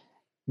you.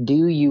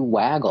 Do you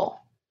waggle?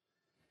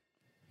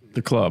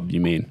 The club, you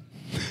mean?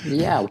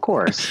 Yeah, of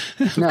course.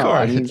 No,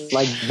 I mean,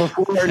 like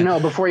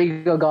before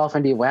you go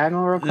golfing, do you waggle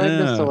real quick? Yeah,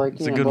 Just to like,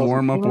 it's a know, good blow some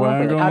warm-up steam off it?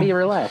 waggle. How do you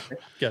relax?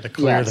 Got to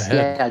clear the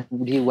head. Yeah.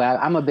 Do you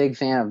waggle? I'm a big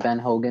fan of Ben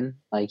Hogan.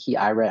 Like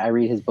I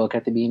read his book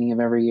at the beginning of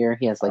every year.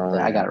 He has like Oh,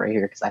 I yeah. got it right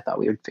here because I thought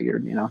we would figure,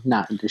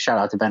 not to shout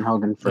out to Ben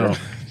Hogan for Oh,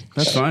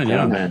 that's fine.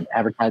 Yeah. man.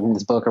 advertising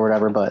this book or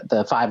whatever, but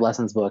the 5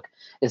 lessons book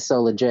is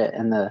so legit,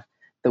 and the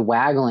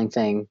waggling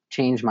thing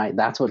changed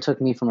that's what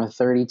took me from a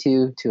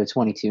 32 to a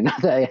 22.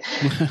 Not that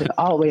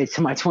all the way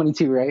to my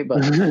 22, right?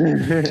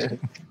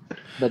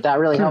 But that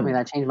really helped me.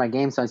 That changed my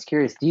game. So I was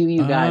curious, do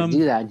you guys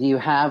do that? Do you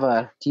have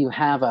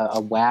a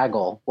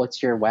waggle?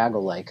 What's your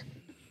waggle like?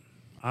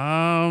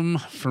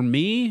 For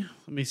me,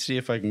 let me see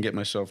if I can get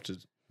myself to.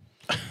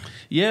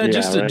 Yeah, Yeah,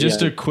 just right,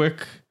 a yeah.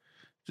 quick,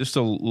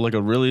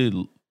 a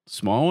really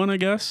small one, I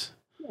guess.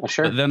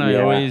 Sure. But then I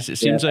Yeah. always, it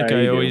seems Yeah, like you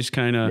I do. always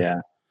kind of,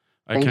 Yeah.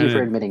 I Thank you for kind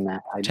of admitting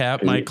that.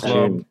 tap I my should.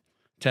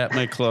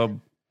 club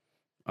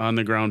on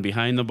the ground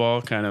behind the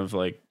ball, kind of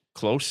like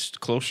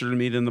closer to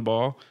me than the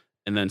ball,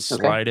 and then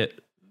slide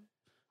it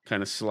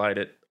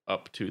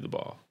up to the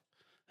ball.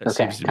 That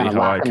seems to be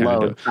how I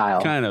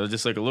kind of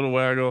just like a little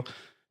waggle,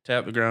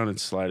 tap the ground and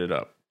slide it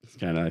up.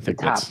 Kind of, I think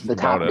that's the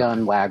Top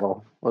Gun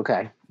waggle.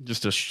 Okay.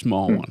 Just a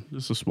small one.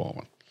 Just a small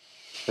one.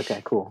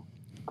 Okay, cool.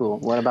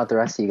 What about the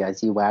rest of you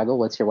guys? Do you waggle?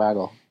 What's your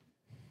waggle?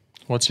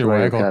 What's your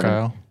waggle,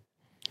 Kyle?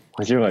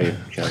 What's your waggle,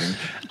 Kevin?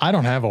 I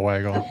don't have a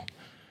waggle.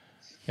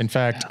 In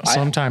fact,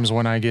 sometimes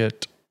when I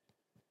get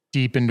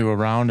deep into a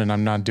round and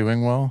I'm not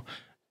doing well,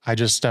 I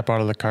just step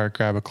out of the cart,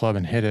 grab a club,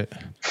 and hit it.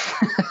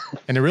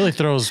 And it really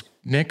throws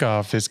Nick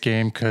off his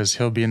game because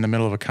he'll be in the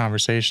middle of a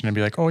conversation and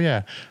be like, "Oh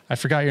yeah, I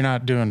forgot you're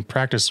not doing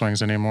practice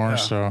swings anymore." Yeah.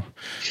 So,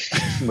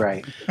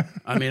 right.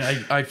 I mean,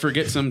 I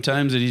forget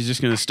sometimes that he's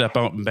just going to step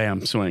out and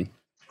bam, swing.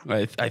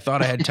 I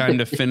thought I had time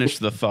to finish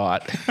the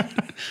thought.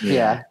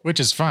 Yeah, which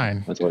is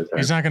fine.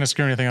 He's not going to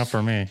screw anything up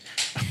for me.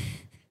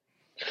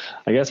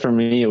 I guess for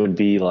me, it would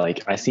be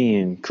like I've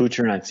seen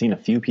Kuchar and I've seen a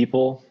few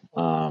people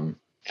on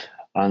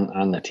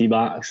the tee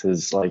box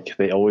is like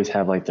they always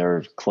have like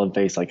their club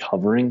face like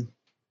hovering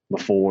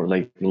before,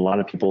 like a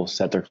lot of people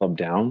set their club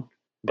down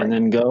and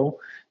then go.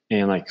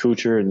 And like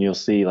Kuchar, and you'll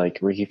see like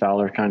Ricky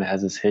Fowler kind of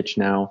has this hitch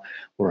now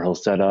where he'll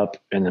set up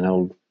and then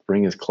he'll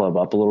bring his club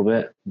up a little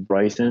bit.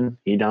 Bryson,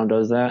 he down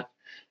does that.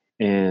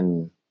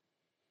 And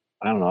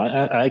I don't know,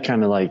 I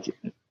kind of like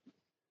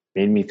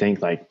made me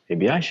think like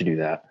maybe I should do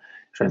that.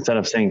 So instead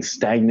of saying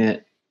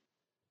stagnant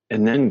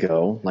and then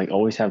go, like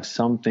always have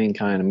something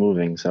kind of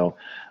moving. So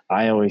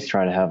I always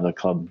try to have the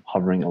club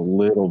hovering a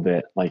little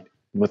bit like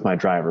with my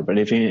driver, but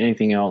if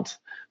anything else,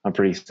 I'm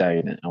pretty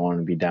stagnant. I want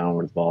to be down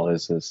where the ball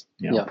is,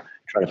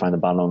 try to find the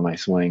bottom of my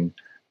swing.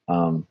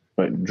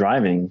 But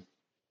driving,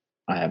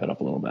 I have it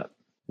up a little bit.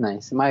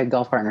 Nice. My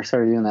golf partner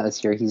started doing that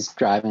this year. He's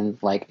driving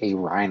like a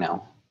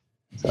rhino.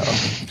 So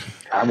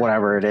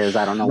whatever it is,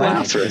 I don't know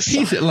why.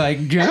 He's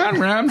like John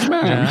Rahm's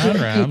mom. John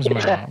Rahm's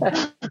mom.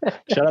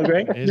 Shut up,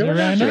 Greg. He's a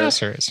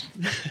rhinoceros.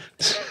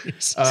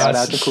 Shout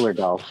out to Cooler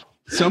Golf.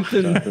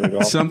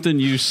 Something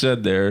you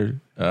said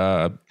there,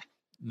 on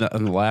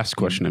the last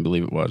question, I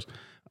believe it was,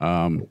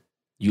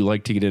 you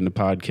like to get into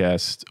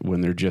podcasts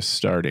when they're just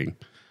starting.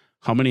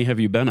 How many have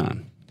you been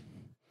on?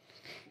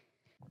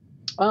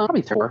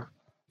 Probably four.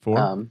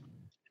 Four?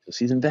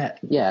 Seasoned vet.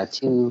 Yeah,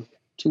 two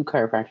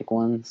chiropractic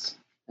ones.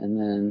 And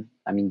then,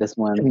 I mean, this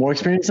one. More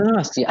experience than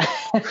us. Yeah.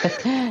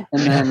 And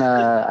then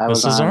I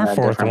was on. This is our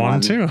fourth one,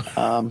 too.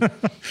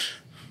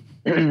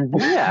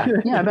 Yeah,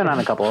 I've been on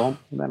a couple. Of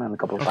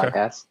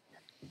podcasts.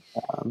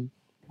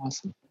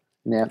 Awesome.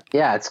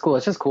 Yeah, it's cool.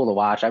 It's just cool to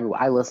watch.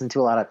 I listen to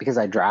a lot of, because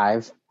I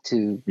drive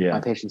to my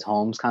patients'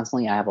 homes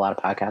constantly. I have a lot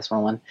of podcasts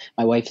rolling.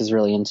 My wife is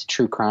really into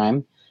true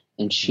crime,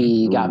 and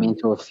she got me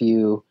into a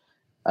few.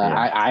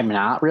 I'm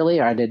not really,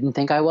 or I didn't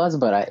think I was,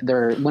 but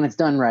when it's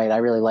done right, I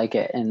really like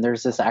it. And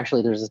there's this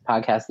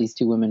podcast these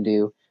two women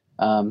do.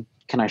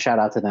 Can I shout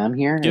out to them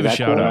here? Give a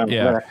shout out.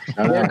 Yeah.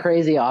 They're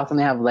crazy awesome.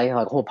 They have like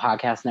a whole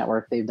podcast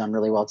network. They've done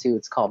really well too.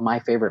 It's called My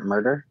Favorite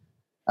Murder.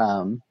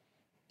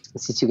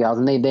 It's these two gals,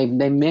 and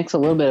they mix a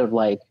little bit of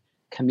like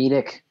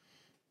comedic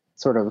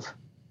sort of,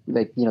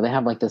 like, they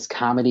have like this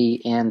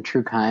comedy and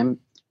true crime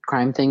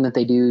thing that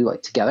they do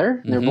like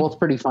together. They're both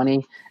pretty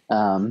funny.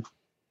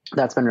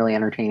 That's been really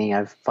entertaining.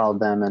 I've followed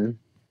them, and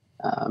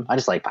I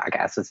just like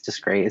podcasts. It's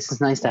just great. It's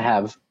just nice to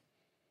have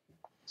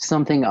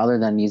something other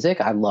than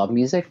music. I love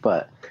music,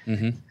 but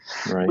when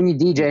you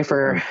DJ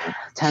for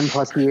 10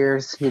 plus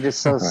years, you're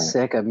just so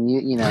sick of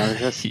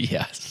just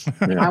yes.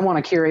 I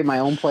want to curate my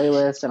own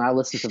playlist, and I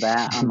listen to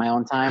that on my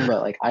own time,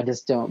 but like I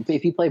just don't.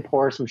 If you play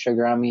Pour Some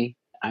Sugar on Me,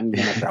 I'm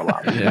gonna throw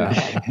up.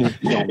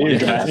 You're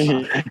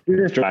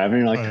just driving.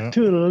 You're like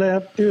to the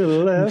left, to the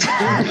left,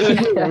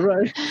 to the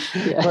right.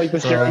 Yeah. Like the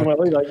steering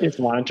wheel, like it's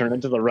want to turn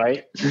it to the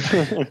right.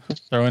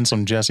 Throw in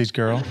some Jesse's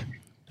Girl.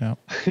 Yeah.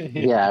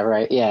 Yeah.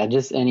 Right. Yeah.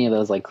 Just any of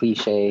those like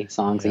cliche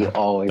songs that you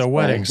always the play,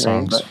 wedding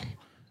songs. But,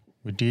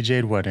 we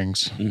DJ'd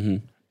weddings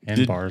and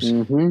bars.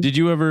 Did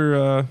you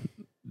ever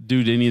do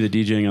any of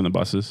the DJing on the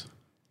buses?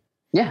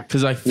 Yeah.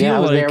 Because I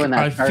feel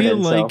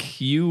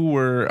like you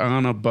were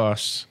on a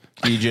bus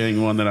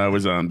DJing one that I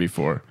was on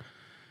before.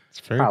 It's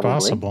very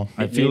possible.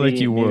 I feel like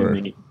you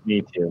were.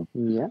 Me too.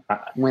 Yeah.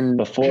 When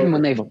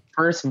they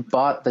first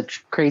bought the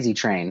Crazy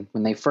Train,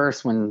 when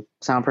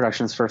Sound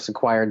Productions first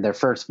acquired their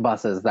first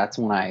buses, that's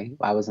when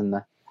I was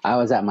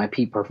at my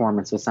peak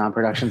performance with Sound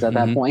Productions at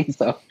that point.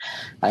 So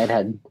I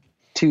had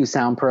 2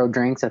 Sound Pro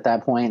drinks at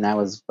that point, and I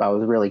was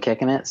really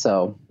kicking it.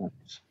 So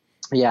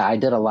yeah, I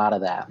did a lot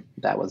of that.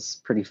 That was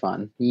pretty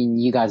fun.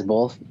 You guys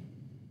both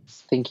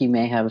think you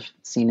may have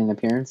seen an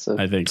appearance of?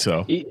 I think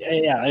so.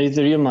 Yeah,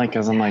 even like,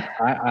 because I'm like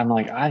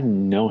I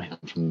know him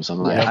from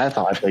something. Like, I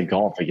thought I played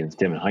golf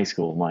against him in high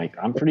school. I'm like,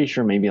 I'm pretty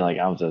sure maybe like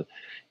I was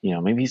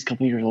maybe he's a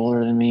couple years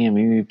older than me, and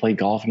maybe we played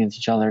golf against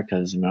each other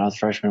because when I was a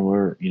freshman,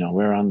 we're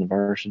on the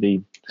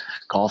varsity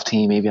golf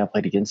team. Maybe I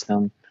played against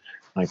him.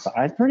 Like,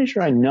 I'm pretty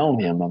sure I know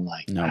him. I'm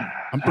like, No, I'm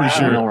I pretty don't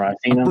sure. know where I've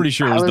seen I'm him. pretty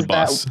sure it I was the was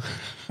that- bus.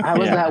 I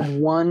was Yeah. that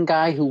one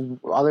guy who,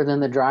 other than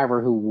the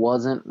driver, who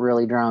wasn't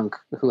really drunk,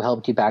 who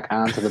helped you back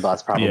onto the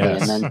bus probably,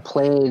 Yes. and then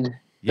played the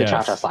Yes.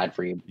 cha-cha slide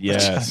for you.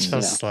 Yes. Cha-cha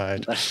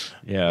slide.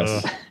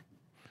 Yes.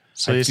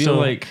 So I you feel still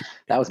like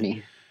That was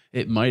me.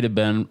 it might have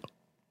been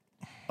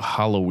a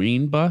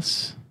Halloween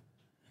bus.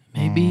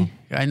 Maybe.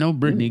 I know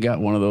Brittany got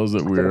one of those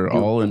that we were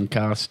all in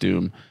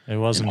costume. it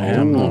wasn't I him.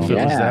 don't know if it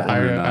was Yeah. that one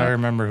or I not.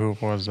 remember who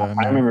it was. That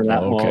I remember that.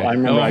 Oh, okay. Well, I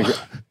remember.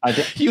 Oh.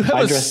 I You have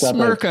I a dressed up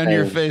smirk as- on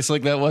your as- face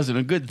like that wasn't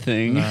a good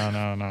thing.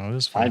 No. It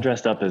was fine. I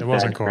dressed up as It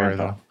wasn't Dad's Corey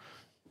grandpa. though.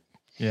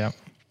 Yeah.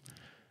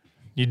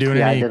 You doing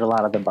Yeah, I any? did a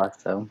lot of the bus,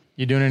 so.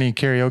 You doing any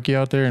karaoke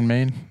out there in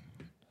Maine?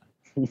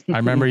 I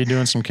remember you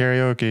doing some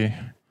karaoke.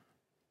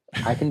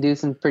 I can do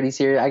some pretty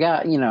serious. I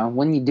got,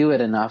 when you do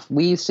it enough.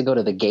 We used to go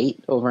to the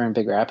Gate over in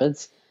Big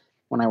Rapids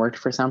when I worked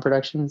for Sound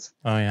Productions.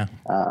 Oh yeah.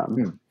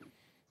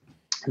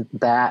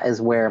 That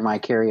is where my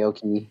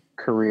karaoke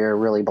career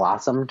really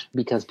blossomed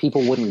because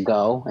people wouldn't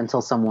go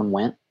until someone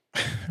went.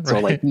 So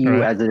Right, like you,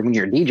 right. when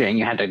you're DJing,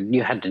 you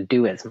had to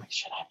do it. So I'm like,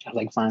 shit, I have to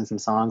like find some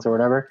songs or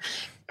whatever.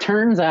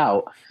 Turns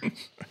out,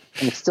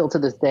 and still to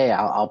this day,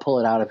 I'll pull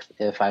it out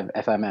if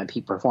I'm at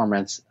peak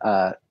performance.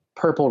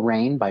 Purple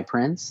Rain by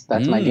Prince.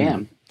 That's my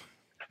jam.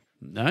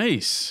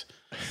 Nice.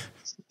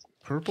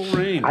 Purple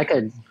Rain. I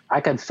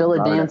could fill a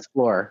Love it. dance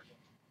floor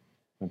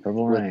The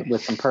Purple Rain.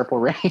 with some Purple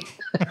Rain.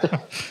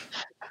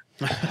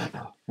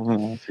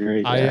 That's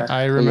great.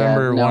 I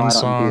remember no, I one don't do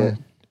song it.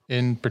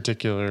 in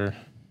particular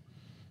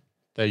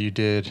that you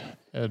did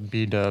at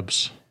B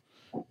Dubs,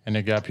 and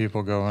it got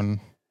people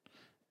going.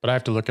 But I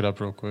have to look it up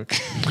real quick.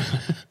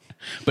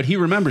 But he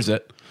remembers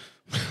it.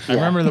 I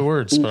remember the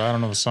words, but I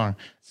don't know the song.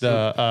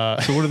 So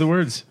what are the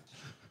words?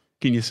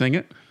 Can you sing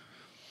it?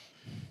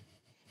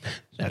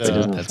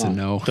 That's a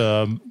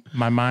no.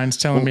 My mind's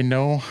telling me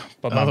no,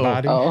 but my Oh.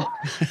 body Oh,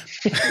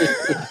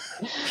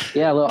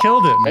 yeah, well,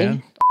 killed it,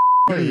 man.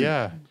 Oh,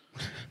 yeah,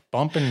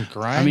 bump and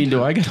grind. I mean,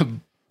 do I gotta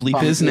bleep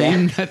his Yeah.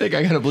 name? I think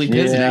I gotta bleep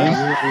his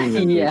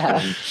name. yeah.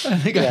 I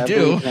think I Yeah,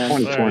 do. please, man.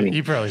 2020.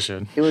 you probably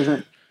should. It was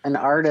an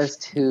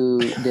artist who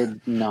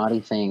did naughty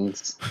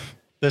things.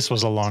 This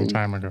was a long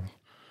time ago.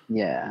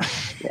 Yeah.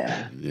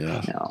 Yeah.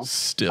 No.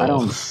 Still. I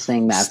don't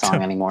sing that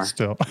song anymore.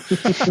 Still,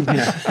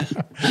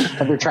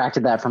 I've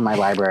retracted that from my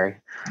library.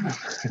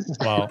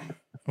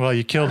 well,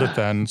 you killed it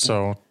then.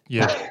 So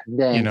yeah,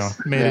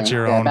 Thanks. made it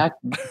your Yeah, own.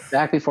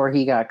 Back before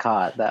he got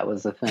caught, that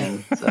was the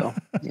thing. So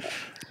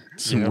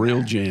Some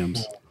real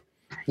jams.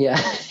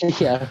 yeah,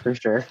 yeah, for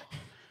sure.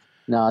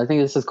 No, I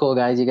think this is cool,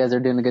 guys. You guys are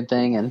doing a good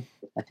thing, and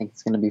I think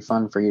it's going to be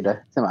fun for you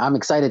to. So I'm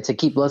excited to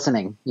keep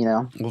listening.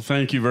 Well,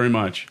 thank you very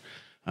much.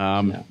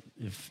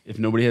 If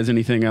nobody has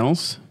anything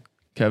else,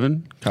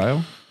 Kevin,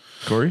 Kyle,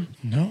 Corey.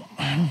 No,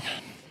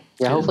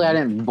 Yeah, hopefully I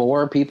didn't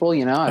bore people. I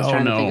was Oh,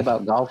 trying to no. think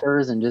about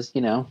golfers and just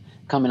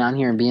coming on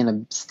here and being a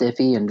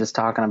stiffy and just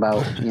talking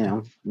about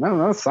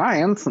no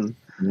science and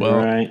Well,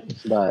 right.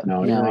 but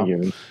No, you're not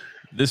giving.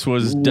 This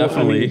was Well,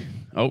 definitely.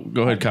 Oh,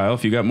 go ahead, Kyle.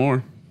 If you got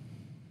more.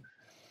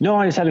 No,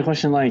 I just had a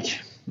question. Like,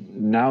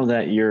 now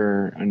that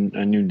you're a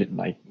new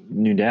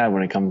dad,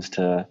 when it comes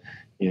to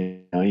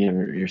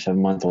you're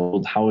 7 months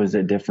old, how is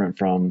it different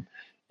from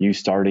you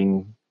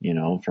starting?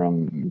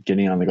 From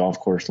getting on the golf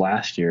course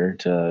last year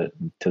to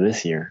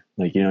this year?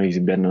 Like,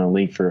 you've been in the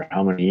league for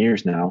how many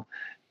years now?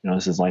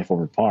 This is life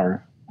over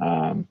par.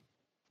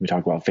 We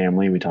talk about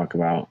family, we talk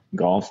about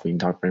golf, we can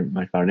talk pretty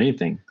much about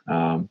anything.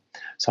 So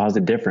how's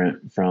it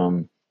different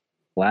from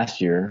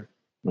last year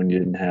when you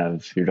didn't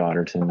have your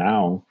daughter to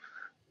now?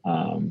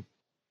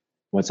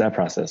 What's that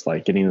process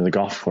like, getting to the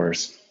golf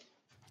course?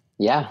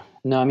 Yeah,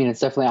 no, I mean,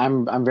 it's definitely,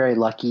 I'm very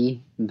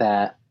lucky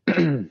that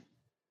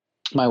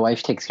my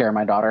wife takes care of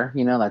my daughter.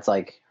 That's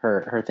like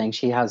her thing.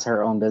 She has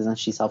her own business.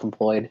 She's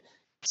self-employed,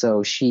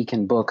 so she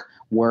can book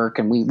work,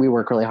 and we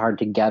work really hard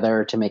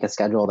together to make a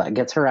schedule that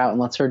gets her out and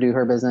lets her do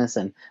her business,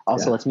 and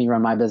also lets me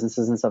run my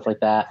businesses and stuff like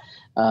that.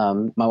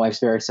 My wife's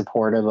very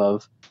supportive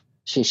of,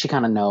 she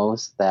kind of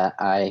knows that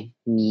I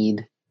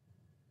need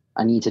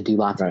to do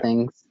lots of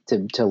things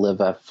to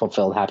live a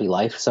fulfilled, happy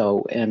life.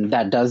 So, and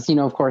that does,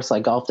 of course,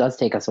 like golf does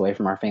take us away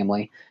from our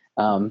family.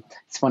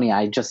 It's funny.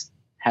 I just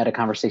had a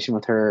conversation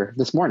with her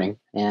this morning,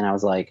 and I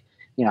was like,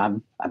 I've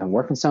been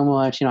working so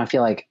much, I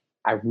feel like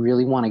I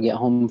really want to get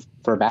home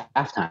for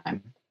bath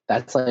time.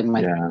 That's like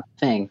my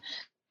thing.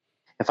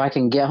 If I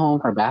can get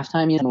home for bath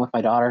time, with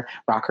my daughter,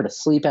 rock her to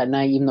sleep at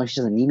night, even though she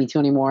doesn't need me to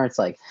anymore. It's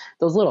like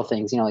those little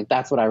things, like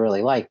that's what I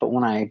really like. But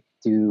when I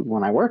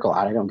work a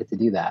lot, I don't get to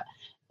do that.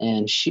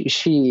 And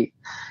she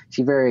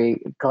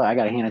very, I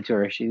got to hand it to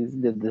her. She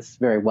did this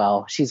very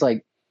well. She's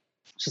like,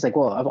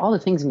 well, of all the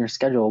things in your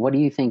schedule, what do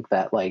you think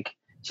that like,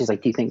 she's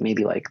like, do you think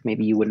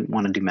maybe you wouldn't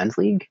want to do men's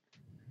league?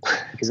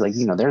 because like,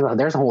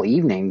 there's a whole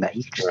evening that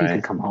you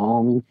could come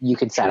home, you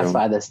could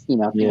satisfy this, thing,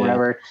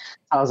 whatever.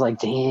 I was like,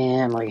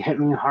 damn, like hit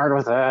me hard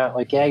with that.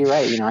 Like, yeah, you're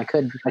right. I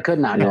could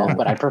not golf,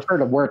 but I prefer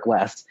to work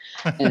less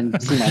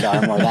and see my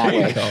daughter more that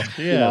way.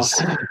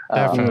 Yes,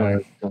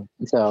 definitely.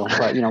 So,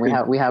 but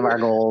we have our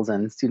goals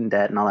and student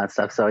debt and all that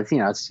stuff. So it's,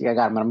 I'm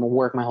gonna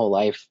work my whole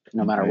life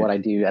no matter what I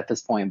do at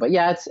this point. But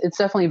yeah, it's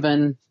definitely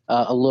been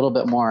a little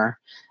bit more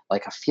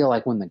like, I feel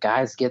like when the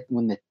guys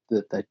when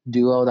the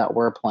duo that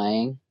we're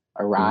playing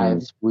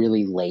arrives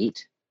really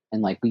late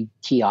and like we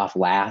tee off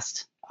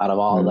last out of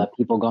all the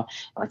people going,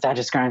 like that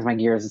just grinds my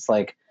gears. It's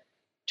like,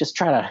 just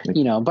try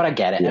to, but I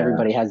get it. Yeah.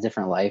 Everybody has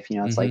different life.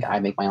 It's like I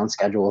make my own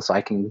schedule, so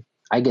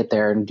I get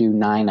there and do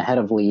 9 ahead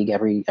of league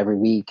every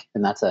week.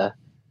 And that's a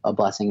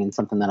blessing and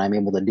something that I'm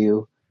able to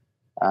do.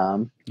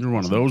 You're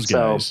one of those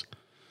guys.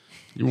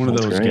 You're one of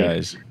those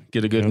guys.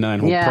 Get a good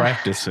 9-hole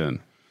practice in.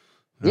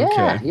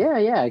 Okay.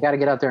 Yeah. I got to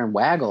get out there and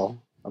waggle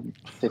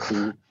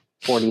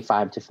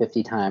 45 to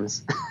 50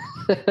 times.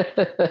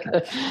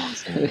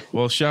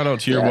 Well, shout out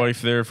to your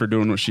wife there for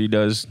doing what she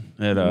does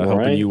at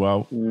helping you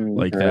out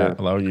like that,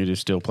 allowing you to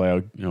still play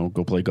out,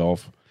 go play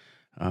golf.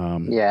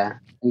 Yeah,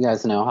 you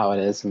guys know how it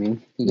is. I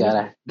mean, you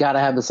gotta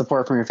have the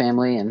support from your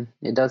family, and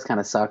it does kind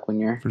of suck when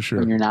you're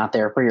not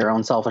there for your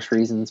own selfish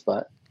reasons.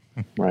 But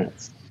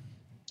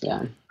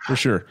yeah, for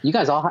sure. You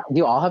guys do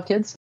you all have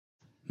kids?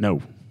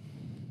 No.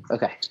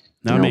 Okay.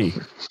 Not me.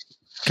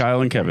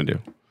 Kyle and Kevin do.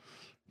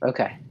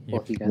 Okay.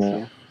 Well, you guys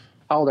do.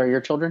 How old are your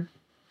children?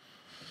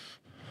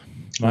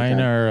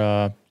 Mine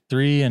are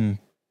 3 and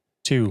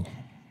 2.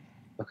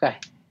 Okay.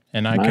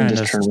 And I kind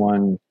of turned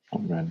 1. Oh,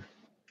 man.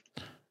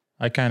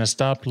 I kind of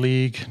stopped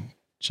league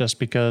just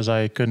because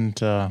I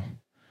couldn't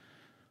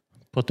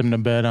put them to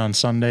bed on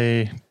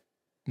Sunday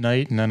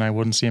night, and then I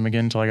wouldn't see them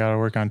again until I got to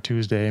work on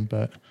Tuesday.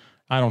 But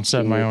I don't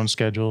set my own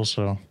schedule,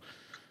 so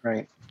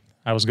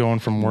I was going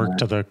from work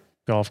to the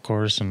golf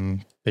course,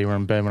 and they were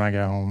in bed when I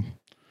got home.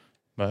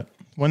 But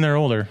when they're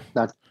older,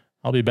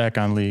 I'll be back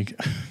on league.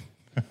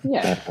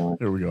 Yeah.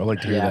 There we go. I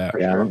like to hear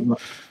that.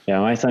 Yeah.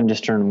 My son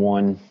just turned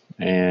 1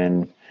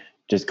 and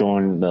just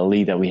going the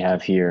league that we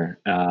have here.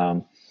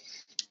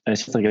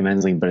 It's just like a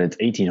men's league, but it's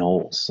 18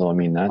 holes. So, I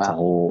mean, that's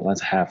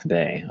that's a half a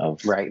day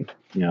of,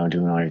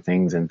 doing all your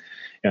things. And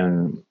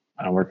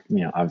I work,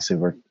 obviously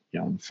work,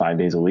 5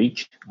 days a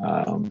week.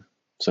 So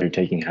you're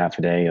taking half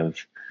a day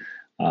of,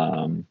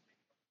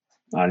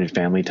 out of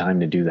family time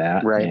to do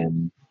that. Right.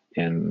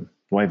 And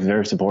wife is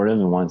very supportive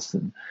and wants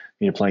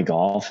me to play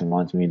golf and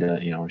wants me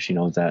to, she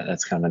knows that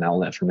that's kind of an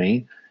outlet for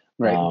me.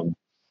 Right.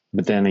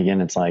 But then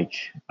again, it's like,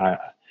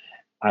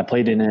 I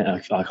played in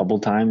it a couple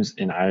of times,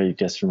 and I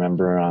just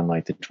remember on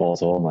like the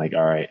 12th hole, I'm like,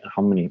 all right,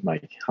 how many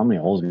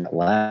holes we got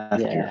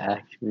left here?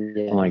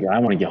 I'm like, I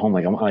want to get home.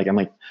 I'm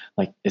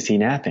like, is he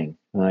napping?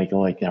 I'm like,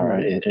 all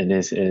right, it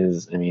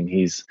is. I mean,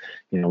 he's,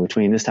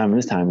 between this time and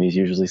this time, he's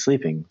usually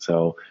sleeping.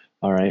 So,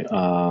 all right,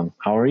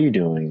 how are you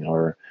doing?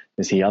 Or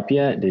is he up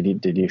yet?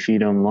 Did you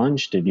feed him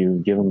lunch? Did you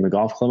give him the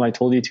golf club I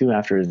told you to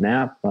after his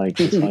nap? Like,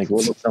 just like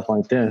little stuff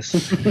like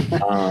this,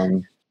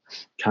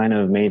 kind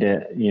of made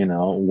it,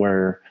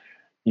 where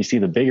you see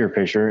the bigger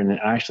picture, and it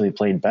actually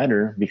played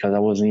better because I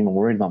wasn't even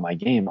worried about my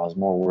game. I was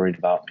more worried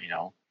about,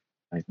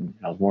 I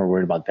was more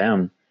worried about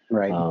them.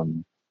 Right.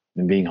 And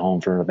being home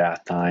for the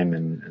bath time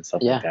and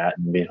stuff like that,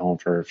 and being home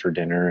for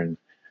dinner. And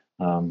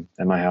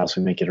at my house,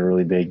 we make it a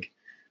really big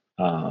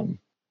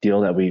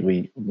deal that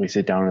we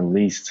sit down at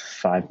least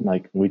 5,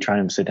 we try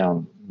and sit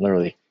down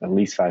literally at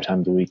least 5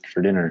 times a week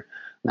for dinner.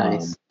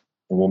 Nice. And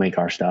we'll make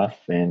our stuff,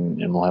 and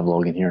we'll have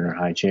Logan here in our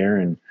high chair,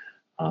 and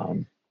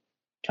kind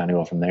of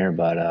go from there.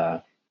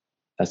 But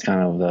that's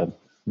kind of the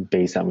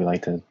base that we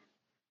like to.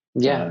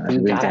 Yeah,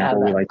 you gotta have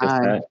that like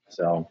time. To set,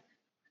 so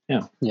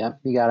yeah,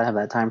 you gotta have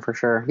that time for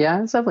sure.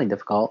 Yeah, it's definitely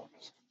difficult.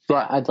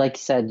 But I'd like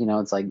you said,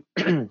 it's like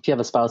if you have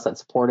a spouse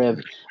that's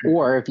supportive,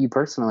 or if you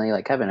personally,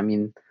 like Kevin, I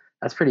mean,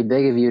 that's pretty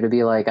big of you to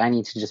be like, I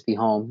need to just be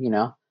home.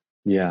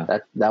 Yeah,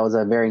 that was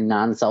a very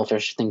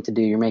non-selfish thing to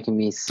do. You're making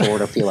me sort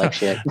of feel like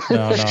shit.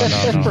 No,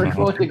 for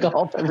going to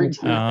golf every day.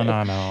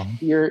 No.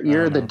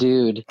 You're the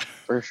dude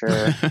for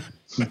sure.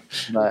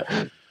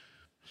 But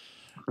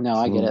no,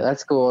 I get it.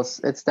 That's cool.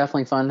 It's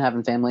definitely fun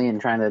having family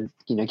and trying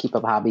to keep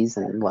up hobbies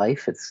and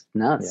life. It's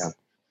nuts. Yeah.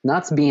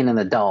 Nuts being an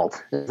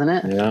adult, isn't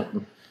it?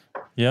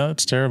 Yeah,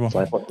 it's terrible.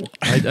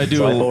 I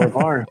do.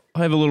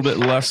 I have a little bit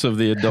less of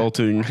the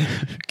adulting,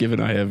 given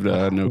I have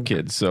no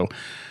kids, so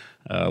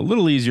a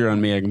little easier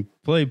on me. I can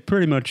play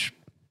pretty much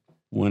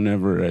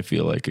whenever I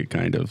feel like it,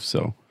 kind of.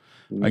 So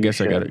I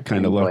guess I got it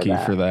kind of lucky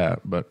for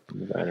that. But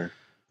better.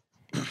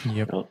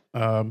 Yep.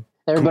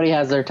 Everybody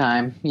has their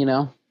time.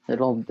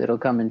 It'll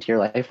come into your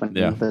life when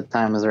the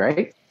time is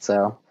right.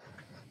 So.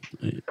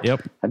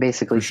 Yep. I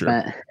basically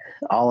spent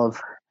all of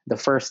the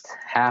first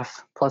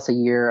half plus a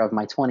year of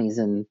my 20s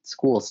in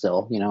school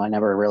still. I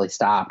never really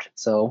stopped.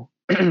 So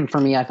for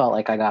me, I felt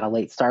like I got a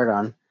late start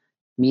on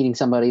meeting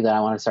somebody that I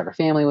want to start a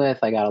family with.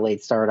 I got a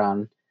late start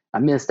on, I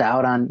missed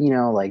out on,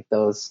 like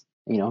those,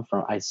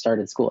 I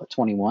started school at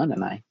 21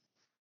 and I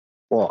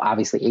well,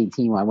 obviously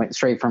 18 when I went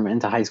straight from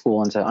into high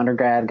school into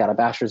undergrad, got a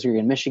bachelor's degree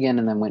in Michigan,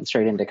 and then went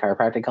straight into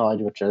chiropractic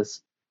college, which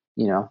is,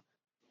 the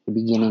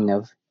beginning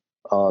of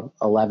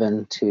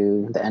 11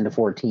 to the end of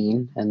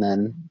 14, and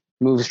then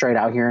moved straight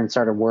out here and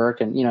started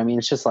work. And,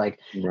 it's just like,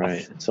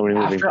 right. So many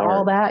moving after parts.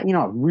 all that,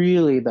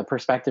 really the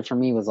perspective for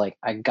me was like,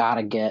 I got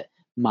to get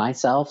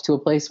myself to a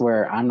place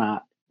where I'm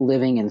not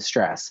living in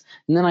stress.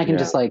 And then I can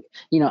just like,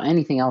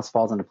 anything else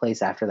falls into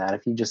place after that.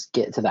 If you just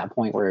get to that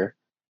point where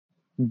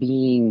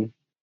being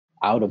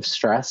out of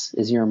stress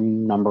is your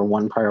number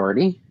one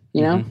priority,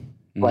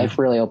 life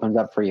really opens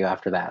up for you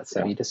after that.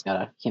 So you just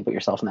can't put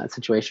yourself in that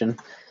situation.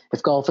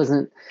 If golf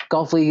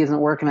league isn't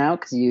working out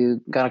because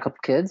you got a couple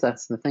kids,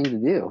 that's the thing to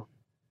do.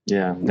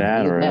 Yeah,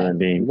 that or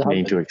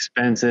being too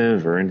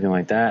expensive or anything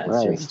like that.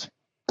 It's just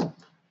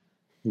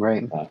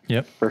right.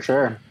 Yep, for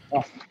sure.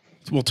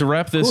 Well, to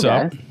wrap this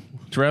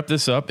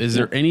up, is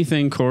there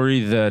anything, Corey,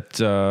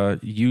 that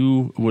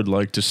you would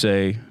like to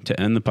say to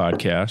end the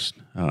podcast,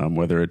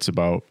 whether it's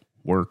about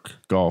work,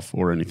 golf,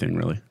 or anything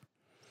really?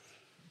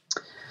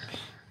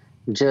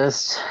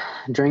 Just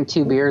drink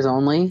 2 beers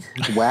only,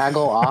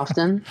 waggle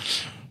often,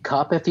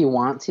 cup if you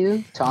want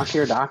to, talk to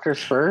your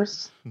doctors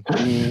first.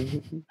 I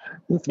mean,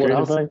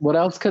 what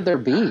else could there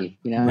be?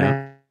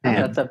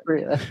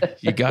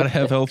 That's you got to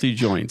have healthy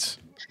joints.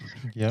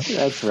 Yep.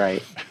 That's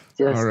right.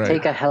 Just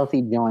take a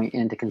healthy joint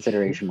into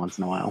consideration once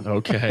in a while.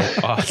 Okay,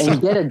 awesome.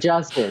 And get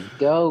adjusted.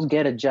 Go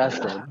get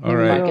adjusted. All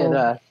right. If I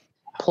could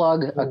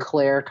plug a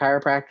Claire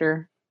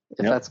chiropractor, if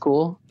that's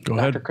cool. Go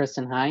Dr. ahead.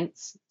 Kristen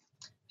Heinz.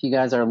 If you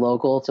guys are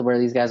local to where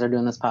these guys are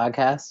doing this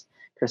podcast,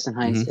 Kristen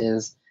Heinz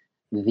is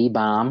the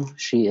bomb.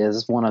 She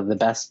is one of the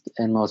best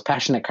and most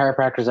passionate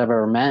chiropractors I've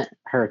ever met.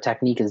 Her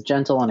technique is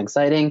gentle and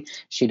exciting.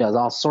 She does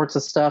all sorts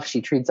of stuff. She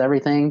treats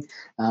everything,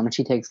 and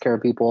she takes care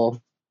of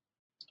people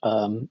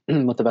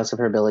with the best of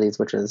her abilities,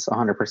 which is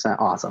 100%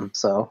 awesome.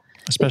 So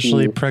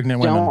especially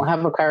pregnant women. Don't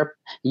have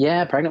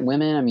a pregnant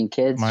women. I mean,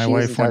 kids. My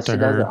wife went to her.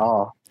 Does it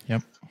all.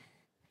 Yep.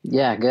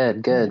 Yeah.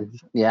 Good.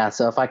 Yeah.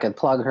 So if I could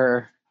plug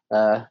her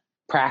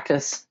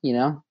practice,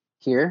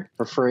 here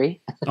for free.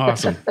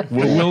 Awesome.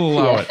 We'll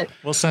allow it.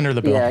 We'll send her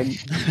the bill. Yeah.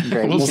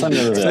 Great. We'll send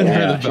her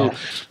the bill.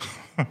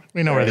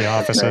 We know where the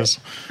office is.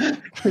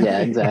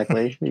 Yeah,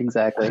 exactly.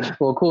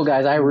 Well, cool,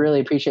 guys. I really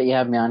appreciate you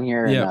having me on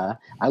here. And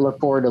I look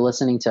forward to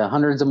listening to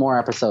hundreds of more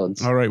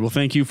episodes. All right. Well,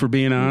 thank you for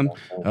being on.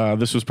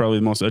 This was probably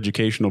the most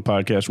educational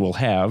podcast we'll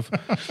have.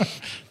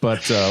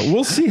 But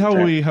we'll see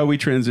how we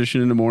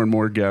transition into more and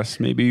more guests.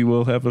 Maybe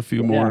we'll have a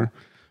few more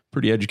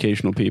pretty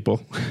educational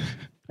people.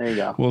 There you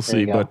go. We'll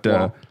see.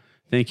 But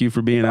thank you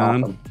for being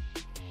on.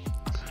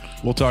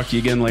 We'll talk to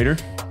you again later.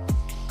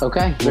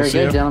 Okay. Very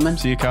good, gentlemen.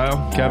 See you,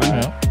 Kyle.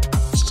 Kevin.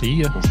 See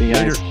ya. See you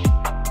guys. Later.